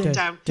since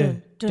lockdown.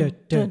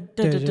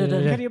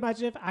 Can you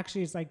imagine if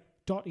actually it's like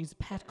Dottie's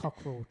pet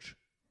cockroach?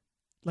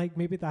 Like,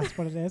 maybe that's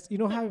what it is. You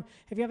know how,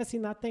 have you ever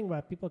seen that thing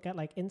where people get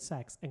like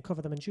insects and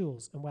cover them in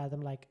jewels and wear them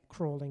like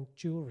crawling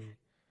jewelry?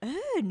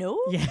 Oh, no.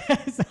 Yeah,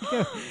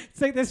 it's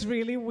like this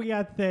really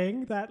weird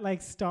thing that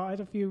like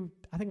started I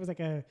think it was like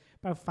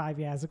about 5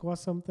 years ago or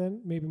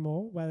something, maybe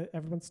more, where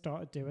everyone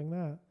started doing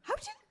that.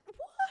 What?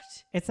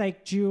 It's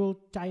like jewel,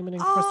 diamond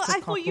encrusted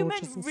I thought you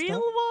meant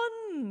real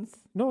ones.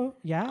 No,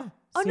 yeah.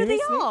 Oh, seriously.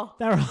 no,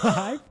 they are? They're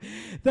alive.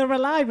 They're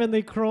alive and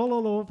they crawl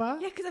all over.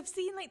 Yeah, because I've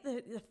seen like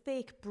the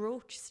fake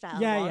brooch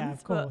style yeah, ones. Yeah,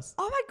 of course.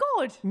 Oh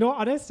my God. No,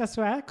 honest, I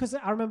swear. Because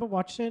I remember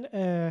watching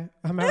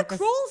America's... It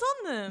crawls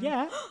on them.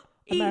 Yeah.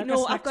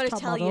 No, I've got to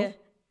tell you,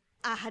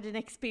 I had an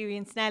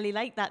experience nearly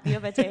like that the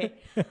other day.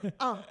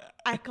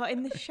 I got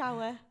in the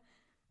shower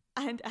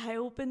and I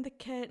opened the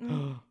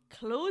curtain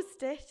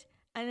closed it.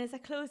 And as I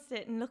closed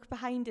it and looked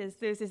behind us,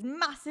 there was this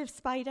massive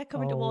spider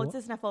coming towards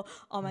us. And I thought,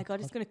 oh my God,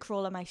 it's going to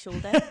crawl on my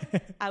shoulder.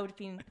 I would have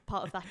been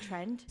part of that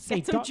trend. See,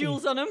 Get some Dottie-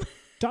 jewels on him.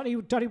 Dottie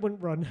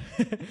wouldn't run.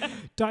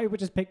 Dottie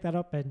would just pick that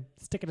up and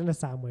stick it in a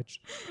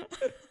sandwich.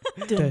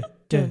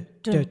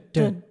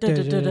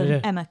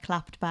 Emma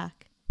clapped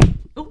back.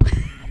 Ooh.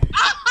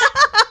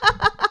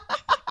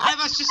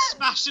 Emma's just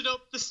smashing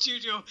up the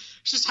studio.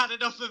 She's had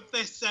enough of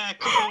this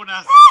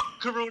corona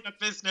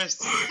business.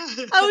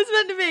 I was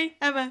meant to be.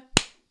 Emma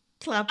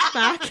clapped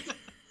back.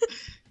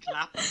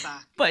 Clap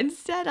back. But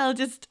instead, I'll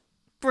just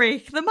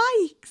break the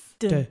mics.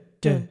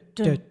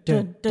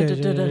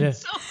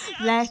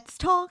 Let's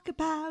talk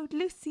about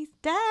Lucy's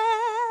death.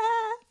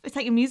 It's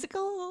like a musical.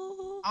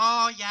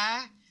 Oh,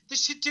 yeah. They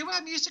should do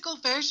a musical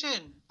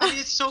version. I mean,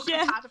 it's so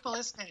Yeah. compatible,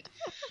 isn't it?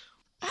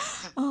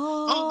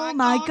 Oh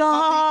my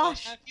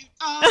gosh. Bobby,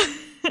 what have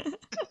you done?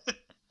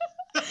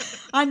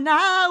 And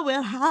now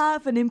we'll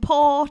have an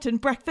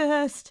important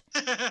breakfast.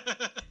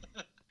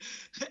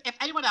 If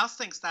anyone else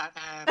thinks that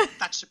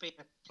that should be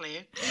a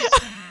play, please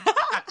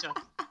catch up.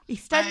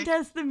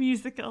 EastEnders the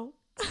musical.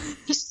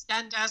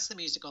 EastEnders the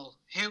musical.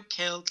 Who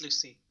killed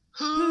Lucy?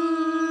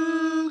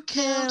 Who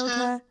killed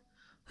her?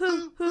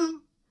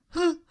 Who?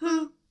 I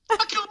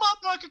killed Mom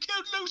like I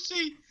killed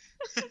Lucy.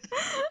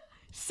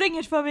 Sing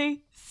it for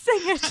me. Sing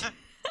it.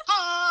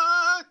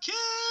 I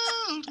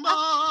killed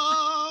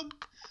Mom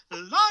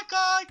like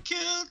I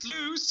killed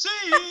Lucy.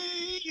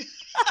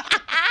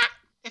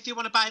 If you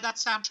want to buy that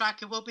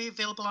soundtrack, it will be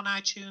available on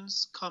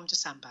iTunes come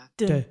December.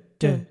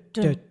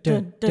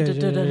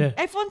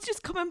 Everyone's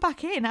just coming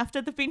back in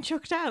after they've been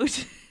chucked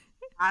out.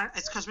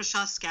 It's because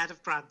Michelle's scared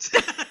of Grant.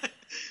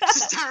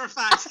 She's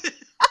terrified.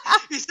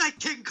 He's like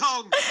King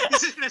Kong.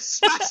 He's just going to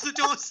smash the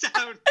doors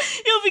down.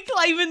 You'll be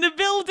climbing the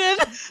building.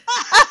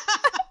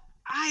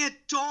 I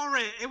adore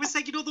it. It was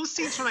like, you know, those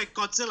scenes from like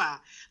Godzilla.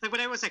 Like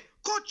when everyone's like,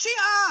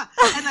 Godzilla!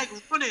 And like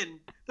running.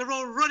 They're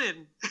all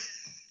running.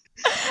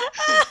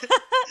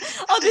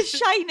 Oh, The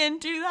Shining,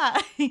 do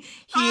that.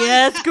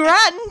 Here's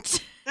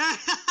Grant.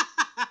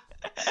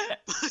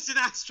 Put an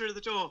Astra in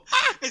the door.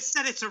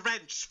 Instead, it's a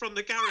wrench from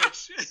the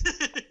garage.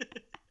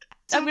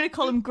 I'm going to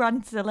call him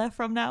Grantzilla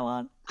from now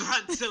on.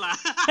 Grantzilla.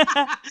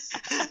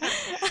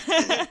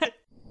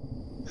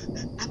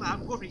 Emma,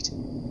 I'm worried.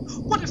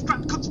 What if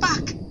Grant comes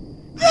back?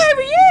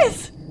 There he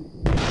is.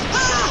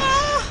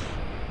 Ah!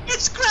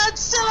 It's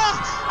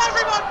Grantzilla!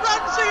 Everyone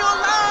run for your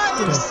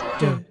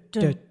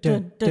lives!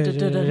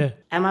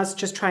 Emma's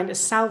just trying to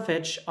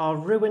salvage our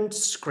ruined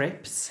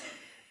scripts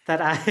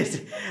that I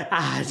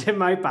had in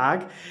my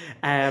bag.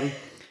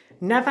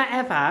 Never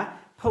ever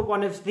put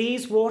one of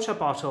these water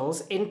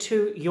bottles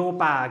into your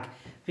bag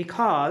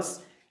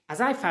because,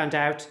 as I found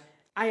out,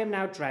 I am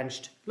now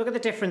drenched. Look at the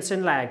difference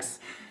in legs.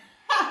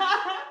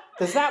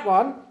 There's that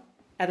one,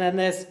 and then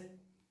there's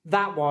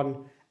that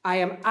one. I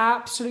am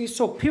absolutely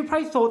soaked. People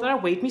probably thought that I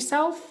weighed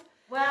myself.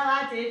 Well,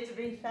 I did, to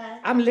be fair.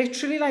 I'm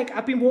literally like,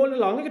 I've been walking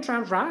along like a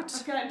drowned I rat.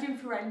 feel like I'm doing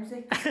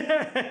forensics.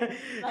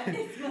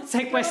 It's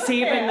like we're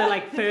saving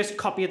the first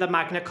copy of the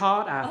Magna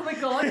Carta. Oh my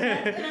God.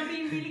 And I'm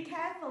being really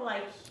careful.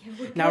 Like, here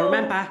we Now go.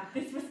 remember,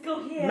 This must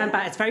go here.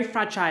 Remember, it's very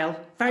fragile.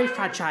 Very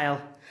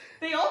fragile.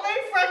 They are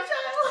very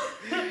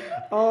fragile.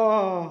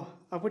 Oh,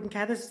 I wouldn't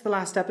care. This is the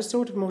last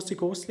episode of Mostly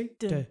Ghostly.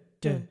 Low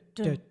setting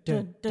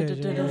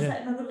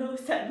on the low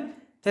setting.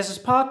 This is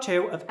part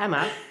 2 of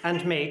Emma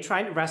and me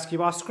trying to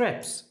rescue our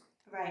scripts.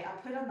 Right, I'll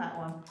put on that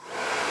one.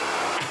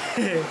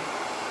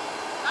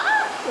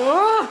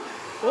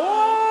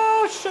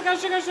 Oh, sugar. Oh, look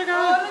at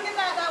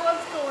that. That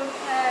one's going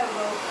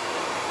terrible.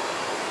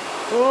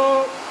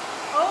 Oh,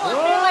 Oh, I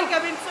feel like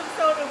I'm in some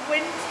sort of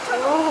wind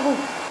tunnel. oh.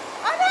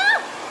 Oh, no.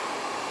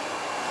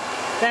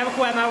 There we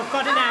go, Emma. We've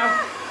got it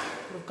now.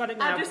 We've got it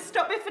now. I'll just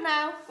stop it for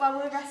now while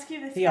we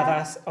rescue this The guy.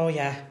 others. Oh,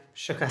 yeah.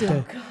 Sugar.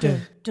 The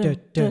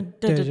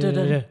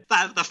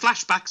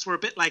flashbacks were a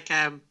bit like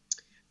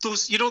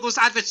those, you know, those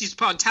adverts you used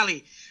to put on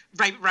telly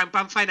right around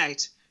bonfire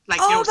night, like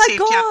you know, Oh my safety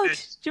God.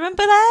 adverts. Do you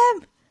remember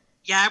them?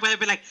 Yeah, where they'd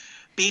be like,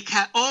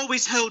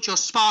 always hold your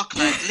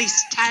sparkler at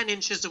least 10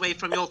 inches away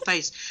from your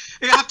face.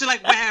 You have to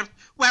like wear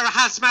a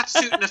hazmat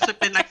suit and a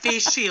flipping like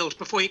face shield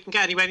before you can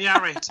get anywhere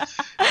near it. It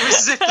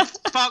was as if the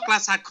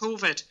sparklers had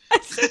COVID.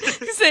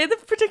 Say they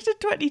predicted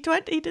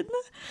 2020, didn't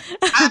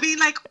they? I mean,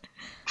 like,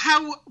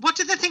 what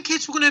did they think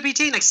kids were going to be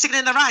doing? Like sticking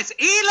in their eyes.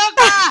 Hey, look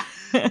there!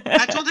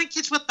 I don't think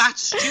kids were that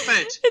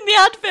stupid. And the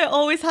advert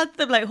always had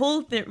them like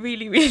holding it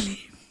really, really.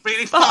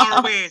 Really far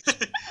away.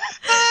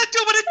 I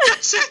don't want to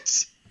touch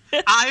it.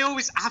 I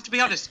have to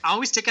be honest, I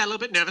always did get a little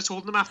bit nervous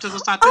holding them after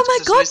those adverts. Oh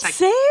my God, like,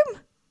 same.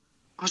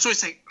 I was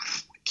always like,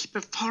 keep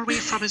it far away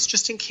from us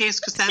just in case,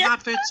 because them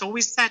adverts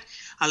always said,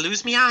 I'll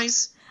lose my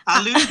eyes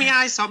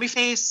on my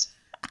face.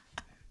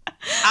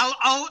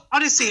 I'll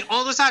honestly,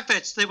 all those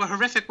adverts, they were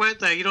horrific, weren't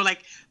they? You know,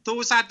 like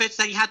those adverts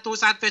that you had,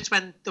 those adverts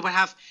when they would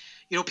have,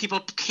 you know,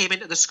 people came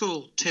into the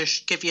school to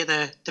give you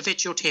the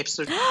videotapes,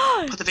 so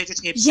put the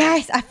videotapes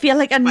Yes, in. I feel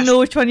like I know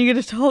which one you're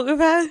going to talk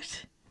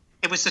about.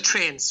 It was the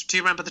trains. Do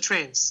you remember the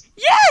trains?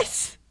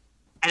 Yes!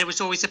 And it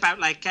was always about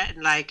like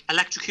getting like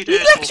electrocuted,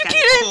 or Electrocuted!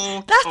 getting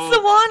caught, That's or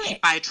the one.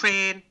 hit by a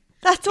train.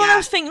 That's what I Yeah.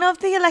 was thinking of,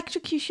 the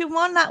electrocution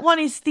one. That one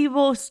is the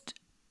most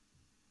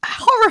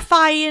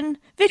horrifying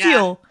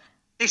video.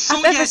 They show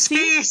I've you ever his seen.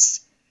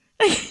 face.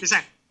 He's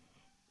like,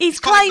 He's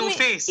got no climbing.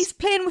 face. He's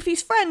playing with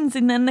his friends,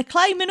 and then they're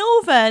climbing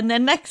over, and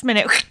then next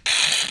minute,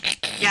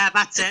 yeah,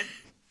 that's it.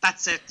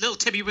 That's it. Little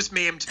Timmy was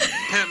maimed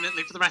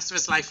permanently for the rest of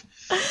his life.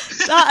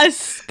 that has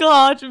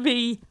scarred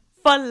me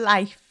for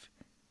life.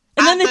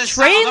 And then And the there's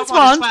trains another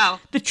one as ones, well.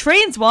 the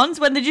trains ones,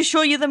 when they just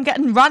show you them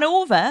getting run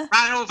over.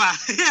 Ran over.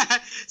 Yeah.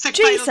 It's like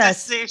Jesus. Final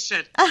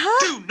Destination.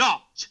 Uh-huh. Do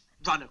not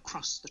run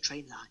across the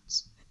train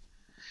lines.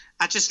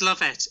 I just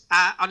love it.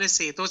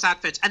 Honestly, those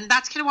adverts. And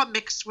that's kind of what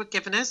Mixed were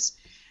giving us.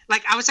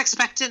 Like, I was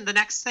expecting the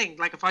next thing,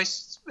 like a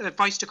voice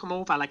to come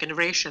over, like a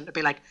narration, to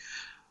be like,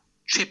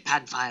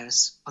 trypan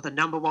fires are the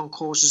number one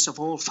causes of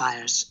all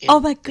fires in Oh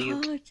my the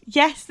UK. god!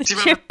 Yes, the Do you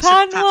remember chip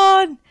pan chip pan?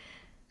 one.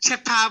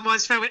 Chip pan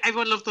ones.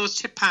 Everyone loved those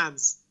chip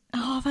pans.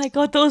 Oh my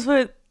god, those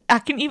were. I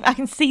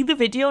can see the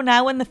video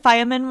now when the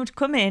firemen would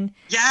come in.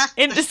 Yeah,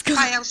 Into the school.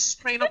 fire was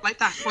spraying up like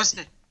that,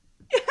 wasn't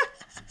it?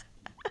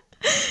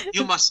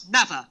 You must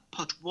never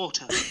put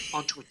water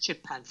onto a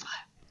chip pan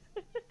fire.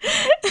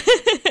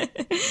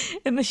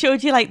 And they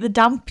showed you like the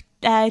damp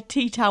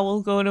tea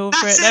towel going over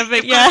That's it. it. And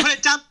everything, You've yeah. got to put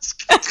a damp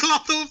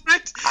cloth over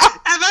it.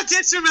 Emma,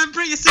 did you remember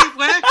it? You see, it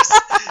works.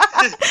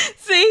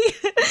 See,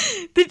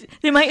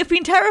 they might have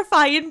been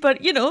terrifying,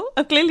 but you know,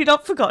 I've clearly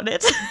not forgotten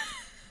it.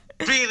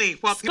 Really,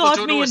 what people Scarred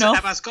don't me know is that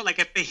enough. Emma's got like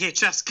a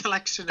VHS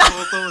collection of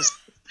all those.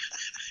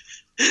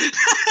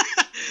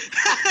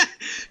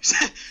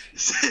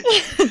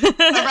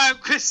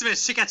 Around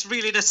Christmas, she gets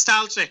really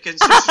nostalgic and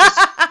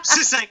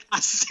she's like, I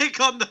stick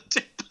on the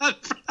chip pan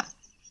fire.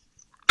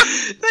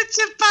 The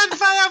chip pan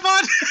fire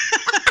one.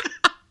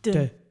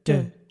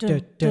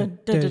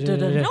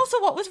 And also,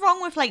 what was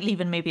wrong with like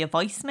leaving maybe a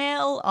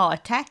voicemail or a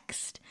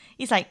text?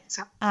 He's like,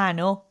 I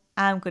know,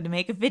 I'm going to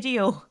make a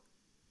video.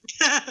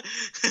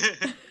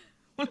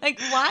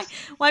 Like, why?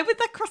 Why would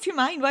that cross your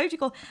mind? Why would you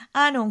go,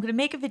 I know, I'm going to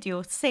make a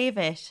video, save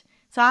it,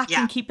 so I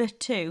can Yeah. keep it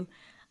too,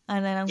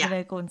 and then I'm Yeah.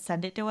 going to go and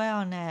send it to her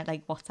on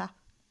like WhatsApp.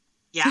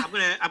 Yeah, I'm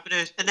gonna,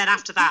 and then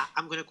after that,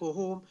 I'm gonna go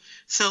home,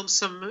 film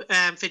some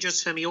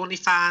videos for me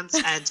OnlyFans,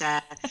 and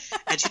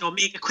you know,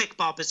 make a quick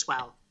bob as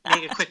well.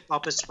 I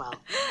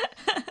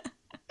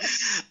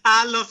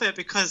love it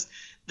because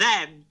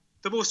then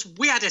the most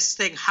weirdest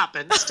thing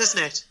happens, doesn't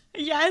it?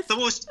 Yes. The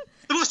most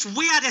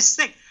weirdest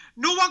thing.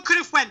 No one could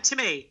have went to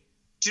me.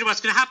 Do you know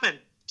what's gonna happen? Do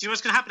you know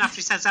what's gonna happen after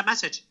he sends that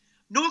message?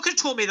 No one could have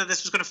told me that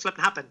this was gonna flip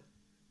and happen.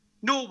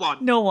 No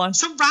one. No one.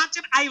 Some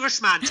random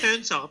Irishman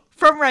turns up.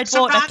 From Some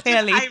Redwater, random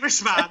clearly.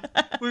 Irishman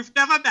we've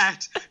never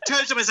met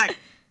turns up and is like,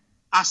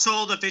 I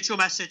saw the video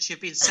message you've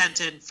been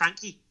sent in,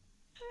 Frankie.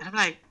 And I'm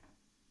like,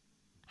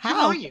 How? Who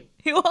are you?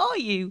 Who are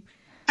you?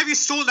 Have you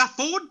stolen her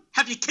phone?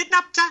 Have you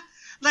kidnapped her?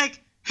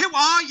 Like, who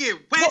are you?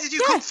 Where What- did you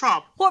yeah. come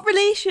from? What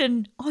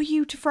relation are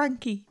you to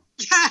Frankie?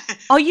 Yeah.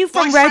 Are you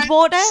from Boyfriend,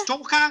 Redwater?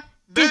 Stalker,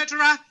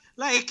 murderer,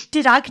 like,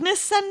 Did Agnes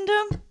send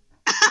him?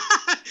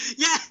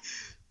 yeah.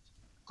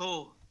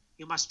 Go.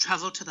 You must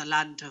travel to the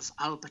land of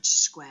Albert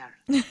Square.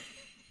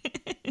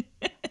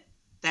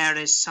 There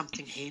is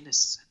something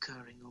heinous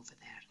occurring over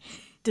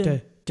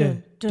there.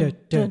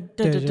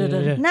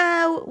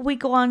 Now we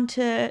go on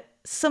to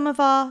some of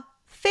our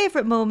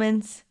favourite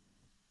moments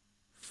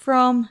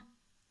from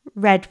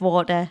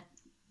Redwater.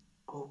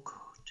 Oh, God.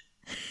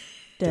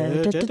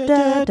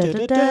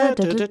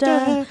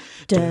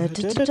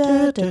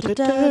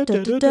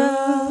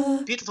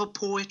 Beautiful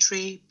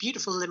poetry,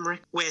 beautiful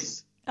limerick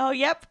with Oh,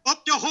 yep.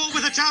 up your hole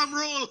with a jam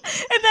roll.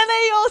 And then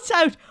they all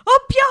shout,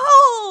 up your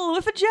hole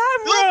with a jam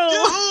Up your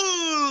roll.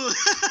 hole.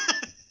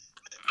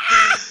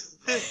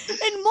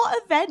 In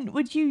what event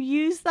would you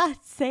use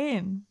that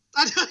saying?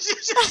 I know, you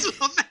just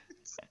love it.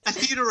 A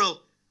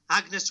funeral.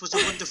 Agnes was a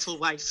wonderful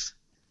wife,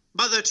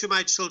 mother to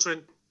my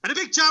children, and a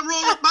big jam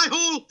roll up my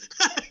hole.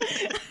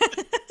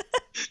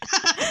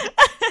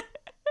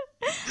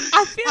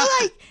 I feel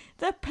like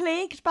they're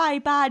plagued by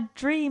bad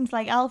dreams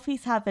like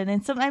Alfie's having,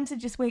 and sometimes they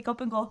just wake up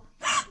and go,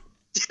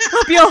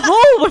 up your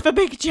hole with a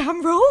big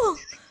jam roll.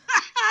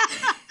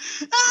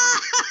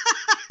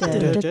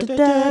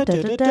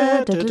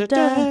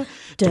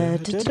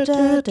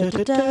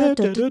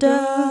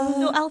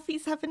 No,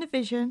 Alfie's having a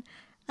vision,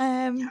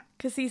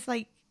 because he's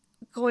like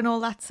going, "Oh,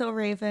 that's so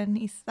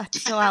Raven.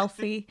 That's so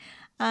Alfie,"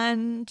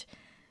 and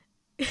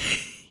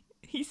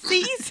he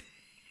sees.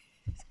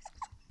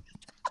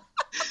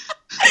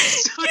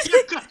 So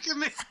you're cracking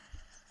me.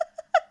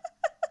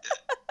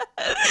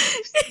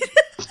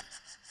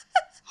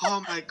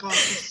 Oh my God,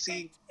 this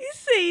scene. He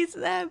sees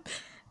a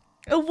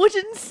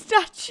wooden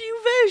statue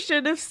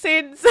version of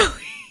Saint Zoe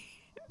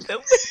in the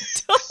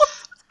window.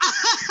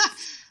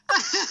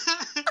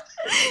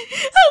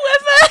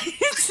 However,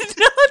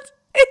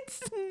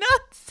 it's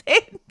not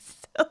Saint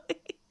Zoe.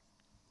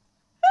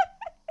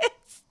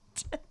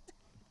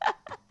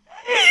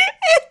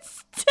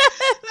 It's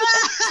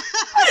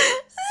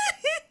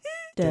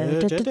Do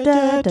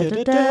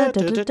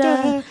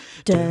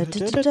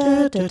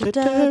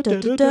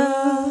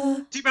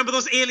you remember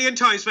those alien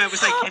toys where it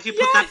was like, if you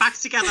put their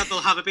backs together,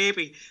 they'll have a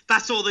baby?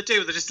 That's all they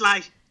do. They just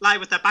lie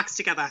with their backs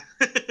together.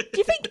 Do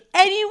you think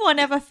anyone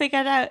ever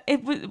figured out,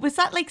 was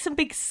that like some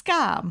big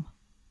scam?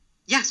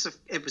 Yes,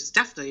 it was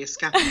definitely a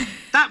scam.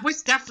 That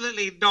was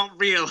definitely not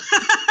real.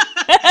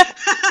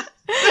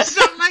 It's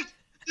not like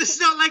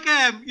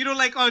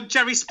like on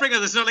Jerry Springer,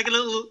 there's not like a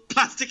little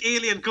plastic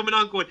alien coming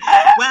on going,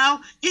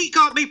 well, he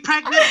got me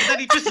pregnant and then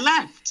he just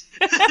left.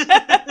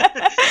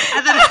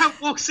 And then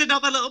out walks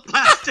another little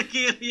plastic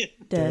alien.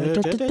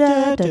 But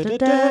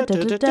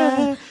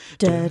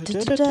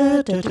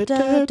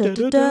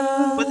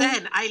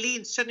then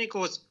Eileen suddenly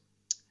goes,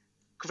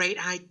 great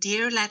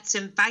idea, let's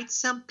invite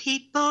some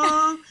people.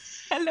 I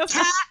love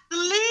that.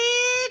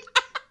 Kathleen!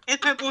 In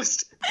her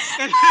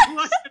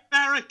most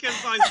American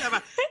voice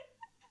ever.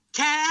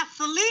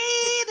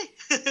 Kathleen!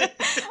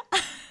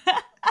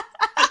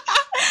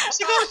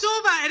 She goes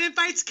over and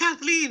invites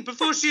Kathleen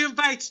before she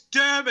invites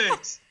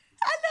Dermot.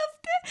 I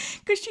loved it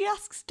because she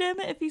asks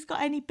Dermot if he's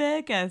got any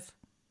burgers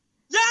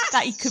Yes!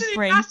 that he could She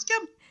bring, ask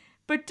him.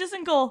 but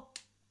doesn't go,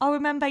 oh,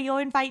 remember,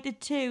 you're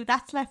invited too.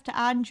 That's left to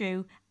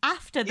Andrew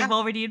after they've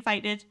already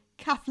invited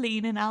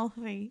Kathleen and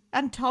Alfie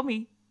and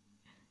Tommy.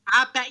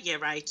 I bet you're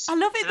right. I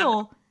love it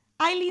though.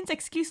 Eileen's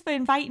excuse for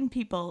inviting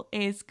people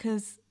is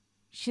because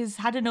she's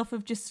had enough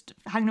of just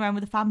hanging around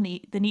with the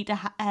family. They need to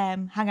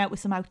hang out with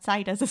some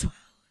outsiders as well.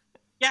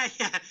 Yeah.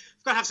 We've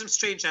got to have some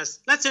strangers.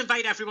 Let's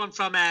invite everyone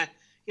from,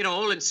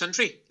 all in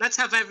sundry. Let's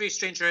have every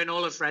stranger in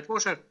all of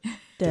Redwater.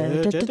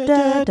 Alfie's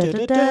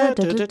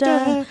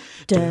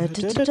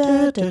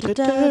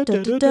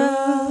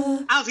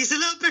a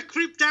little bit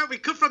creeped out. We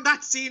cut from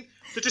that scene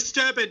to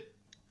disturbing.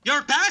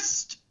 Your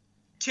best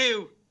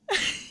to...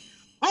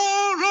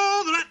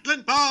 Oh, the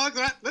Rattling Bog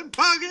in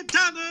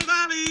down the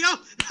valley, oh,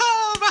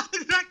 the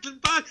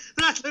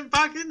Rattling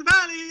Bog in the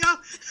valley, oh.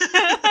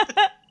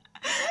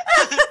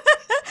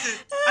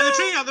 And the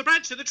tree on the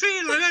branch of the tree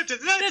in the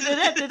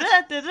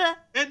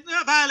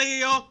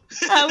valley, oh.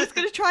 I was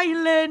going to try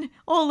and learn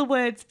all the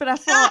words, but I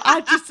thought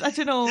I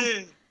don't know.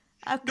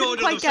 I couldn't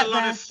quite get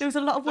there. There was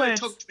a lot of words.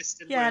 Tongue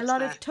twisting a lot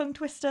there. of tongue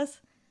twisters.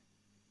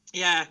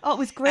 Yeah. Oh, it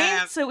was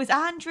great. So it was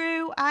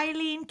Andrew,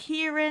 Eileen,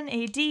 Kieran,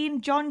 Aideen,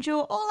 John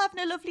Joe, all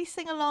having a lovely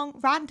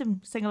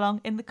random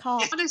sing-along in the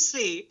car.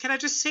 Honestly, can I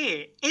just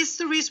say, is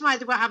the reason why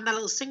they were having that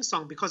little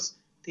sing-song because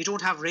they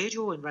don't have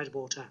radio in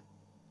Redwater?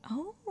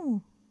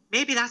 Oh.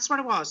 Maybe that's what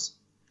it was.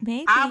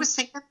 Maybe. I was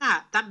thinking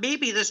that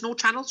maybe there's no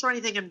channels or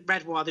anything in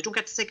Redwater. They don't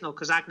get the signal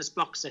because Agnes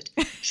blocks it.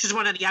 She doesn't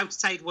want any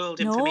outside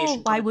world information.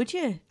 No, why would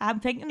you?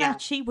 I'm thinking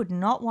that she would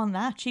not want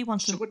that. She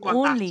wants them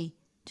only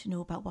to know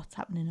about what's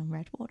happening in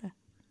Redwater.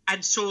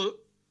 And so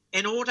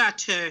in order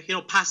to,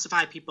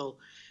 pacify people,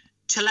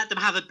 to let them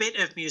have a bit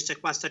of music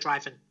whilst they're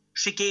driving,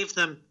 she gave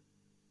them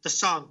the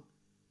song.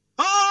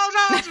 Oh,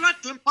 no,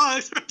 Rattling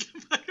Bog,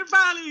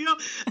 Valley.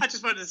 I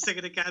just wanted to sing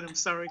it again. I'm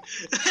sorry.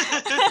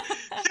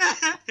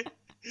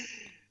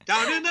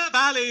 Down in the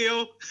valley,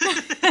 oh.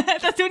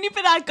 That's the only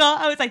bit I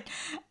got. I was like,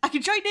 I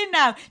can join in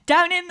now.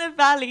 Down in the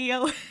valley,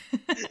 oh.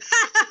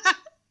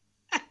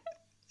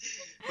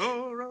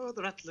 Oh,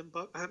 the Rattling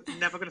Bog. I'm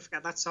never going to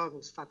forget that song. It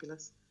was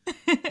fabulous.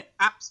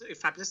 Absolutely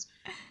fabulous.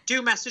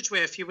 Do message me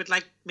if you would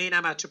like me and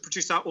Emma to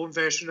produce our own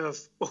version of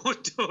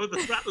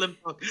the Rattling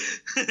Bog.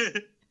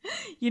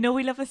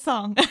 We love a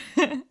song.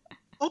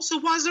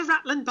 Also, what is a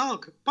Rattling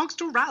Bog? Bogs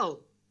don't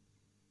rattle.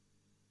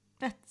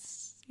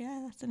 That's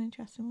an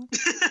interesting one.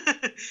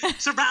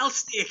 So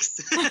rattlesnakes.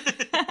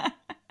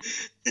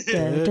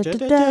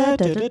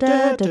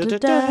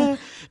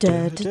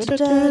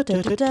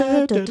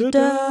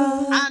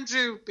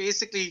 Andrew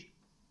basically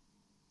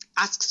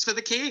asks for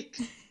the cake.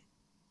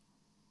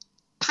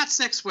 Pat's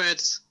next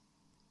words.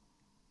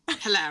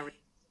 Hilarious.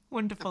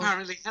 Wonderful.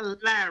 Apparently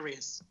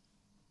hilarious.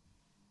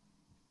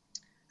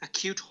 A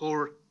cute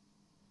whore.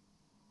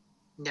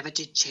 Never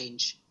did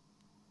change.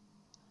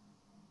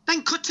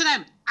 Then cut to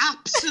them.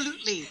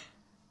 Absolutely.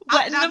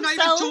 Wetting I'm not even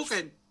themselves.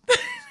 talking.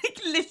 Like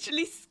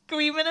literally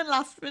screaming and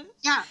laughing.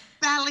 Yeah,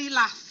 belly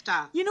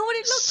laughter. You know what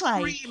it looked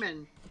like?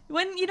 Screaming.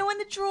 When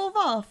they drove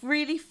off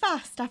really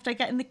fast after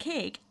getting the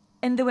cake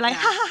and they were like,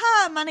 ha ha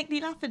ha,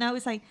 manically laughing. I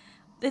was like,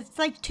 it's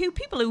like two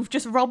people who've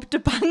just robbed a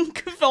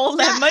bank of all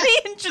their money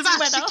and just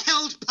went off.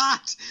 Killed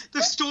Pat.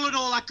 They've stolen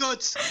all our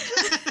goods.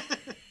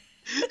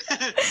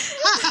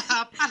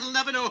 Pat'll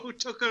never know who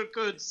took her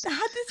goods. I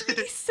had this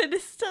really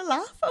sinister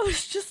laugh. I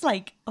was just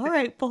like, all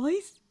right,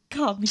 boys,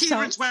 calm yourselves.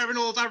 Kieran's wearing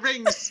all their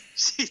rings.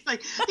 She's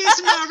like,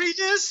 he's married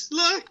us,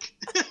 look.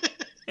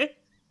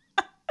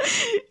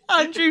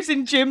 Andrew's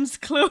in Jim's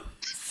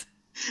clothes.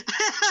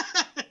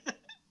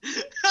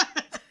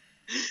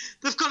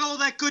 They've got all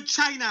their good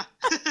china.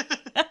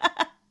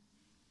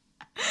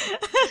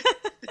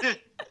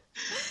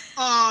 Oh,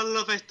 I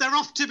love it. They're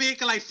off to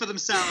make a life for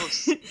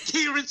themselves.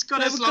 Kieran's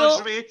got his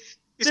lingerie.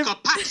 He's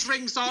got Pat's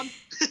rings on.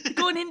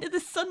 Going into the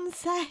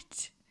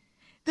sunset.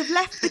 They've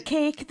left the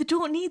cake. They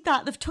don't need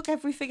that. They've took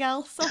everything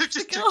else off. They've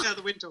just took it out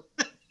the window.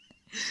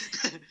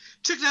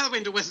 Took it out the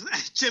window with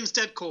Jim's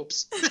dead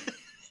corpse.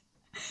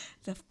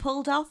 They've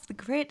pulled off the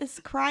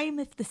greatest crime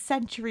of the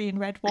century in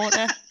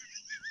Redwater.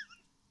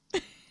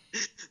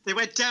 They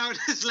went down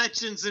as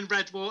legends in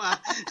Redwater.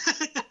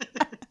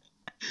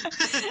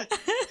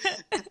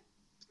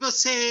 We'll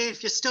say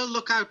if you still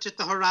look out at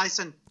the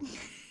horizon,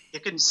 you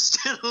can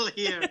still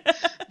hear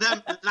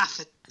them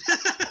laughing.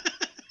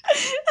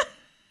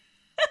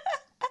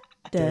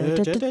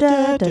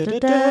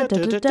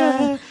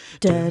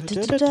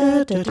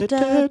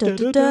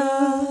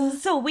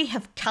 So we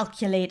have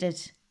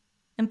calculated,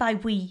 and by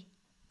we,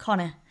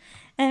 Connor.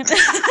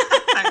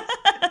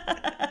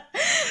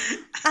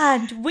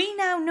 And we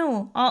now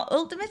know our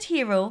ultimate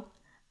hero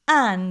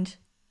and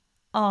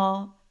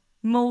our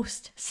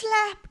most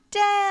slapped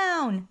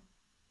down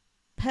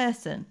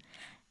person.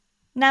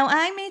 Now,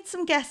 I made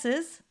some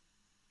guesses.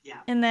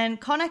 Yeah. And then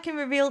Connor can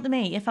reveal to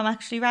me if I'm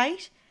actually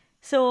right.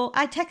 So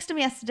I texted him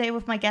yesterday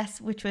with my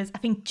guess, which was I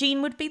think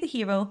Jean would be the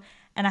hero,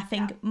 and I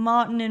think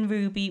Martin and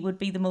Ruby would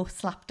be the most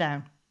slapped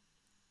down.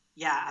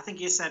 Yeah, I think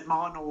you said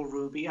Martin or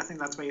Ruby. I think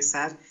that's what you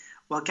said.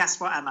 Well,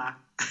 guess what, Emma?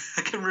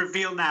 I can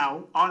reveal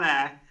now on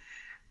air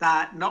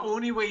that not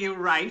only were you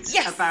right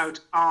about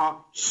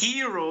our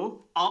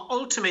hero, our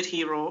ultimate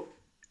hero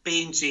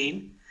being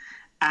Jean,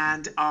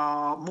 and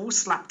our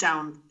most slapped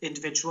down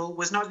individual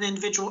was not an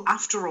individual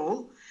after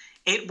all.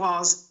 It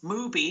was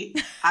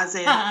Mooby, as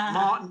in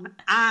Martin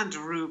and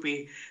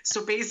Ruby.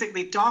 So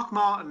basically, Dark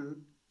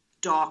Martin,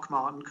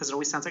 because it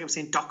always sounds like I'm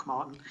saying Doc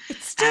Martin. It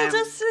still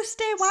does to this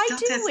day. Why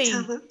do we?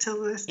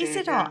 Till this day, Is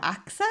it our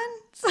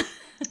accents?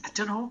 I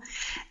don't know.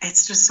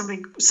 It's just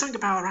something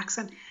about our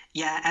accent.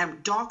 Yeah,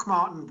 Dark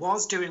Martin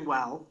was doing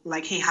well.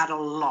 Like, he had a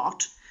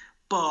lot.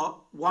 But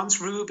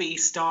once Ruby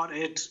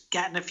started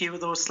getting a few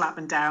of those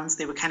slapping downs,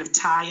 they were kind of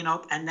tying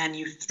up. And then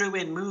you threw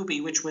in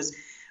Mooby, which was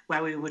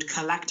where we would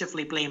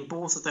collectively blame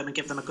both of them and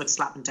give them a good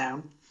slapping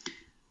down.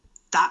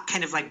 That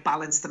kind of like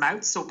balanced them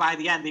out. So by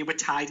the end, they were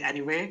tied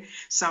anyway.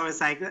 So I was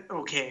like,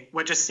 okay,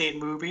 we're just saying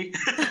Mooby.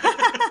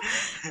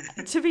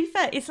 To be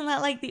fair, isn't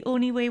that like the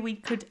only way we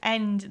could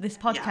end this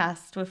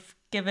podcast with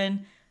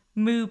giving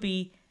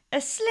Mooby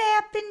a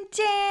slapping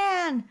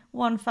down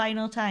one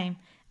final time?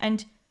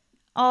 And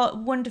our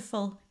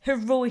wonderful,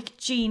 heroic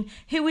Jean,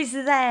 who is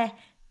there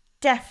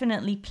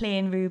definitely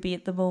playing Ruby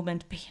at the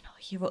moment, being our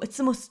hero. It's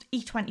the most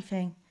E20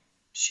 thing.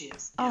 She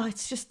is. Oh,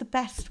 it's just the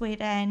best way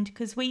to end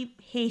because we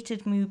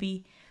hated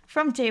Mooby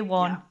from day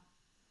one.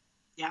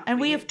 Yeah. And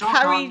we have Dark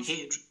carried... Martin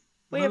hated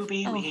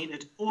Mooby, we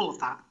hated all of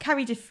that.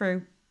 Carried it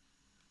through.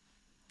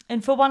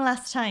 And for one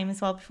last time as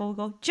well before we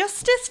go,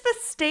 justice for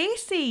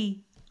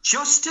Stacey.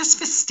 Justice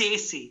for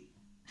Stacey.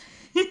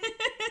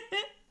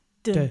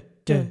 So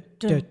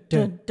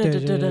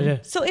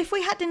if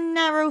we had to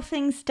narrow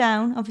things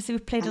down, obviously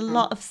we've played a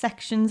lot of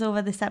sections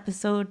over this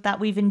episode that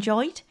we've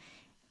enjoyed.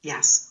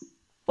 Yes.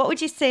 What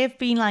would you say have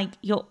been like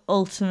your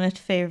ultimate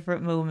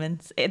favourite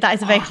moments? That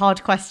is a very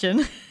hard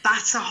question.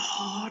 That's a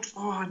hard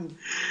one.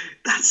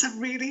 That's a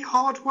really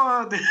hard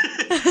one.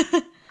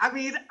 I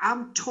mean,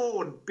 I'm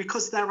torn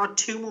because there are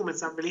two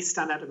moments that really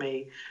stand out to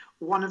me.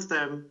 One of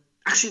them,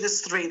 actually there's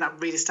three that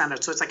really stand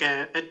out. So it's like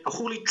a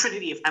holy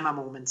trinity of Emma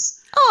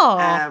moments. Oh.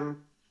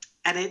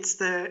 And it's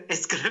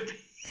going to be,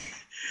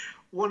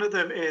 one of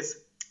them is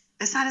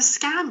that a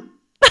scam?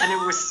 And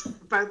it was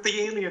about the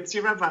aliens. Do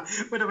you remember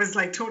when I was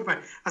like talking about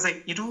it? I was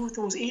like, you know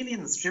those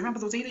aliens? Do you remember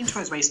those alien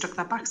toys where you stuck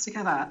their backs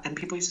together and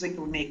people used to think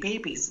they would make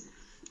babies?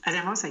 And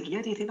then I was like,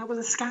 yeah, do you think that was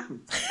a scam?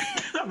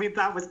 I mean,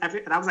 that was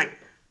everything. And I was like,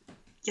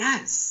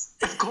 yes,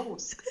 of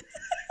course.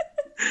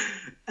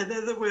 And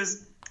then there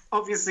was,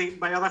 obviously,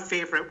 my other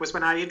favourite was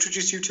when I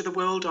introduced you to the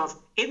world of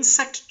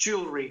insect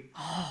jewellery.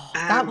 Oh,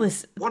 that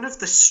was one of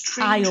the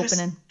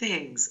strangest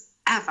things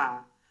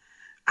ever.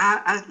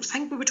 I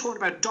think we were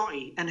talking about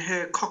Dottie and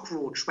her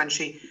cockroach when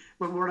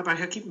we were on about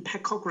her keeping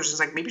pet cockroaches.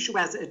 Like, maybe she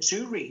wears a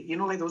jewellery, you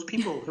know, like those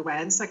people who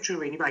wear insect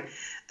jewellery. And you'd be like,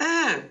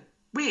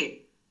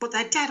 wait, but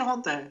they're dead,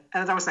 aren't they?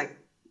 And I was like,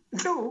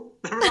 no,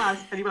 they're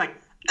alive. And you'd be like,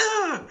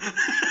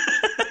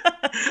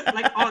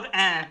 like on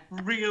air,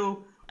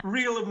 real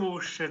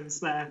emotions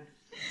there.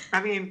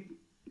 I mean,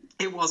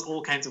 it was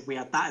all kinds of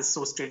weird. That is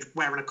so strange,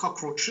 wearing a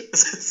cockroach,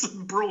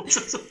 some brooch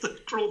or something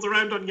crawls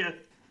around on you.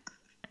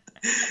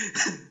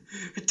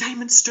 A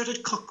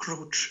diamond-studded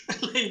cockroach.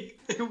 Like,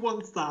 who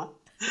wants that?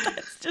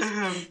 It's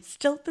just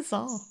still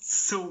bizarre.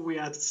 So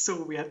weird.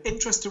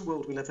 Interesting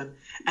world we live in.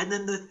 And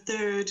then the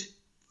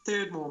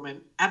third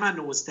moment, Emma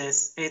knows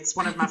this. It's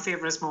one of my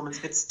favourite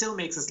moments. It still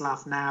makes us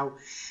laugh now.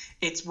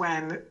 It's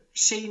when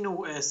she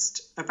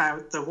noticed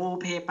about the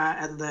wallpaper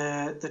and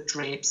the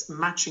drapes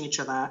matching each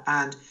other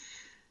and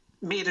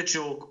made a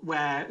joke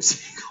where she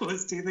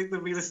goes, do you think the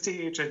real estate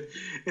agent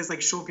is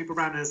like showing people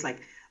around and is like,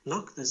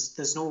 look,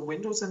 there's no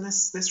windows in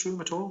this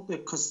room at all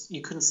because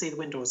you couldn't see the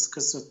windows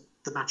because of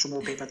the matching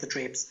wallpaper, the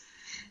drapes.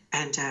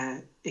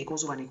 And he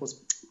goes over and he goes,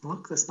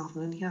 look, there's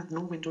nothing in here, no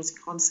windows, you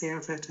can't see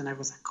out of it. And I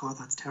was like, God,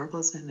 that's terrible,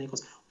 isn't it? And he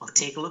goes, well,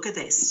 take a look at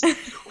this.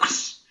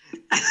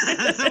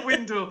 the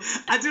window.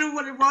 I don't know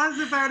what it was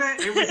about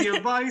it. It was your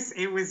voice.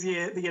 It was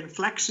the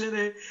inflection in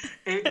it.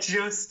 It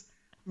just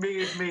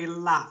made me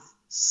laugh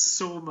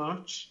so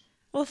much.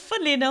 Well,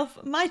 funnily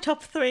enough, my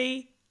top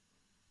 3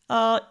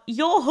 are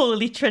your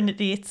holy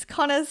trinity. It's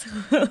Connor's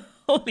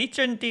holy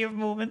trinity of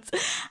moments.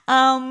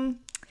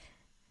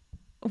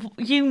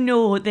 You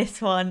know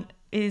this one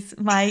is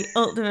my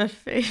ultimate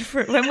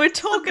favourite. When we're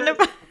talking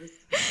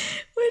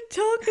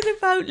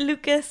about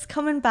Lucas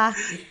coming back,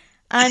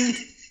 and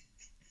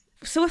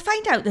so we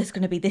find out there's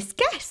going to be this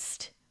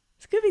guest.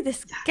 There's going to be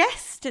this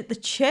guest at the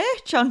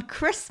church on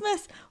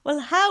Christmas. Well,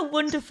 how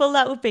wonderful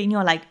that would be. And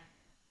you're like,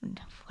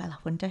 well, I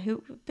wonder who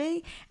it would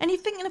be. And you're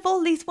thinking of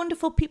all these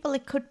wonderful people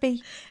it could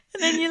be.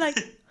 And then you're like,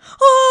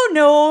 oh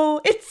no,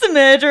 it's the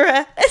murderer,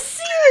 a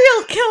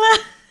serial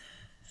killer.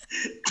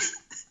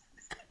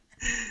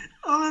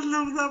 Oh, I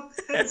love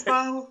that as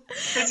well.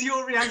 It's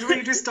your reaction when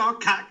you just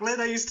start cackling.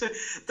 That's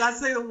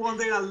the one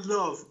thing I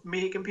love,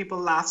 making people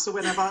laugh. So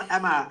whenever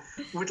Emma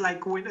would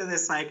like go into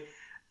this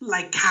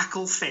like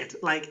cackle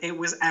fit, like it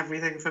was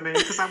everything for me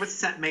because that would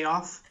set me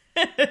off.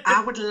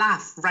 I would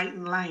laugh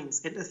writing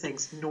lines into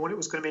things knowing it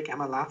was going to make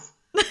Emma laugh.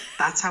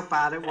 That's how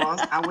bad it was.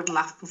 I would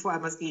laugh before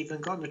Emma's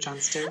even gotten a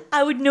chance to.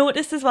 I would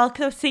notice as well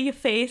because I would see your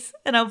face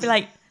and I would be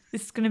like,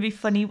 this is going to be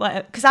funny.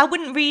 Because I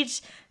wouldn't read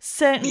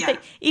certain things.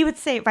 He would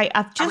say, right,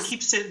 I would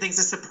keep certain things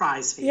a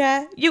surprise for you.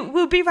 Yeah,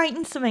 we'll be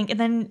writing something and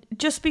then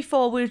just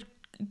before we'd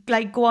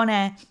like go on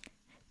air,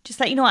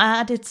 just let you know I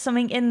added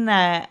something in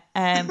there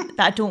that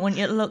I don't want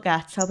you to look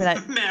at. So I'll be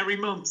like... Mary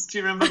Mumps, do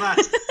you remember that?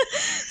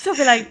 So I'll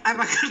be like... I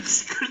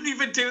couldn't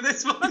even do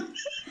this one.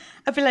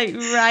 I'd be like,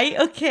 right,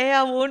 okay,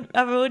 I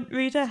won't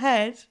read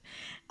ahead.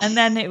 And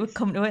then it would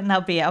come to it and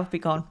that'll be it. I'll be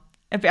gone.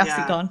 It'd be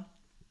absolutely gone.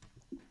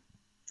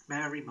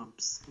 Mary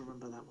Mumps,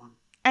 remember that one.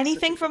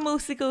 Anything from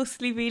Mostly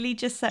Ghostly really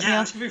just set me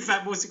off. To be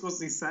fair, Mostly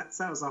Ghostly set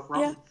us off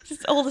wrong. Yeah,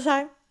 just all the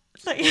time.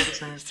 It's like,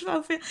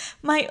 all the time.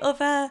 My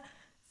other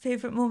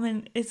favourite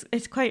moment is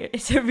it's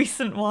a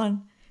recent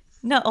one.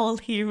 Not all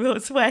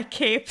heroes wear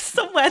capes.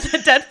 Some wear the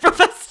dead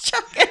brother's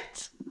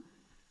jacket.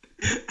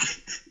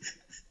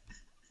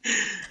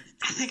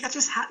 I think I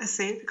just had to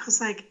say it because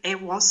like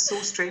it was so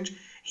strange.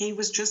 Isaac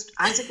was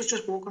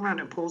just walking around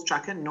in Paul's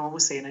jacket and no one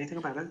was saying anything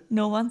about it.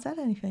 No one said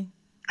anything.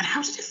 And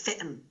how did it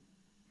fit him?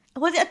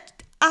 Well,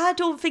 I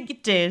don't think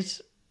it did.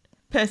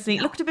 Personally,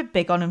 it looked a bit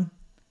big on him.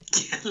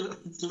 Yeah, a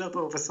little bit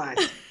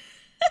oversized.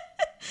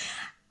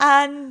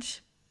 And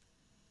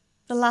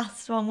the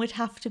last one would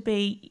have to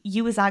be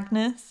you as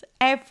Agnes.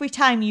 Every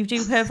time you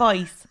do her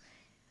voice,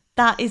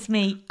 that is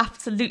me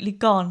absolutely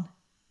gone.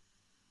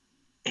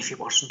 If he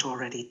wasn't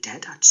already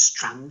dead, I'd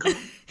strangle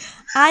him.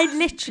 I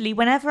literally,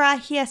 whenever I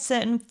hear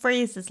certain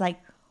phrases like,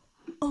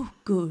 oh,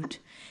 good.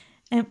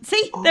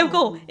 See, there we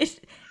go.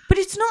 But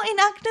it's not in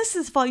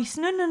Agnes's voice.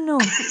 No.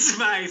 It's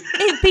mine.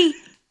 It'd be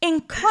in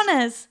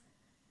Connor's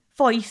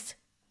voice,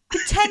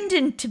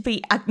 pretending to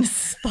be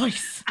Agnes's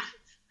voice.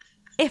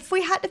 If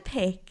we had to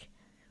pick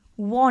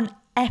one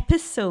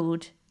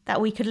episode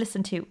that we could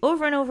listen to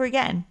over and over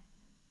again,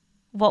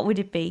 what would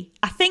it be?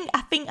 I think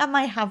I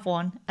might have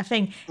one. I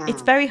think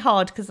it's very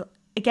hard because,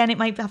 again, it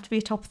might have to be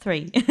a top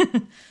 3.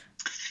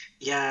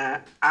 Yeah,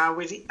 I'm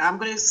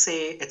going to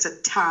say it's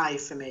a tie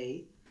for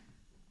me.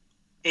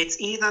 It's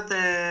either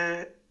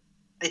the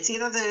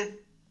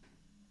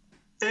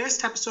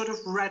first episode of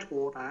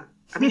Redwater.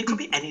 I mean, it could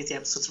be any of the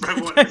episodes of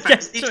Redwater. In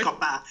fact, each got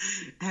better.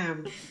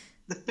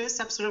 The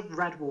first episode of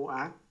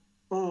Redwater,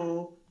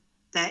 or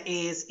there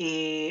is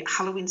a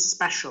Halloween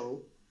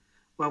special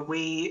where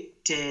we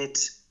did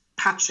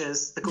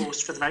Patches, the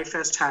Ghost, for the very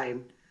first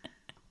time.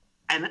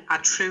 And I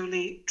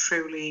truly,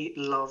 truly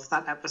love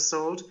that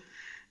episode.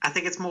 I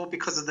think it's more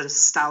because of the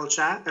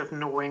nostalgia of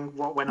knowing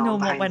what went on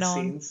behind the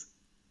scenes.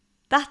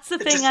 That's the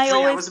thing. Just 3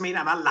 hours of me and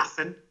Emma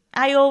laughing.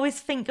 I always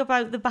think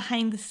about the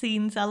behind the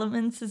scenes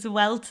elements as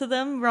well to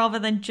them rather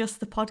than just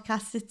the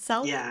podcast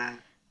itself. Yeah.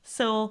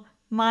 So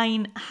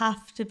mine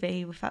have to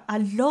be I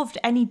loved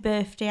any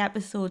birthday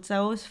episodes. I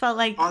always felt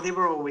like they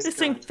were always there's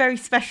good. something very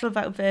special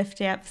about a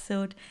birthday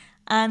episode.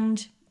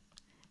 And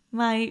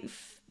my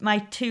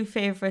 2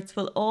 favourites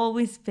will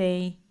always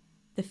be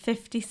the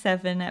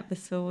 57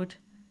 episode.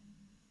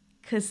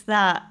 Because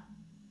that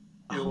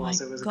it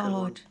was a good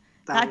one.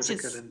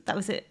 That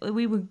was it.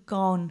 We were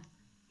gone.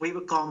 We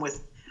were gone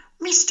with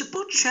Mr.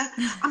 Butcher.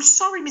 I'm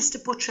sorry,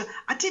 Mr. Butcher.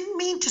 I didn't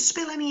mean to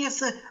spill any of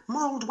the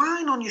mulled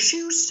wine on your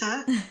shoes,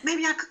 sir.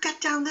 Maybe I could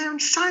get down there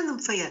and shine them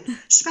for you.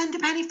 Spend a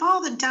penny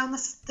farthing down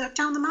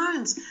the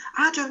mines.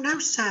 I don't know,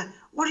 sir.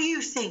 What do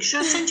you think?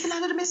 Should I send your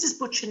letter to Mrs.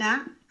 Butcher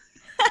now?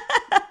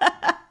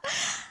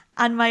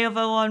 And my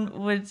other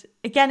one would,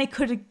 again, it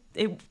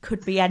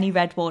could be any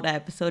Redwater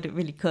episode. It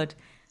really could.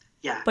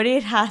 Yeah. But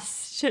it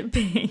has to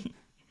be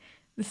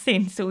the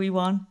Saint Zoe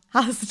one.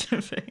 Has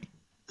to be.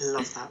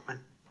 Love that one.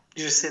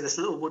 You just say this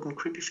little wooden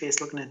creepy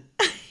face looking in.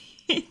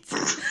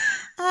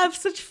 I have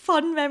such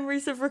fun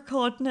memories of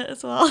recording it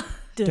as well.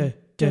 This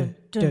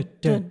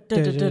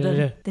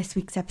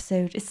week's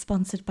episode is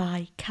sponsored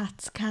by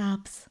Cat's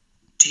Cabs.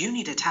 Do you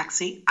need a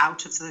taxi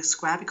out of the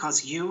square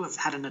because you have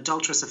had an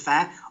adulterous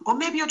affair? Or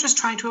maybe you're just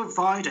trying to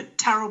avoid a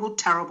terrible,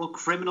 terrible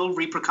criminal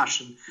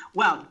repercussion?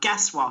 Well,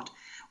 guess what?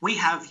 We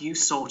have you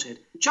sorted.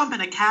 Jump in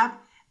a cab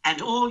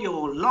and all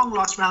your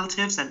long-lost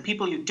relatives and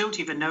people you don't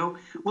even know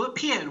will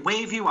appear and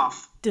wave you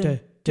off.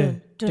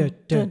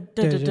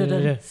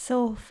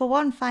 So for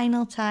one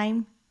final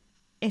time,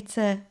 it's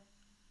a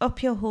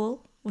up your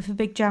hole with a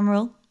big drum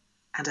roll.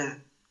 And I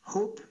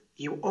hope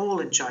you all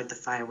enjoyed the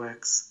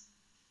fireworks.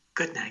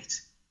 Good night.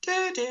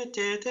 Da